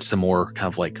will get some more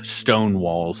kind of like stone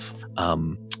walls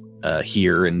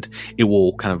here, and it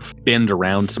will kind of bend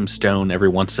around some stone every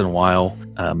once in a while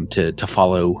to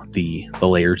follow the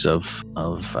layers of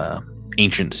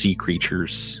ancient sea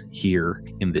creatures here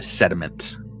in this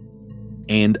sediment.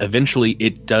 And eventually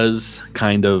it does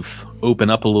kind of open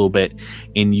up a little bit,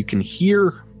 and you can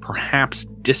hear perhaps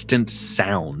distant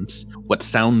sounds, what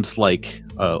sounds like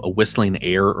a whistling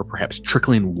air or perhaps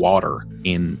trickling water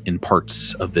in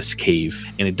parts of this cave.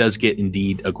 And it does get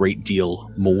indeed a great deal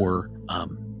more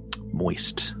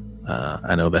moist.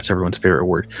 I know that's everyone's favorite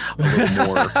word.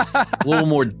 A little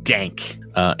more dank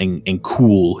and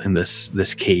cool in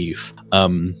this cave.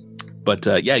 But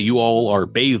you all are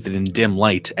bathed in dim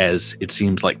light, as it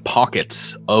seems like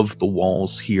pockets of the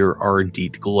walls here are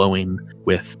indeed glowing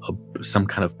with some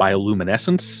kind of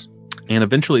bioluminescence. And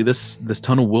eventually this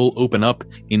tunnel will open up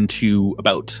into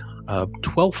about a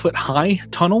 12-foot high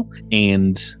tunnel,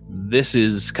 and this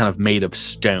is kind of made of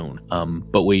stone.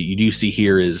 But what you do see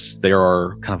here is there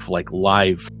are kind of like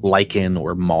live lichen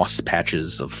or moss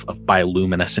patches of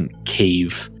bioluminescent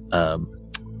cave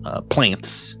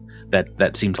plants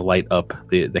that seem to light up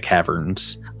the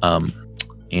caverns.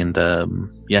 And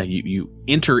you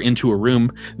enter into a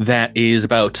room that is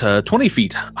about 20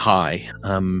 feet high.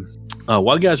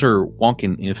 While you guys are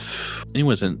walking, if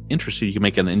anyone's interested, you can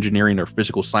make an engineering or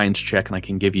physical science check, and I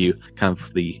can give you kind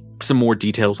of some more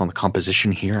details on the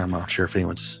composition here. I'm not sure if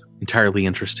anyone's entirely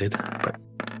interested. But.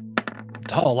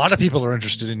 Oh, a lot of people are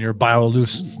interested in your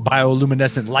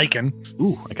bioluminescent lichen.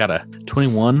 Ooh, I got a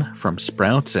 21 from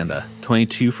Sprouts and a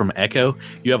 22 from Echo.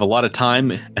 You have a lot of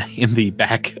time in the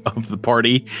back of the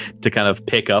party to kind of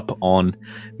pick up on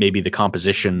maybe the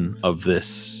composition of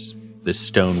this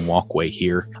stone walkway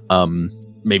here.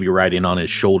 Maybe riding on his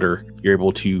shoulder, you're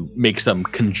able to make some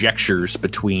conjectures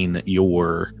between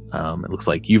your, it looks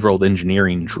like you've rolled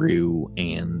engineering, Drew,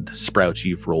 and Sprouts,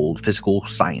 you've rolled physical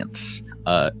science.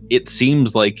 It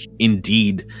seems like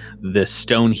indeed the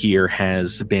stone here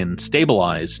has been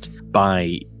stabilized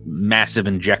by massive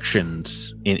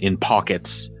injections in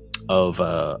pockets of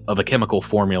a chemical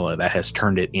formula that has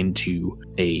turned it into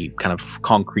a kind of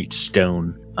concrete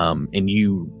stone. And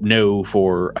you know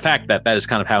for a fact that is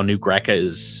kind of how New Greca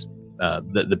is.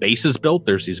 The base is built.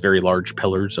 There's these very large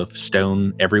pillars of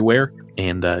stone everywhere,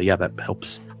 and that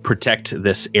helps protect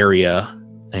this area.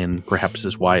 And perhaps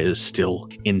is why it is still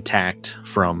intact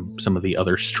from some of the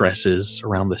other stresses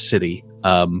around the city.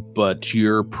 But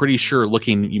you're pretty sure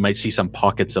you might see some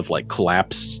pockets of like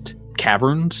collapsed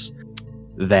caverns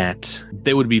that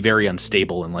they would be very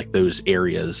unstable in like those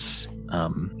areas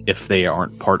if they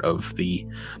aren't part of the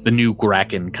new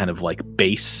Graken kind of like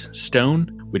base stone,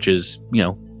 which is,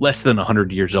 less than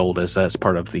 100 years old as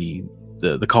part of the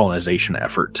colonization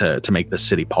effort to make this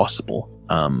city possible.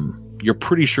 You're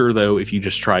pretty sure, though, if you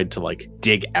just tried to like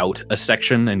dig out a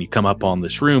section and you come up on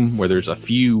this room where there's a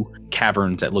few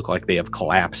caverns that look like they have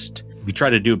collapsed, if you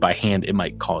try to do it by hand, it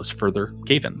might cause further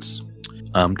cave-ins.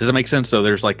 Does that make sense? So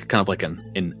there's like kind of like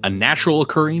a natural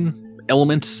occurring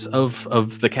elements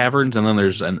of the caverns, and then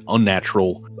there's an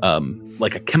unnatural,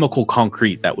 like a chemical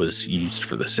concrete that was used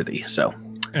for the city. So,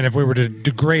 and if we were to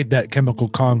degrade that chemical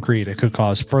concrete, it could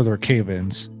cause further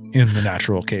cave-ins in the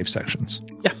natural cave sections.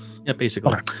 Yeah,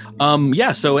 basically.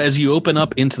 Okay. So as you open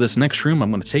up into this next room,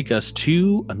 I'm going to take us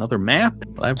to another map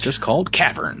I've just called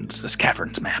Caverns. This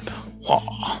Caverns map.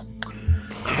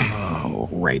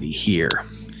 Alrighty here.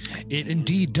 It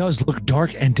indeed does look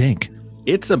dark and dank.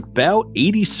 It's about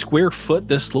 80 square foot,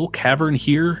 this little cavern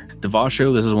here.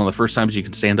 Devasho, this is one of the first times you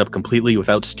can stand up completely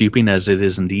without stooping, as it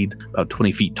is indeed about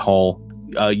 20 feet tall.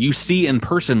 You see in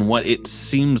person what it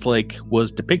seems like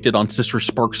was depicted on Sister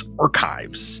Spark's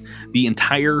archives. The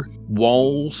entire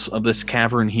walls of this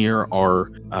cavern here are,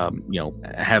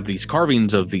 have these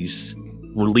carvings of these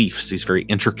reliefs, these very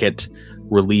intricate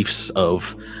reliefs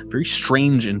of very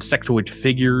strange insectoid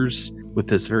figures with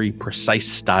this very precise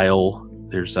style.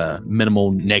 There's a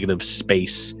minimal negative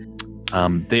space.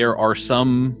 There are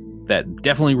some that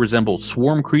definitely resemble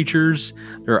swarm creatures.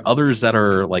 There are others that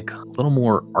are like a little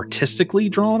more artistically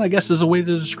drawn, I guess is a way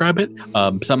to describe it.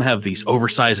 Some have these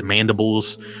oversized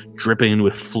mandibles dripping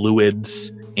with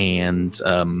fluids. And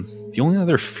the only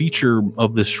other feature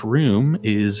of this room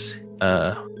is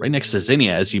right next to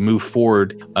Zinnia. As you move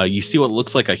forward, you see what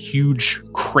looks like a huge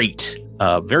crate,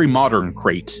 very modern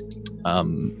crate.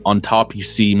 On top, you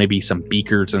see maybe some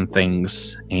beakers and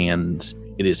things, and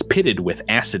it is pitted with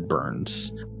acid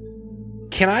burns.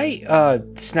 Can I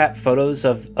snap photos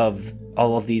of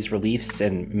all of these reliefs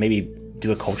and maybe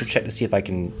do a culture check to see if I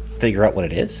can figure out what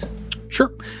it is?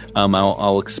 Sure.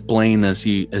 I'll explain as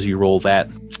you roll that.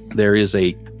 There is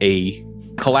a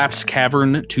collapsed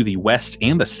cavern to the west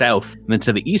and the south, and then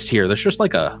to the east here, there's just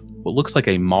like what looks like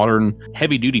a modern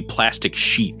heavy-duty plastic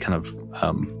sheet kind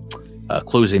of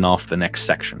closing off the next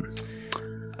section.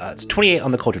 It's 28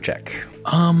 on the culture check.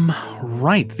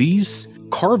 Right. These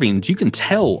carvings, you can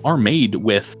tell, are made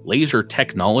with laser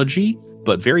technology,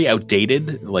 but very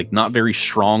outdated, like not very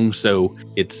strong. So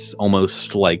it's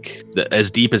almost like as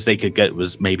deep as they could get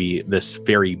was maybe this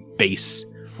very base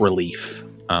relief,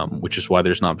 which is why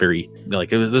there's not very, like,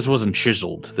 this wasn't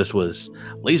chiseled. This was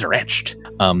laser etched.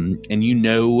 And you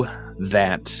know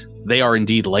that they are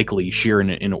indeed likely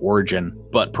Shiran in origin,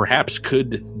 but perhaps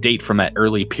could date from that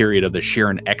early period of the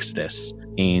Shiran Exodus.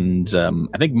 And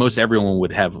I think most everyone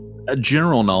would have a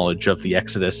general knowledge of the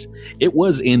Exodus. It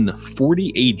was in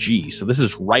 40 AG, so this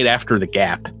is right after the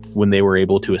gap when they were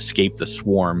able to escape the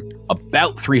swarm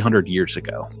about 300 years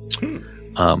ago.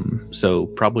 So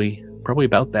probably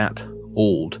about that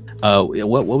old.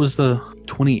 What was the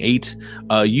 28?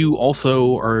 You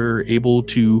also are able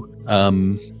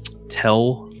to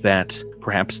tell that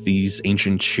perhaps these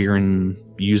ancient Shiran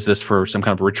use this for some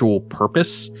kind of ritual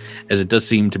purpose, as it does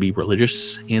seem to be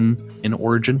religious in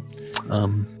origin.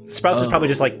 Sprouts is probably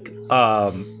just like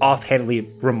offhandedly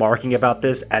remarking about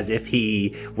this as if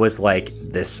he was like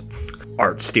this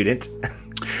art student.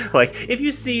 Like, if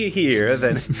you see here,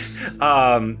 then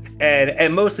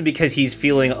and mostly because he's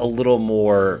feeling a little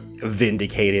more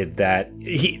vindicated that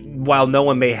while no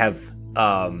one may have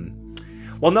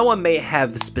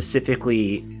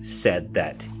specifically said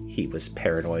that he was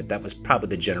paranoid, that was probably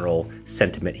the general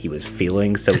sentiment he was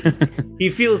feeling. So he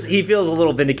feels a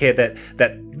little vindicated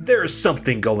that there's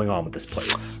something going on with this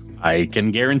place. I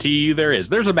can guarantee you there's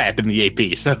a map in the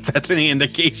AP, so if that's any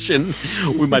indication,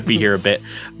 we might be here a bit.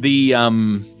 The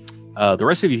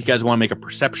rest of you guys want to make a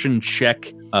perception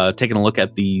check, taking a look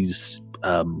at these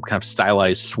kind of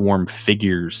stylized swarm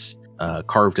figures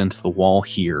carved into the wall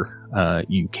here.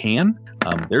 You can.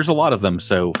 There's a lot of them,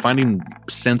 so finding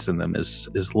sense in them is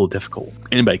a little difficult.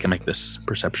 Anybody can make this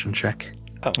perception check.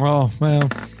 Oh, well,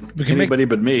 we can Anybody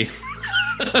but me.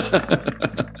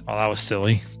 Oh, that was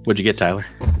silly. What'd you get, Tyler?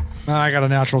 I got a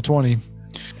natural 20.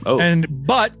 Oh.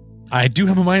 But I do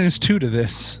have a -2 to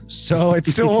this, so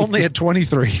it's still only at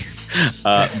 23.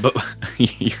 But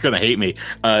you're gonna hate me.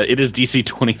 It is DC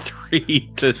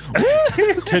 23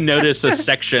 to notice a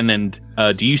section. And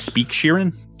do you speak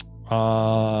Shirin?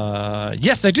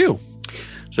 Yes, I do.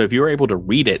 So if you were able to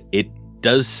read it, it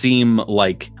does seem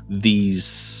like these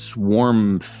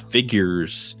swarm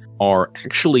figures are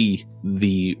actually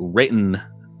the written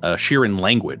Shirin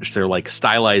language. They're like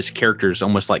stylized characters,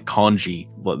 almost like kanji,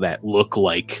 that look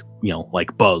like,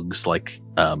 like bugs, like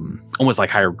almost like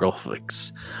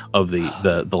hieroglyphics of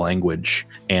the language.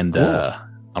 And cool. I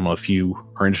don't know if you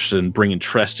are interested in bringing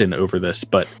Treston over this,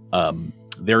 but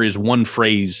there is one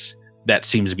phrase that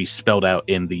seems to be spelled out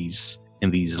in these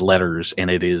letters,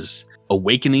 and it is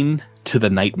awakening to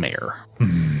the nightmare.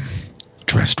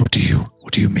 Trest, what do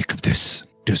you make of this?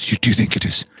 Do you think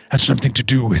it has something to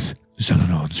do with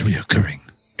Zelenon's reoccurring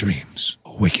dreams?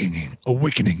 Awakening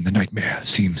the nightmare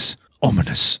seems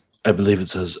ominous. I believe it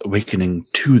says awakening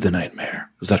to the nightmare.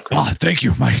 Is that correct? Ah, thank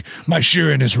you. My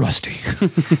Shirin is rusty.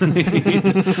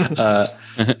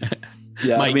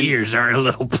 Yeah, My ears are a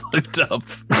little plugged up.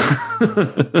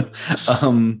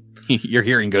 Your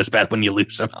hearing goes bad when you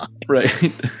lose an eye. Right.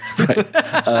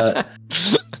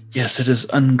 Yes, it is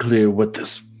unclear what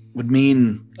this would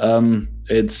mean.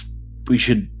 We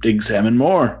should examine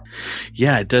more.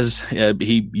 Yeah, it does.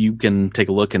 You can take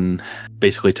a look and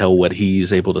basically tell what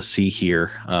he's able to see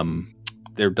here.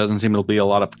 There doesn't seem to be a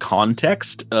lot of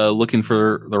context looking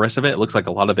for the rest of it. It looks like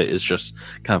a lot of it is just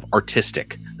kind of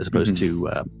artistic as opposed to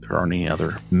there aren't any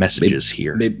other messages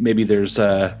here. Maybe there's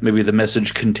maybe the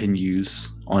message continues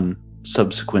on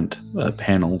subsequent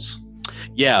panels.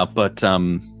 Yeah, but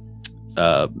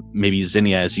maybe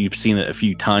Zinnia, as you've seen it a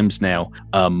few times now,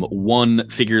 one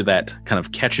figure that kind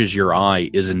of catches your eye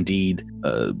is indeed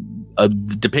a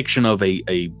depiction of a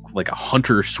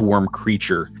hunter swarm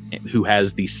creature who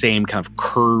has the same kind of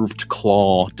curved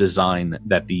claw design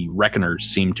that the Reckoners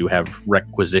seem to have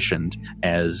requisitioned,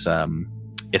 as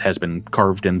it has been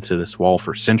carved into this wall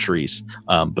for centuries.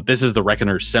 But this is the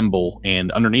Reckoner's symbol,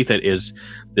 and underneath it is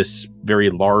this very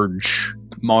large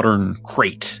modern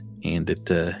crate. And it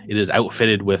is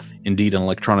outfitted with indeed an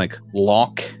electronic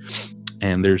lock,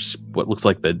 and there's what looks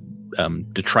like the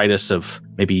detritus of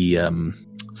maybe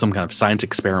some kind of science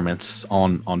experiments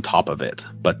on top of it.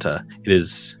 But it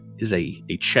is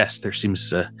a chest. There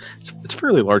seems it's a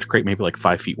fairly large crate, maybe like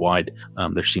 5 feet wide.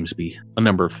 There seems to be a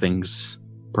number of things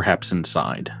perhaps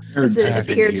inside. Does it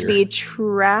appear to be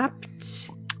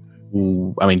trapped?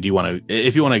 Ooh, I mean, do you want to?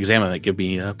 If you want to examine it, give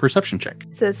me a perception check.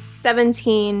 So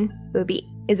 17 would be.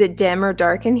 Is it dim or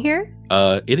dark in here?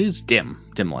 It is dim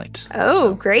light.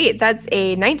 Oh, great. That's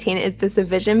a 19. Is this a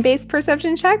vision-based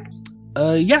perception check?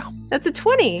 Yeah. That's a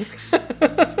 20.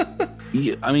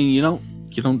 Yeah, I mean, you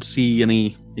don't see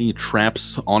any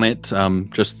traps on it.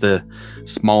 Just the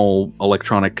small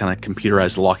electronic kind of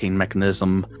computerized locking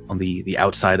mechanism on the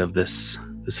outside of this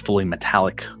fully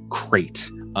metallic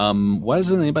crate. Why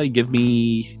doesn't anybody give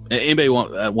me? Anybody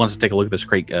wants to take a look at this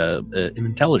crate? An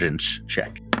intelligence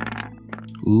check.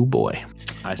 Ooh boy,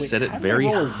 I set it very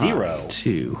high. 0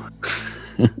 too.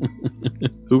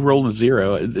 Who rolled a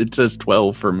 0? It says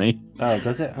 12 for me. Oh,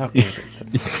 does it?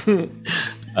 Okay.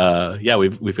 Yeah,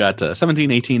 we've got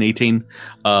 17, 18.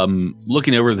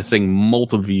 Looking over this thing,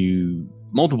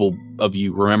 multiple of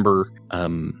you remember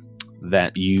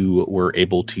that you were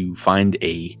able to find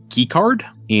a key card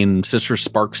in Sister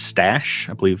Spark's stash.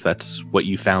 I believe that's what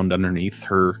you found underneath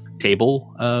her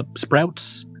table,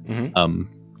 Sprouts. Mm-hmm.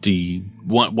 Do you,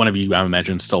 one of you, I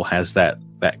imagine, still has that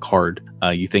card?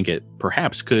 You think it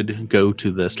perhaps could go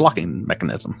to this locking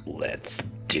mechanism? Let's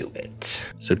do it.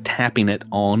 So tapping it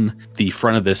on the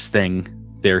front of this thing,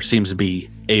 there seems to be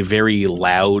a very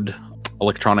loud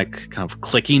electronic kind of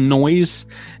clicking noise,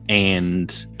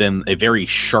 and then a very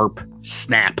sharp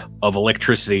snap of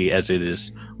electricity as it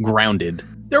is grounded.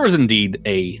 There was indeed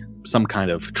some kind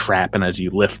of trap, and as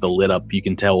you lift the lid up, you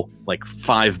can tell like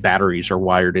 5 batteries are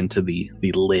wired into the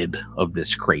lid of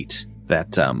this crate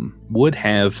that would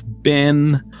have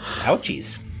been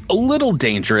Ouchies. a little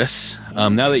dangerous.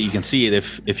 Now that you can see it,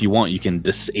 if you want, you can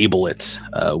disable it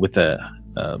with a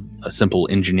simple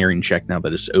engineering check now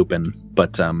that it's open.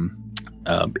 But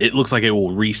it looks like it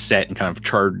will reset and kind of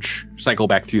cycle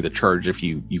back through the charge if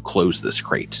you close this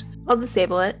crate. I'll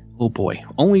disable it. Oh boy,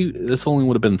 this only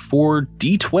would have been 4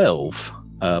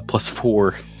 D12 plus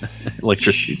 4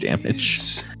 electricity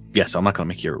damage. Yeah, so I'm not going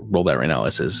to make you roll that right now.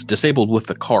 It says disabled with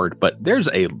the card, but there's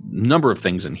a number of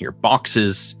things in here.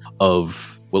 Boxes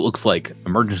of what looks like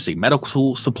emergency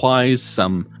medical supplies,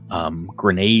 some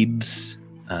grenades,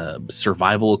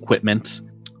 survival equipment.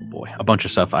 Oh boy, a bunch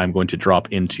of stuff I'm going to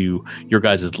drop into your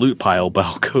guys' loot pile, but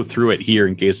I'll go through it here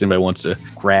in case anybody wants to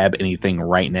grab anything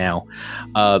right now.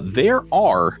 There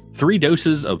are 3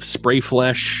 doses of spray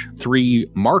flesh,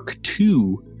 3 Mark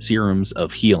II serums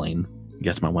of healing. You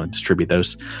guys might want to distribute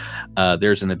those.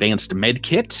 There's an advanced med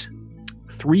kit,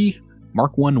 3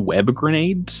 Mark I web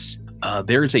grenades.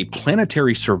 There's a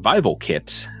planetary survival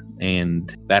kit,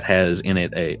 and that has in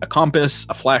it a compass,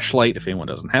 a flashlight if anyone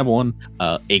doesn't have one,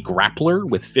 a grappler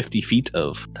with 50 feet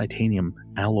of titanium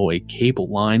alloy cable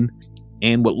line,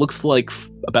 and what looks like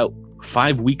about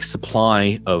 5 weeks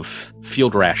supply of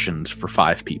field rations for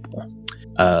 5 people.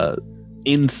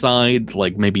 Inside,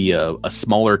 like maybe a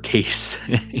smaller case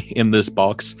in this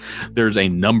box, there's a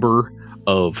number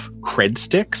of cred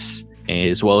sticks,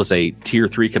 as well as a tier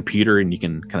 3 computer, and you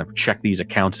can kind of check these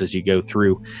accounts as you go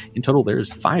through. In total,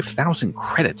 there's 5,000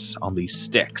 credits on these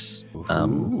sticks.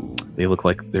 They look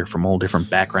like they're from all different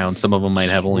backgrounds. Some of them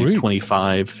might have only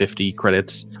 25, 50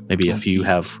 credits. Maybe a few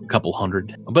have a couple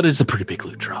hundred, but it's a pretty big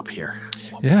loot drop here.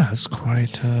 Yeah, that's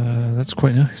quite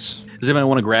nice. Does anybody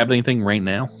want to grab anything right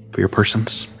now for your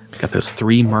persons? Got those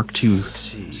 3 Mark II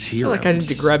serums. I feel like I need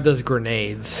to grab those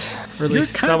grenades. Or at You're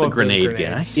least kind some of the of grenade those guy.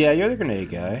 grenades. Yeah, you're the grenade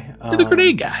guy. You're the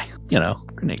grenade guy.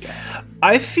 Grenade guy.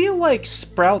 I feel like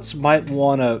Sprouts might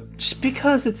want to, just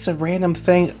because it's a random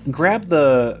thing, grab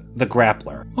the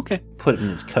grappler. Okay. Put it in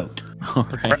his coat. All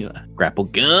right. Grapple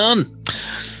gun.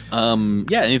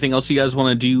 Yeah, anything else you guys want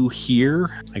to do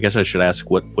here? I guess I should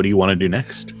ask, what do you want to do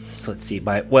next? So let's see.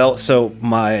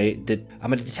 I'm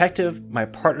a detective. My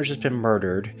partner's just been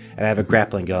murdered, and I have a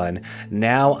grappling gun.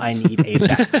 Now I need a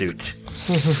bat suit.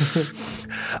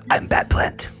 I'm Bat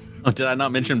Plant. Oh, did I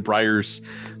not mention Briar's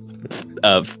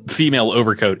female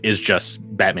overcoat is just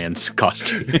Batman's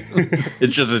costume?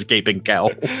 It's just his gaping cowl.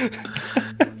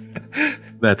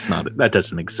 That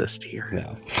doesn't exist here.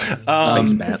 No.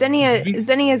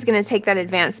 Xenia is going to take that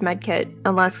advanced med kit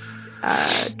unless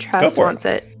Trust wants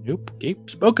it. Nope.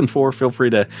 Spoken for. Feel free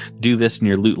to do this in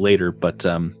your loot later, but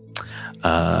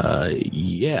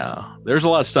yeah, there's a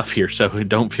lot of stuff here, so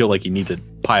don't feel like you need to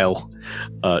pile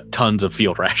tons of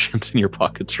field rations in your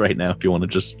pockets right now if you want to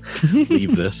just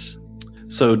leave this.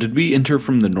 So did we enter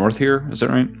from the north here? Is that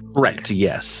right? Correct,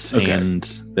 yes. Okay. And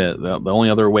the only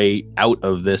other way out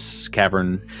of this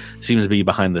cavern seems to be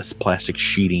behind this plastic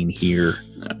sheeting here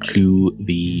to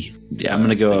the... Yeah, I'm going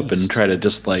to go up and try to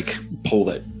just like pull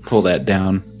that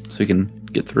down so we can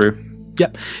get through.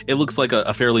 Yep. It looks like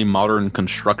a fairly modern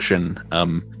construction,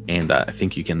 and I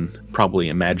think you can probably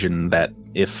imagine that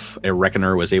if a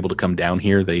reckoner was able to come down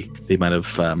here, they might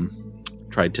have...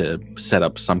 tried to set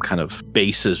up some kind of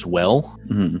base as well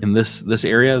in this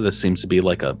area. This seems to be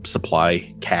like a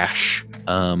supply cache.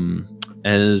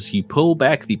 As you pull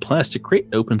back the plastic crate,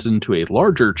 it opens into a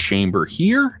larger chamber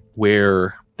here,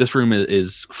 where this room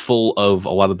is full of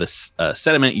a lot of this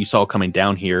sediment you saw coming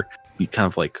down here. You kind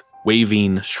of like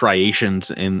waving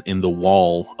striations in the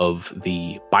wall of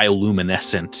the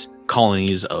bioluminescent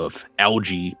colonies of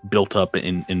algae built up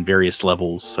in various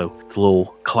levels. So it's a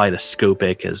little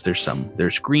kaleidoscopic, as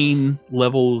there's green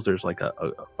levels, there's like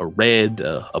a red,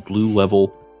 a blue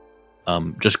level,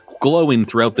 just glowing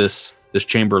throughout this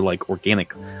chamber like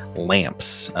organic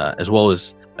lamps, as well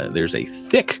as there's a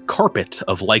thick carpet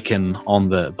of lichen on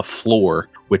the floor,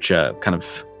 which kind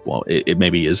of, well, it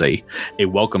maybe is a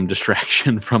welcome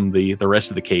distraction from the rest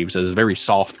of the caves, as it's very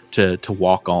soft to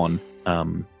walk on.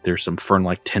 There's some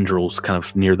fern-like tendrils kind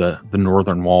of near the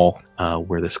northern wall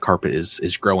where this carpet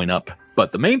is growing up.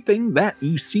 But the main thing that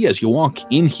you see as you walk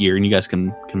in here, and you guys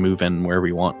can move in wherever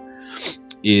you want,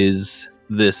 is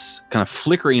this kind of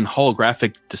flickering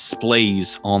holographic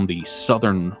displays on the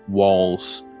southern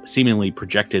walls, seemingly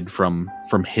projected from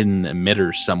hidden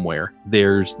emitters somewhere.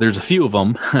 There's a few of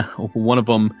them. One of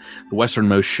them, the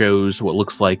westernmost, shows what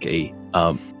looks like a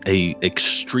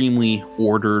extremely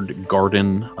ordered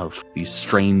garden of these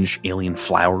strange alien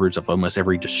flowers of almost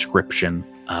every description.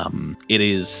 It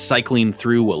is cycling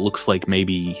through what looks like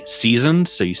maybe seasons,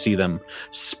 so you see them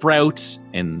sprout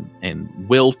and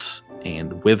wilt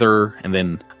and wither and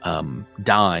then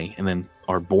die and then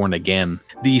are born again.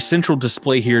 The central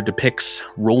display here depicts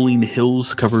rolling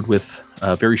hills covered with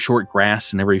very short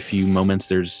grass, and every few moments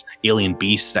there's alien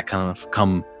beasts that kind of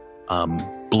come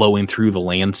blowing through the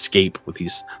landscape with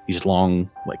these long,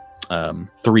 like,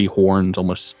 3 horns,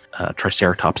 almost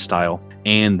Triceratops style,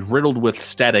 and riddled with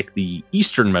static. The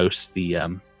easternmost,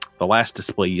 the last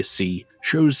display you see,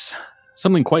 shows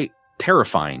something quite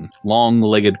terrifying.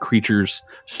 Long-legged creatures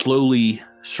slowly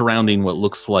surrounding what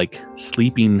looks like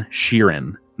sleeping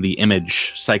Sheeran. The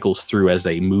image cycles through as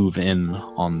they move in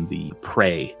on the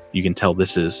prey. You can tell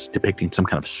this is depicting some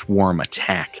kind of swarm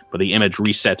attack, but the image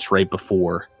resets right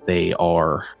before they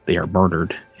are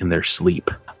murdered in their sleep.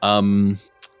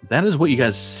 That is what you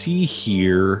guys see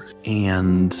here,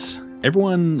 and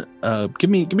everyone, give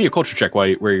me a culture check where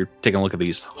you're taking a look at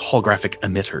these holographic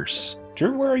emitters.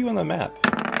 Drew, where are you on the map?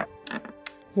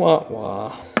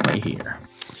 Wah. Right here.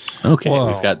 Okay, Whoa.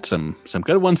 We've got some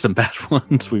good ones, some bad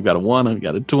ones. We've got a 1, we've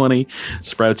got a 20.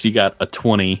 Sprouts, you got a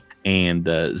 20. And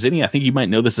Zinni, I think you might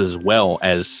know this as well,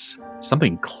 as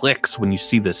something clicks when you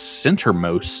see the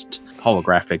centermost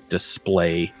holographic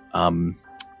display.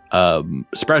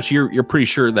 Sprouts, you're pretty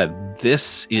sure that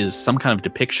this is some kind of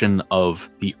depiction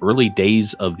of the early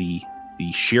days of the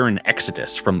Sheeran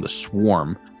exodus from the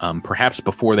swarm, perhaps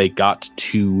before they got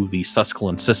to the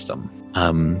Susquehan system.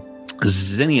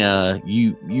 Zinnia,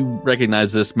 you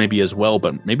recognize this maybe as well,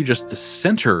 but maybe just the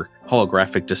center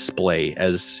holographic display,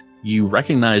 as you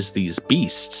recognize these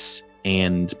beasts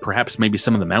and perhaps maybe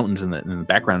some of the mountains in the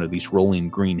background of these rolling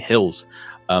green hills.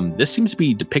 This seems to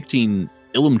be depicting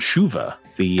Ilum Chuva,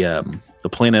 the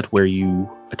planet where you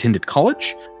attended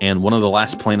college and one of the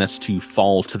last planets to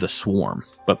fall to the swarm.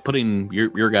 But putting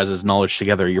your guys' knowledge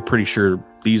together, you're pretty sure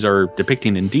these are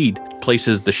depicting indeed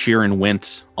places the Sheeran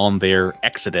went on their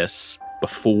exodus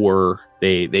before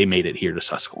they made it here to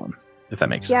Susquehan, if that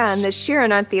makes sense. Yeah, and the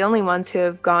Sheeran aren't the only ones who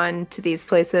have gone to these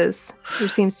places. There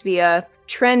seems to be a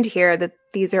trend here that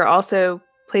these are also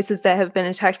places that have been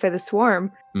attacked by the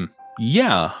swarm.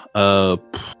 Yeah,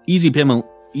 easy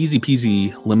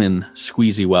peasy lemon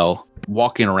squeezy. Well,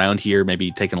 walking around here,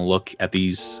 maybe taking a look at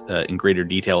these in greater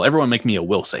detail. Everyone make me a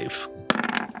will save.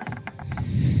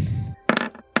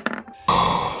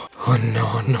 Oh, no.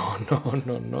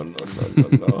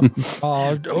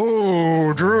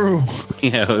 Oh, Drew.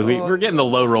 Yeah, we're getting the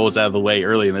low rolls out of the way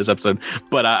early in this episode.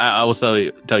 But I will tell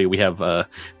you, we have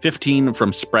 15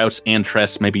 from Sprouts and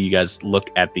Tress. Maybe you guys look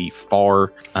at the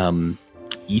far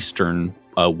eastern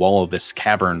wall of this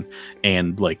cavern,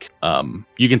 and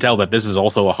you can tell that this is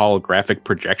also a holographic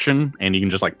projection, and you can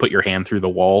just put your hand through the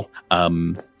wall.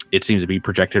 It seems to be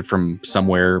projected from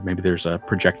somewhere. Maybe there's a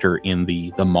projector in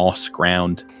the moss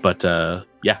ground, but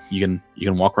yeah, you can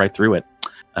walk right through it.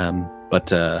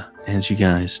 But as you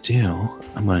guys do,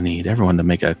 I'm going to need everyone to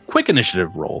make a quick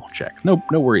initiative roll check. No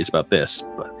worries about this,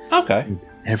 but Okay.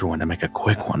 everyone to make a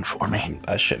quick one for me.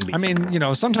 I shouldn't be. I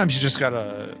mean, sometimes you just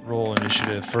gotta roll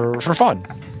initiative for fun.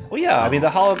 Well, yeah. I mean, the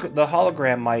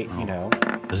hologram might,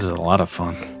 This is a lot of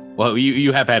fun. Well,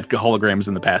 you have had holograms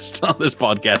in the past on this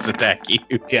podcast attack you,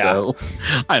 Yeah. so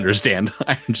I understand.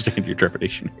 I understand your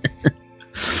trepidation here.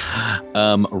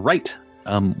 Right.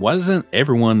 Why doesn't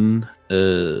everyone?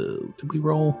 Did we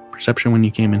roll perception when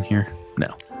you came in here? No.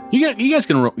 You guys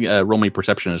can roll me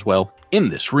perception as well in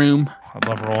this room. I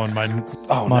love rolling my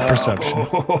no. perception.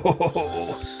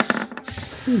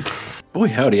 Boy,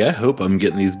 howdy, I hope I'm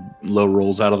getting these low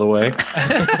rolls out of the way.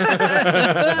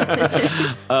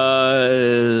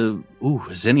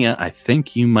 Zinnia, I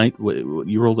think you might.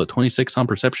 You rolled a 26 on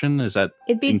perception. Is that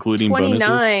It'd be including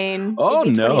 29. Oh,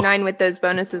 It'd be no. 29 with those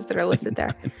bonuses that are listed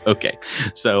there. Okay,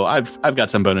 so I've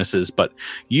got some bonuses, but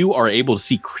you are able to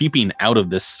see creeping out of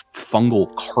this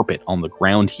fungal carpet on the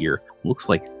ground here. Looks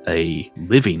like a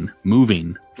living,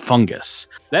 moving fungus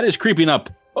that is creeping up.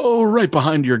 Oh, right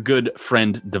behind your good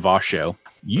friend Devasho.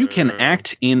 You can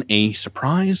act in a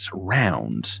surprise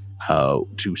round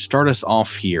to start us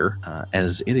off here,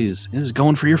 as it is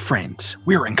going for your friend.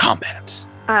 We're in combat.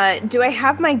 Do I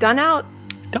have my gun out?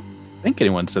 Don't think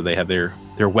anyone said they had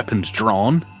their weapons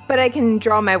drawn. But I can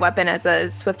draw my weapon as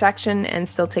a swift action and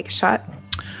still take a shot.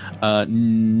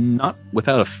 Not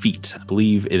without a feat. I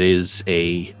believe it is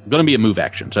going to be a move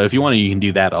action. So if you want to, you can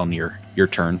do that on your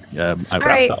turn.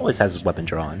 Sprout always has his weapon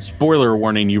drawn. Spoiler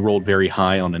warning: you rolled very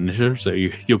high on initiative, so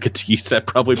you'll get to use that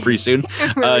probably pretty soon.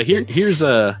 Here's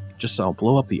I'll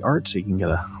blow up the art so you can get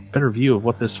a better view of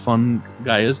what this fun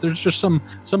guy is. There's just some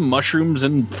mushrooms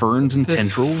and ferns and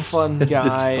tendrils. Fun guy.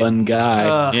 This fun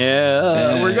guy.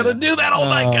 We're gonna do that all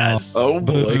night, guys. Oh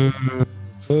boy.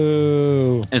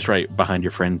 Ooh. It's right behind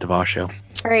your friend Devasho.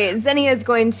 All right, Xenia is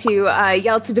going to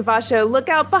yell to Devasho, "Look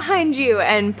out behind you!"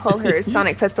 and pull her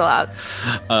sonic pistol out.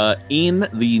 I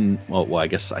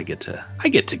guess I get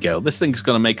to go. This thing's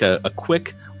gonna make a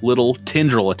quick little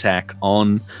tendril attack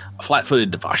on a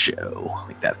flat-footed Devasho.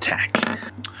 Like that attack.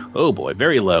 Oh boy,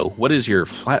 very low. What is your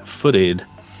flat-footed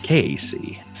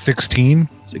KAC? 16.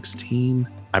 16.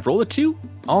 I've rolled a 2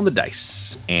 on the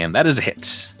dice, and that is a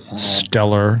hit.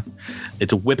 Stellar.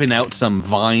 It's whipping out some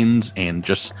vines and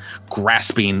just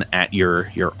grasping at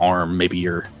your arm, maybe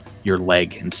your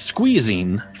leg, and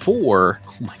squeezing for,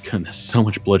 oh my goodness, so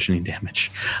much bludgeoning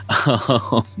damage.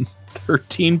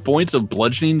 13 points of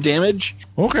bludgeoning damage.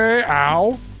 Okay,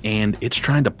 ow. And it's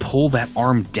trying to pull that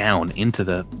arm down into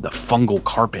the fungal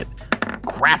carpet,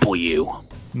 grapple you.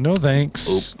 No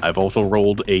thanks. I've also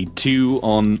rolled a 2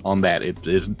 on that. It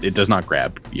does not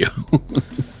grab you.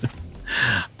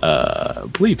 I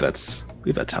believe that's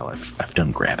how I've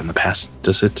done grab in the past.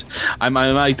 Does it? I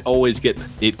might always get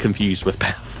it confused with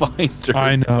Pathfinder.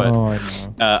 I know.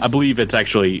 I believe it's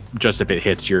actually just if it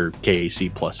hits your KAC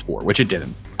 +4, which it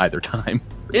didn't either time.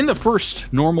 In the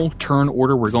first normal turn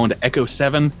order, we're going to Echo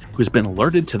 7, who's been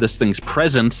alerted to this thing's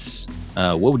presence.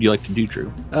 What would you like to do,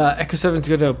 Drew? Echo 7's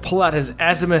going to pull out his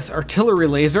azimuth artillery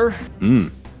laser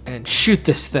and shoot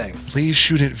this thing. Please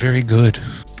shoot it very good.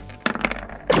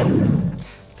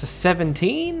 It's a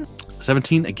 17?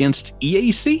 17 against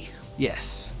EAC?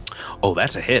 Yes. Oh,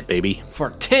 that's a hit, baby.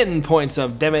 For 10 points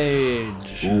of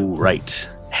damage. Ooh, right.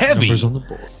 Heavy Numbers on the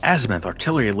board. azimuth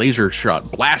artillery laser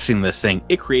shot blasting this thing.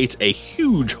 It creates a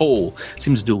huge hole.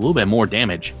 Seems to do a little bit more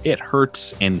damage. It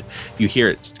hurts, and you hear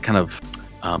it kind of.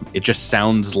 It just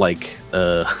sounds like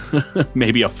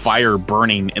maybe a fire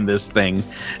burning in this thing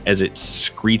as it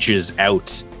screeches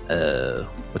out.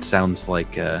 What sounds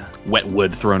like wet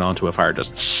wood thrown onto a fire.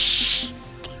 Just.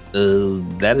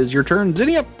 That is your turn,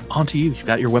 Xenia. On to you. You've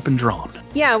got your weapon drawn.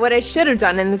 Yeah, what I should have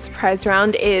done in the surprise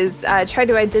round is try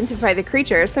to identify the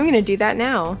creature, so I'm going to do that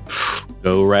now.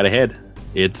 Go right ahead.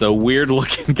 It's a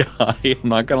weird-looking guy, I'm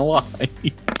not going to lie.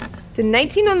 It's a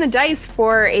 19 on the dice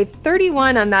for a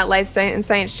 31 on that life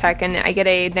science check, and I get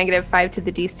a -5 to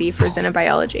the DC for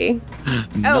xenobiology.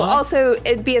 Also,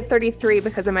 it'd be a 33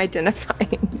 because I'm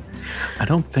identifying. I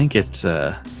don't think it's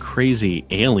a crazy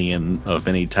alien of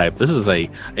any type. This is a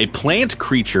plant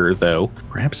creature, though,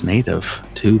 perhaps native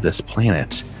to this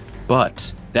planet.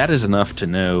 But that is enough to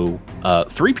know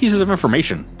 3 pieces of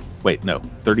information. Wait, no,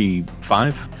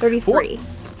 35? 33.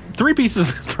 3 pieces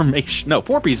of information. No,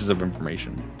 4 pieces of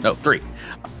information. No, 3.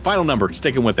 Final number.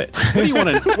 Sticking with it. What do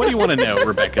you want to know,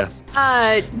 Rebecca?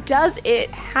 Does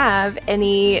it have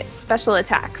any special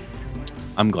attacks?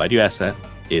 I'm glad you asked that.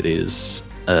 It is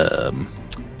a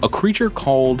creature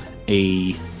called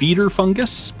a feeder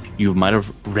fungus. You might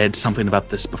have read something about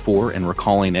this before and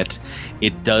recalling it.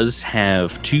 It does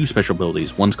have 2 special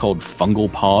abilities. One's called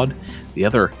fungal pod. The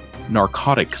other,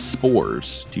 narcotic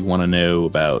spores. Do you want to know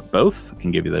about both? I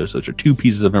can give you those. Those are 2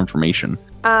 pieces of information.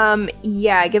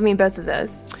 Yeah, give me both of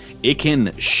those. It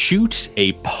can shoot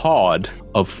a pod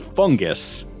of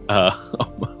fungus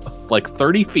like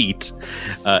 30 feet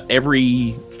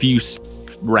every few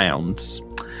rounds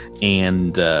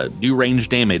and do range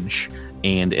damage,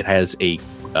 and it has a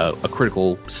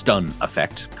critical stun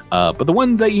effect. But the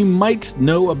one that you might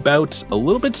know about a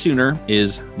little bit sooner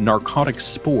is narcotic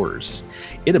spores.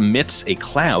 It emits a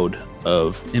cloud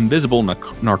of invisible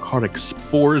narcotic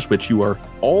spores, which you are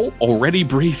all already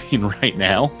breathing right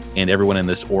now, and everyone in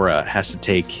this aura has to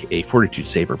take a fortitude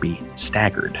save or be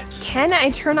staggered. Can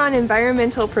I turn on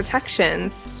environmental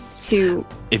protections to...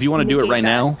 If you want to do it right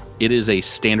now, it is a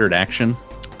standard action,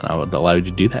 and I would allow you to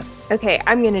do that. Okay,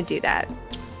 I'm going to do that.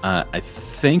 I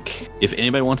think if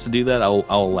anybody wants to do that, I'll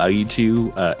allow you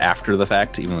to after the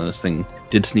fact, even though this thing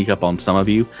did sneak up on some of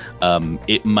you.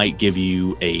 It might give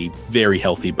you a very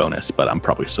healthy bonus, but I'm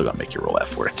probably still going to make you roll that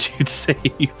fortitude save.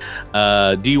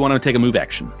 Do you want to take a move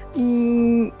action?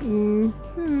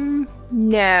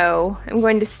 No, I'm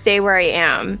going to stay where I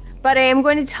am. But I am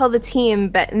going to tell the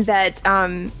team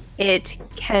that it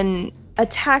can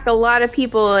attack a lot of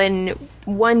people in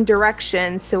one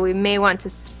direction, so we may want to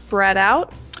spread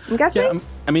out. I'm guessing? Yeah,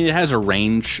 I mean, it has a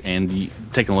range, and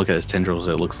taking a look at its tendrils,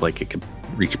 it looks like it could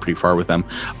reach pretty far with them.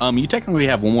 You technically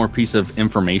have one more piece of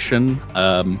information.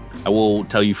 I will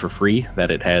tell you for free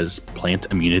that it has plant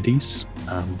immunities.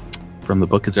 From the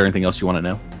book, is there anything else you want to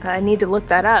know? I need to look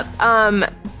that up.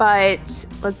 But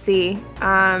let's see.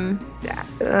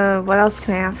 What else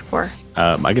can I ask for?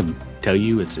 I can tell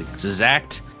you its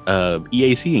exact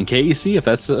EAC and KAC if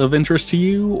that's of interest to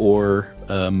you, or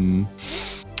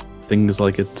things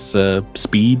like its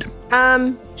speed.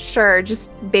 Sure.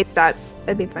 Just base stats.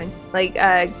 That'd be fine. Like,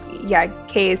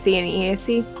 KAC and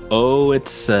EAC. Oh,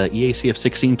 it's EAC of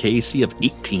 16, KAC of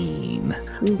 18.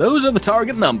 Those are the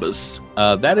target numbers.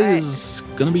 That is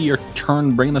going to be your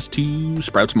turn, bringing us to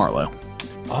Sprouts Marlowe.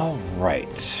 All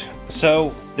right.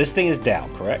 So this thing is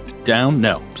down, correct? Down?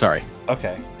 No, sorry.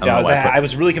 Okay. I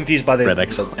was really confused by the red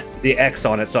X. The X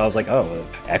on it, so I was like, oh,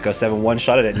 Echo 7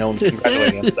 one-shotted it. No one's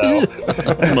congratulating us, so. I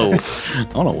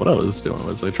don't know what I was doing.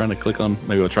 Was I trying to click on,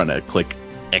 maybe I was trying to click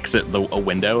exit a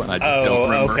window, and I just don't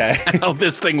remember how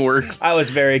this thing works. I was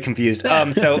very confused.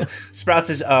 So Sprouts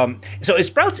is is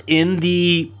Sprouts in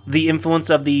the influence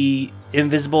of the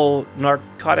invisible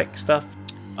narcotic stuff?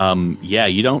 Yeah,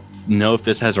 you don't know if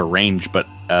this has a range, but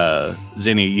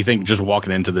Zinnia, you think just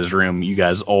walking into this room, you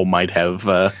guys all might have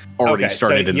already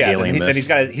started inhaling this.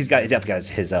 Then he's definitely got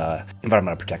his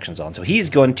environmental protections on, so he's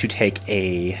going to take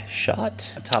a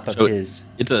shot on top of his.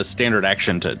 It's a standard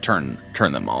action to turn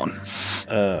them on.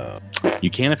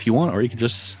 You can if you want, or you can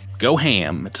just go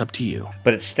ham. It's up to you.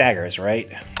 But it staggers, right?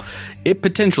 It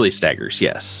potentially staggers.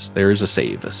 Yes, there is a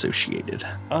save associated.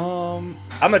 I'm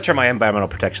gonna turn my environmental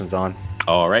protections on.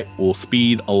 All right, we'll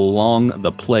speed along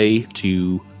the play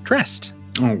to Trest.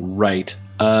 All right.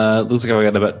 Looks like I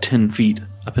got about 10 feet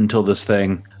up until this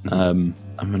thing. I'm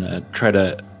going to try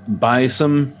to buy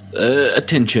some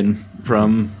attention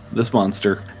from this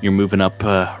monster. You're moving up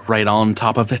right on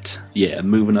top of it? Yeah,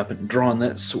 moving up and drawing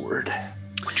that sword.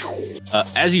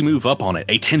 As you move up on it,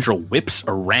 a tendril whips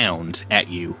around at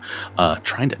you,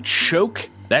 trying to choke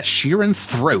that Sheeran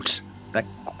throat.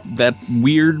 That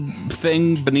weird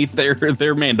thing beneath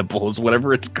their mandibles,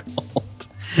 whatever it's called,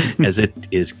 as it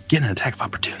is getting an attack of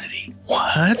opportunity.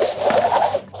 What?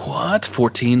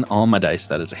 14 on my dice.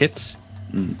 That is a hit.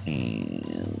 And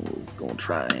it's going to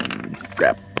try and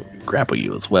grapple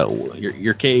you as well.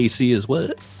 Your KAC is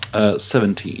what?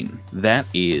 17. That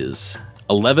is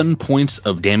 11 points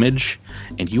of damage,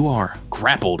 and you are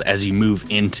grappled as you move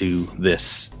into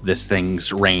this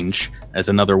thing's range, as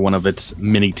another one of its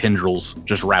many tendrils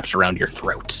just wraps around your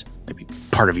throat, maybe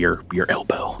part of your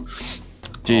elbow.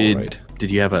 Did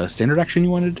you have a standard action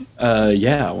you wanted to do?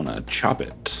 Yeah, I want to chop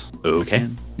it. Okay.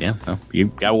 Yeah, well, you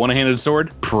got a one-handed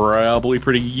sword. Probably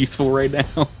pretty useful right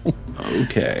now.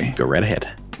 Okay. Go right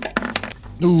ahead.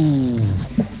 Ooh.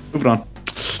 Moving on.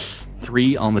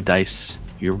 3 on the dice.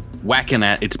 You're whacking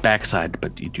at its backside,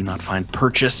 but you do not find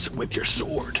purchase with your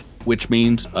sword, which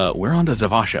means we're on to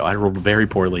Devasho. I rolled very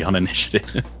poorly on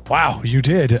initiative. Wow, you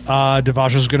did.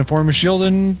 Devasho's going to form a shield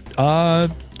and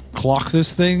clock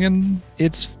this thing in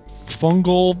its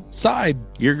fungal side.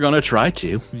 You're going to try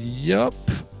to. Yep.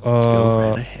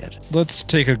 Go right ahead. Let's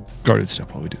take a guarded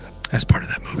step while we do that as part of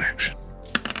that move action.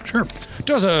 Sure.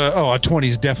 Does a 20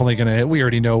 is definitely going to hit. We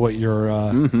already know what your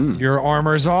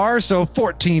armors are. So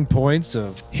 14 points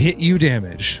of hit you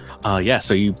damage. Yeah,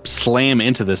 so you slam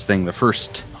into this thing. The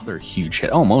first other huge hit,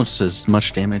 almost as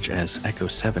much damage as Echo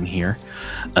 7 here.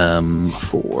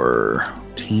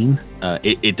 14.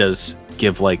 It does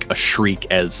give like a shriek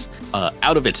as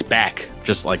out of its back,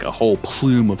 just like a whole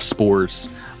plume of spores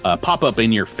pop up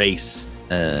in your face.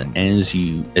 As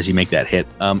you make that hit.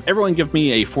 Everyone give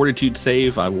me a fortitude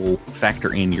save. I will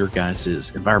factor in your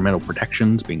guys' environmental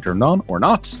protections being turned on or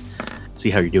not. See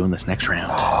how you're doing this next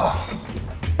round.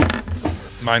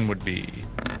 Mine would be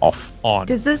off. On.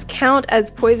 Does this count as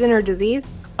poison or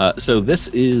disease? So this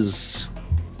is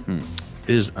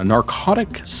a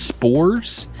narcotic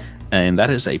spores, and that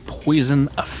is a poison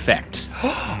effect.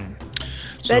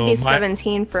 That'd be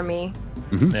 17 for me.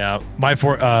 Mm-hmm.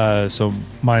 Yeah, so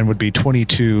mine would be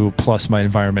 22 plus my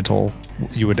environmental.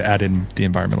 You would add in the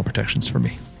environmental protections for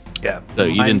me. Yeah. So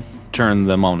you didn't turn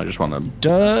them on. I just want to.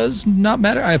 Does not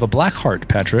matter. I have a black heart,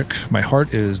 Patrick. My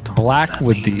heart is black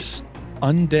with the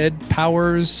undead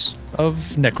powers of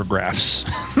necrographs.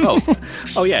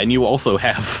 oh yeah, and you also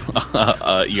have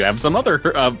some other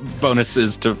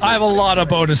bonuses to. I have a lot of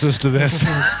bonuses to this.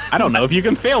 I don't know if you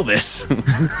can fail this.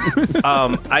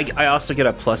 I also get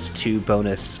a +2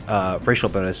 bonus, racial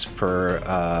bonus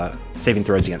for saving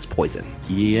throws against poison.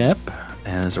 Yep,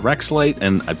 as a Rexlite,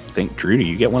 and I think Drew, do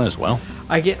you get one as well?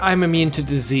 I'm immune to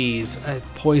disease.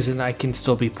 Poison, I can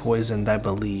still be poisoned, I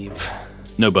believe.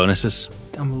 No bonuses.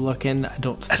 I'm looking. I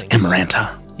don't. As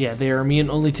Amaranta. So. Yeah, they are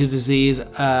immune only to disease,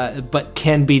 but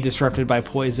can be disrupted by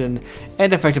poison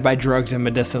and affected by drugs and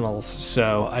medicinals.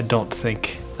 So I don't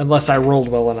think, unless I rolled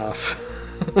well enough.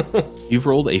 You've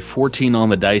rolled a 14 on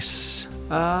the dice.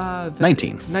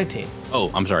 19. 19.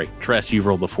 Oh, I'm sorry. Tress, you've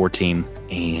rolled the 14,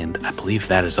 and I believe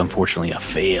that is unfortunately a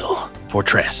fail for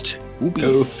Trest.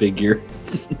 Go figure.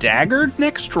 Staggered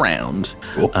next round.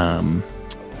 Cool. I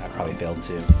probably failed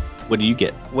too. What do you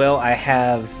get? Well, I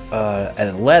have an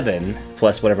 11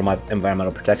 plus whatever my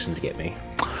environmental protections get me.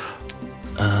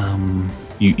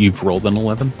 You've rolled an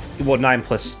 11? Well, 9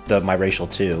 plus my racial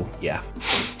 2. Yeah.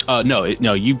 No,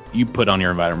 you put on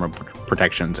your environmental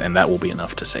protections, and that will be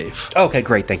enough to save. Okay,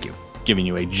 great. Thank you. Giving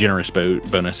you a generous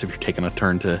bonus if you're taking a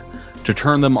turn to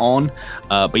turn them on.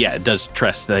 But yeah, it does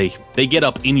Tress. They get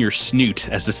up in your snoot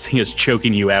as this thing is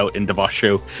choking you out, and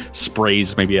Devasho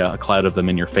sprays maybe a cloud of them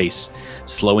in your face,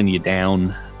 slowing you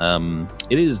down.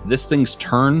 It is this thing's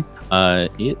turn.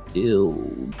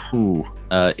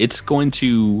 It's going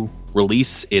to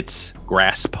release its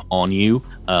grasp on you.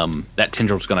 That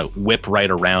tendril's going to whip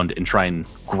right around and try and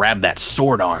grab that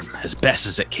sword arm as best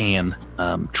as it can,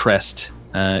 Trest.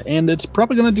 And it's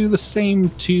probably going to do the same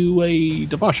to a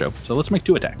Devasho. So let's make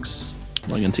 2 attacks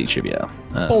against each of you.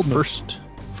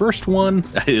 First one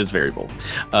is very bold.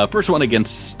 First one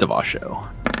against Devasho.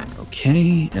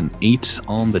 Okay, an 8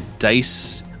 on the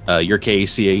dice. Your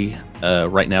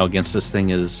KACA right now against this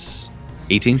thing is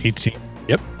 18? 18.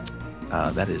 Yep.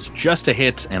 That is just a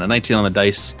hit, and a 19 on the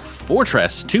dice.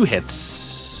 Fortress, 2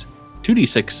 hits.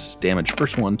 2d6 damage.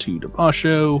 First one to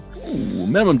Devasho.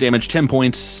 Minimum damage 10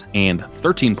 points and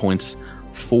 13 points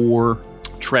for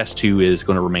Trest, who is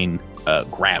going to remain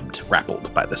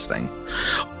grappled by this thing.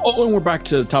 Oh, and we're back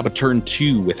to the top of turn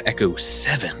 2 with Echo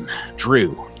 7.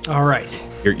 Drew. All right.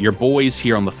 Your boys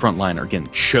here on the front line are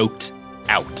getting choked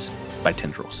out by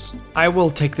tendrils. I will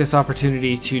take this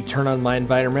opportunity to turn on my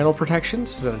environmental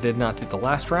protections that I did not do the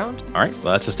last round. All right.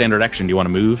 Well, that's a standard action. Do you want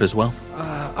to move as well?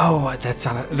 That's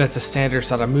a standard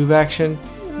sort of move action.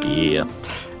 Yeah.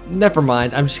 Never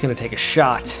mind. I'm just going to take a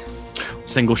shot.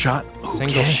 Single shot? Okay.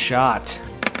 Single shot.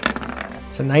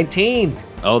 It's a 19.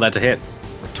 Oh, that's a hit.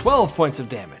 For 12 points of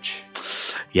damage.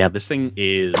 Yeah, this thing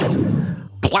is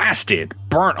blasted,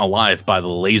 burnt alive by the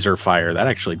laser fire. That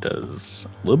actually does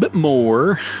a little bit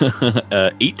more.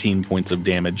 18 points of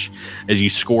damage as you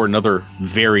score another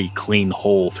very clean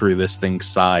hole through this thing's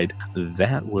side.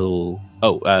 That will...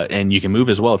 and you can move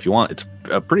as well if you want. It's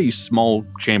a pretty small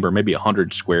chamber, maybe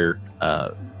 100 square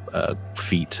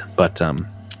feet, but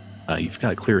you've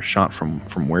got a clear shot from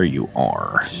where you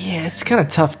are. Yeah, it's kind of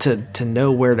tough to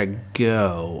know where to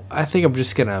go. I think I'm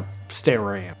just going to stay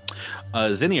where I am.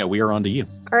 Zinnia, we are on to you.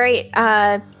 All right.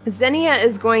 Zinnia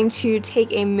is going to take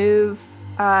a move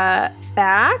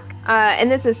back.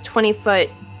 And this is 20-foot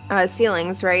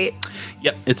ceilings, right?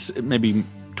 Yep, it's maybe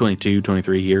 22,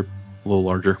 23 here, a little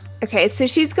larger. Okay, so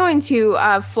she's going to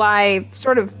fly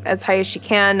sort of as high as she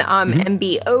can and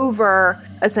be over,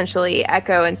 essentially,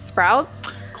 Echo and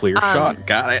Sprouts. Clear shot.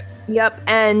 Got it. Yep,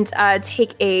 and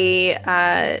take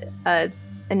an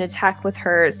attack with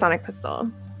her sonic pistol.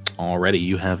 Already,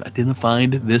 you have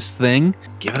identified this thing.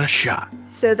 Give it a shot.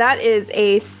 So that is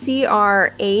a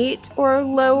CR 8 or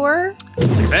lower.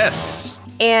 Success.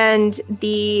 And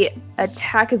the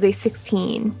attack is a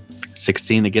 16.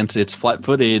 16 against its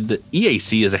flat-footed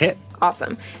EAC is a hit.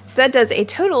 Awesome. So that does a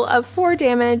total of 4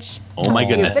 damage. Oh my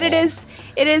goodness. But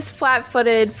it is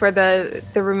flat-footed for the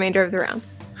remainder of the round.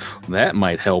 That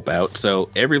might help out. So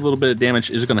every little bit of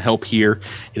damage is going to help here.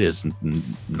 It is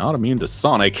not immune to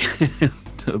sonic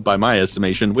by my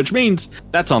estimation, which means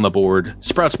that's on the board.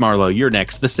 Sprouts Marlowe, you're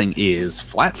next. This thing is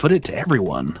flat-footed to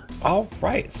everyone. All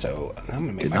right. So I'm going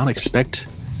to make Did not expect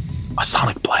a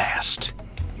sonic blast.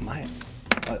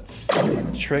 Let's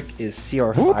see. Trick is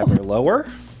CR5 or lower.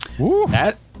 Ooh.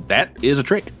 That is a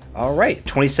trick. All right.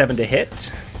 27 to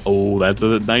hit. Oh, that's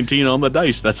a 19 on the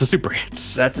dice. That's a super hit.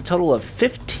 That's a total of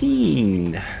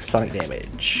 15 sonic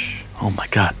damage. Oh my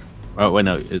god. Oh, wait,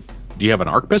 no. Do you have an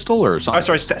arc pistol or something? Oh,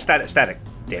 sorry. Static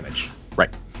damage. Right.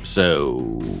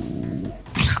 So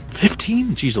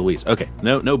 15? Jeez Louise. Okay.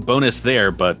 No bonus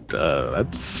there, but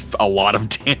that's a lot of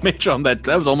damage on that.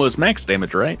 That was almost max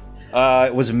damage, right?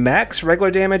 It was max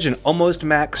regular damage and almost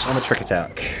max on the trick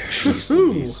attack. Jeez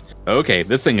Louise. Okay,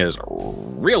 this thing is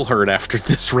real hurt after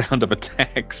this round of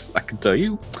attacks, I can tell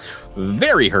you.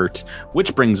 Very hurt,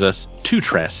 which brings us to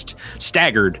Trest.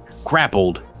 Staggered,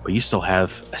 grappled, but you still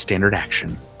have a standard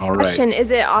action. All right. Question,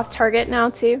 is it off target now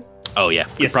too? Oh yeah,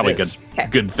 yes, probably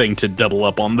good thing to double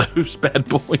up on those bad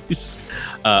boys.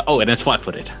 And it's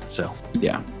flat-footed, so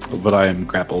yeah. But I am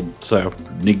grappled, so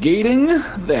negating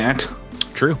that.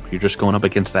 True. You're just going up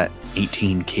against that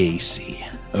 18 KC.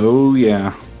 Oh,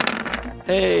 yeah.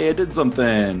 Hey, I did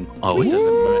something. Oh, it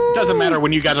doesn't matter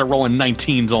when you guys are rolling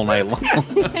 19s all night long.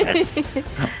 Yes.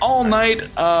 All night.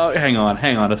 Hang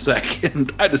on a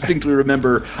second. I distinctly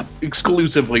remember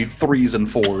exclusively 3s and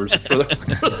 4s for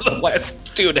the last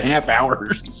 2.5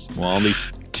 hours. Well,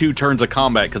 these 2 turns of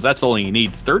combat, because that's all you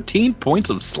need. 13 points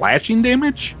of slashing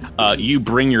damage. You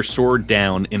bring your sword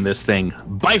down in this thing,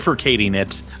 bifurcating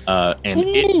it, and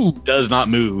it does not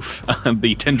move.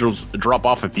 The tendrils drop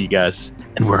off of you guys,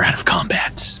 and we're out of combat.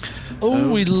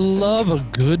 Oh, we love a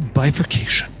good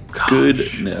bifurcation. Gosh.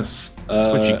 Goodness.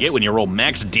 That's what you get when you roll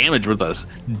max damage with a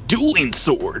dueling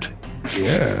sword.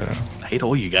 Yeah. I hate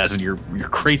all you guys and your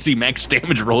crazy max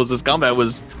damage rolls. This combat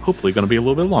was hopefully going to be a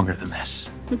little bit longer than this.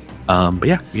 But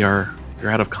yeah, you're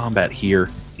out of combat here,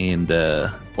 and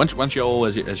once y'all,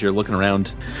 as you're looking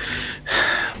around,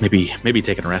 maybe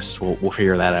taking a rest, we'll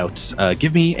figure that out.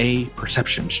 Give me a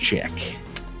perceptions check.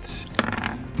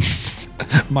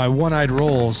 My one-eyed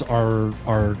rolls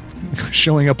are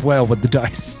showing up well with the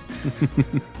dice.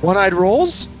 One-eyed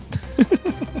rolls?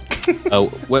 Oh,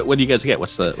 what do you guys get?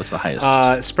 What's the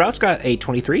highest? Sprouts got a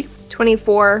 23.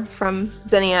 24 from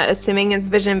Xenia, assuming it's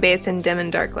vision-based and dim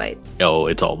and dark light. Oh,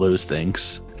 it's all those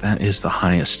things. That is the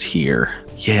highest here.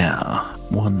 Yeah.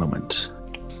 One moment.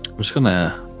 I'm just gonna.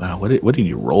 What did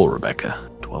you roll, Rebecca?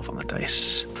 12 on the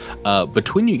dice.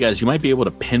 Between you guys, you might be able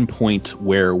to pinpoint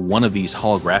where one of these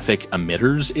holographic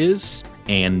emitters is,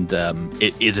 and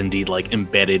it is indeed like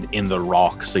embedded in the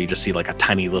rock, so you just see like a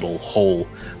tiny little hole.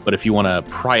 But if you want to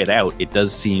pry it out, it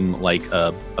does seem like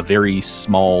a very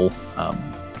small,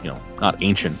 not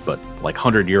ancient, but like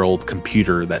 100-year-old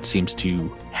computer that seems to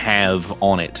have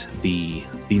on it the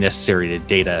necessary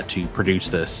data to produce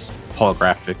this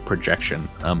holographic projection.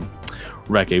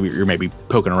 Rebecca, you're maybe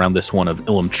poking around this one of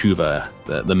Ilum Chuva,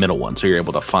 the middle one, so you're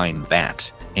able to find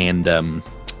that. And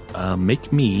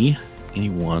make me,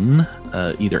 anyone,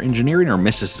 either engineering or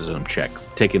mysticism check,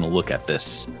 taking a look at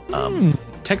this.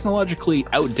 Technologically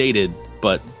outdated,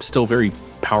 but still very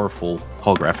powerful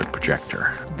holographic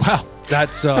projector. Wow,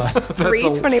 that's 3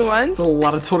 21s. That's a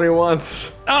lot of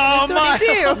 21s. Oh,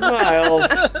 22. Miles.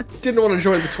 Didn't want to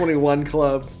join the 21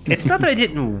 club. It's not that I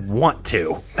didn't want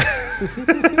to.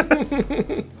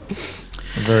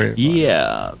 very.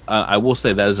 Yeah, I will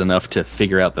say that is enough to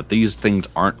figure out that these things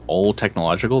aren't all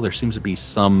technological. There seems to be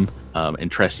some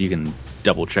interest. You can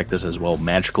double check this as well.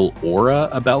 Magical aura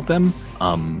about them.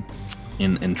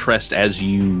 In interest as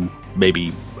you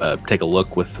maybe take a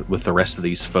look with the rest of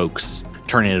these folks,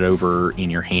 turning it over in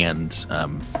your hands.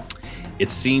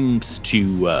 It seems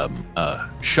to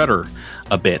shudder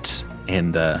a bit,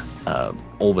 and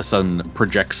all of a sudden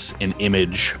projects an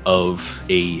image of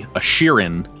a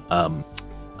Sheeran,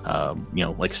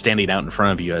 like standing out in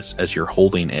front of you as you're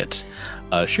holding it.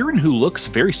 Sheeran, who looks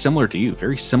very similar to you,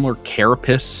 very similar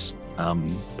carapace,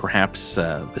 perhaps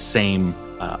the same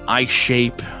eye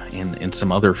shape and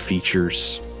some other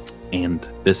features. And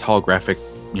this holographic,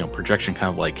 projection kind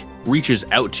of like reaches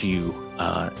out to you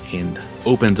and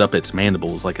opens up its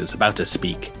mandibles like it's about to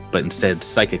speak, but instead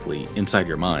psychically inside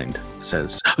your mind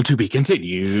says, "To be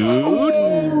continued."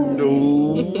 Oh,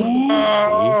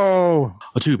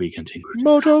 To be continued.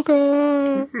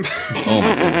 Motoka. Oh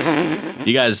my goodness.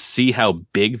 You guys see how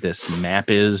big this map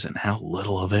is and how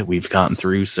little of it we've gotten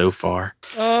through so far?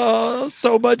 Oh,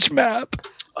 so much map.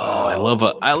 Oh,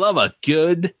 I love a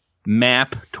good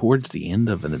map towards the end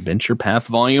of an Adventure Path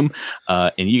volume,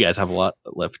 and you guys have a lot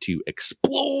left to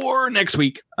explore next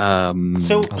week.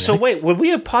 So wait, would we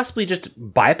have possibly just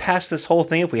bypassed this whole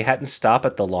thing if we hadn't stopped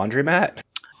at the laundromat?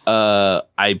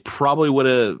 I probably would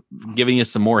have given you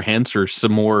some more hints or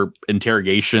some more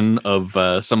interrogation of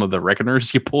some of the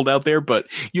reckoners you pulled out there, but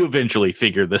you eventually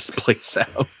figured this place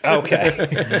out.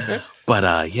 Okay.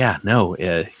 But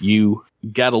you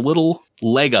got a little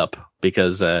leg up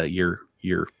because your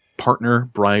partner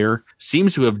Briar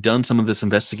seems to have done some of this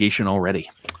investigation already.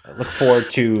 I look forward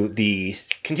to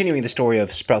continuing the story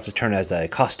of Sprouts' turn as a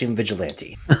costume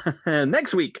vigilante.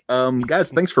 Next week.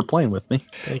 Guys, thanks for playing with me.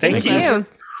 Thank you.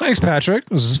 Thanks, Patrick.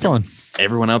 This is fun.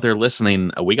 Everyone out there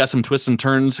listening, we got some twists and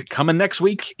turns coming next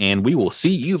week, and we will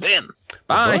see you then.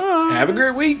 Bye. Have a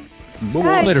great week.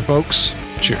 Bye. Later, folks.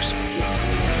 Cheers.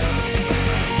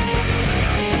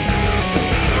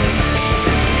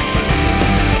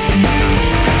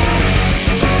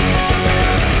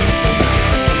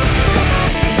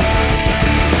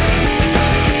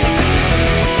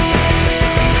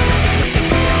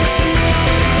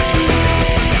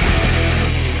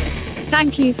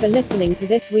 Thank you for listening to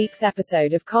this week's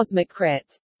episode of Cosmic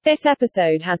Crit. This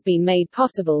episode has been made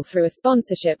possible through a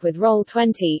sponsorship with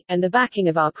Roll20 and the backing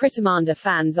of our Crittermander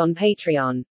fans on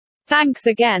Patreon. Thanks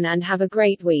again and have a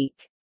great week.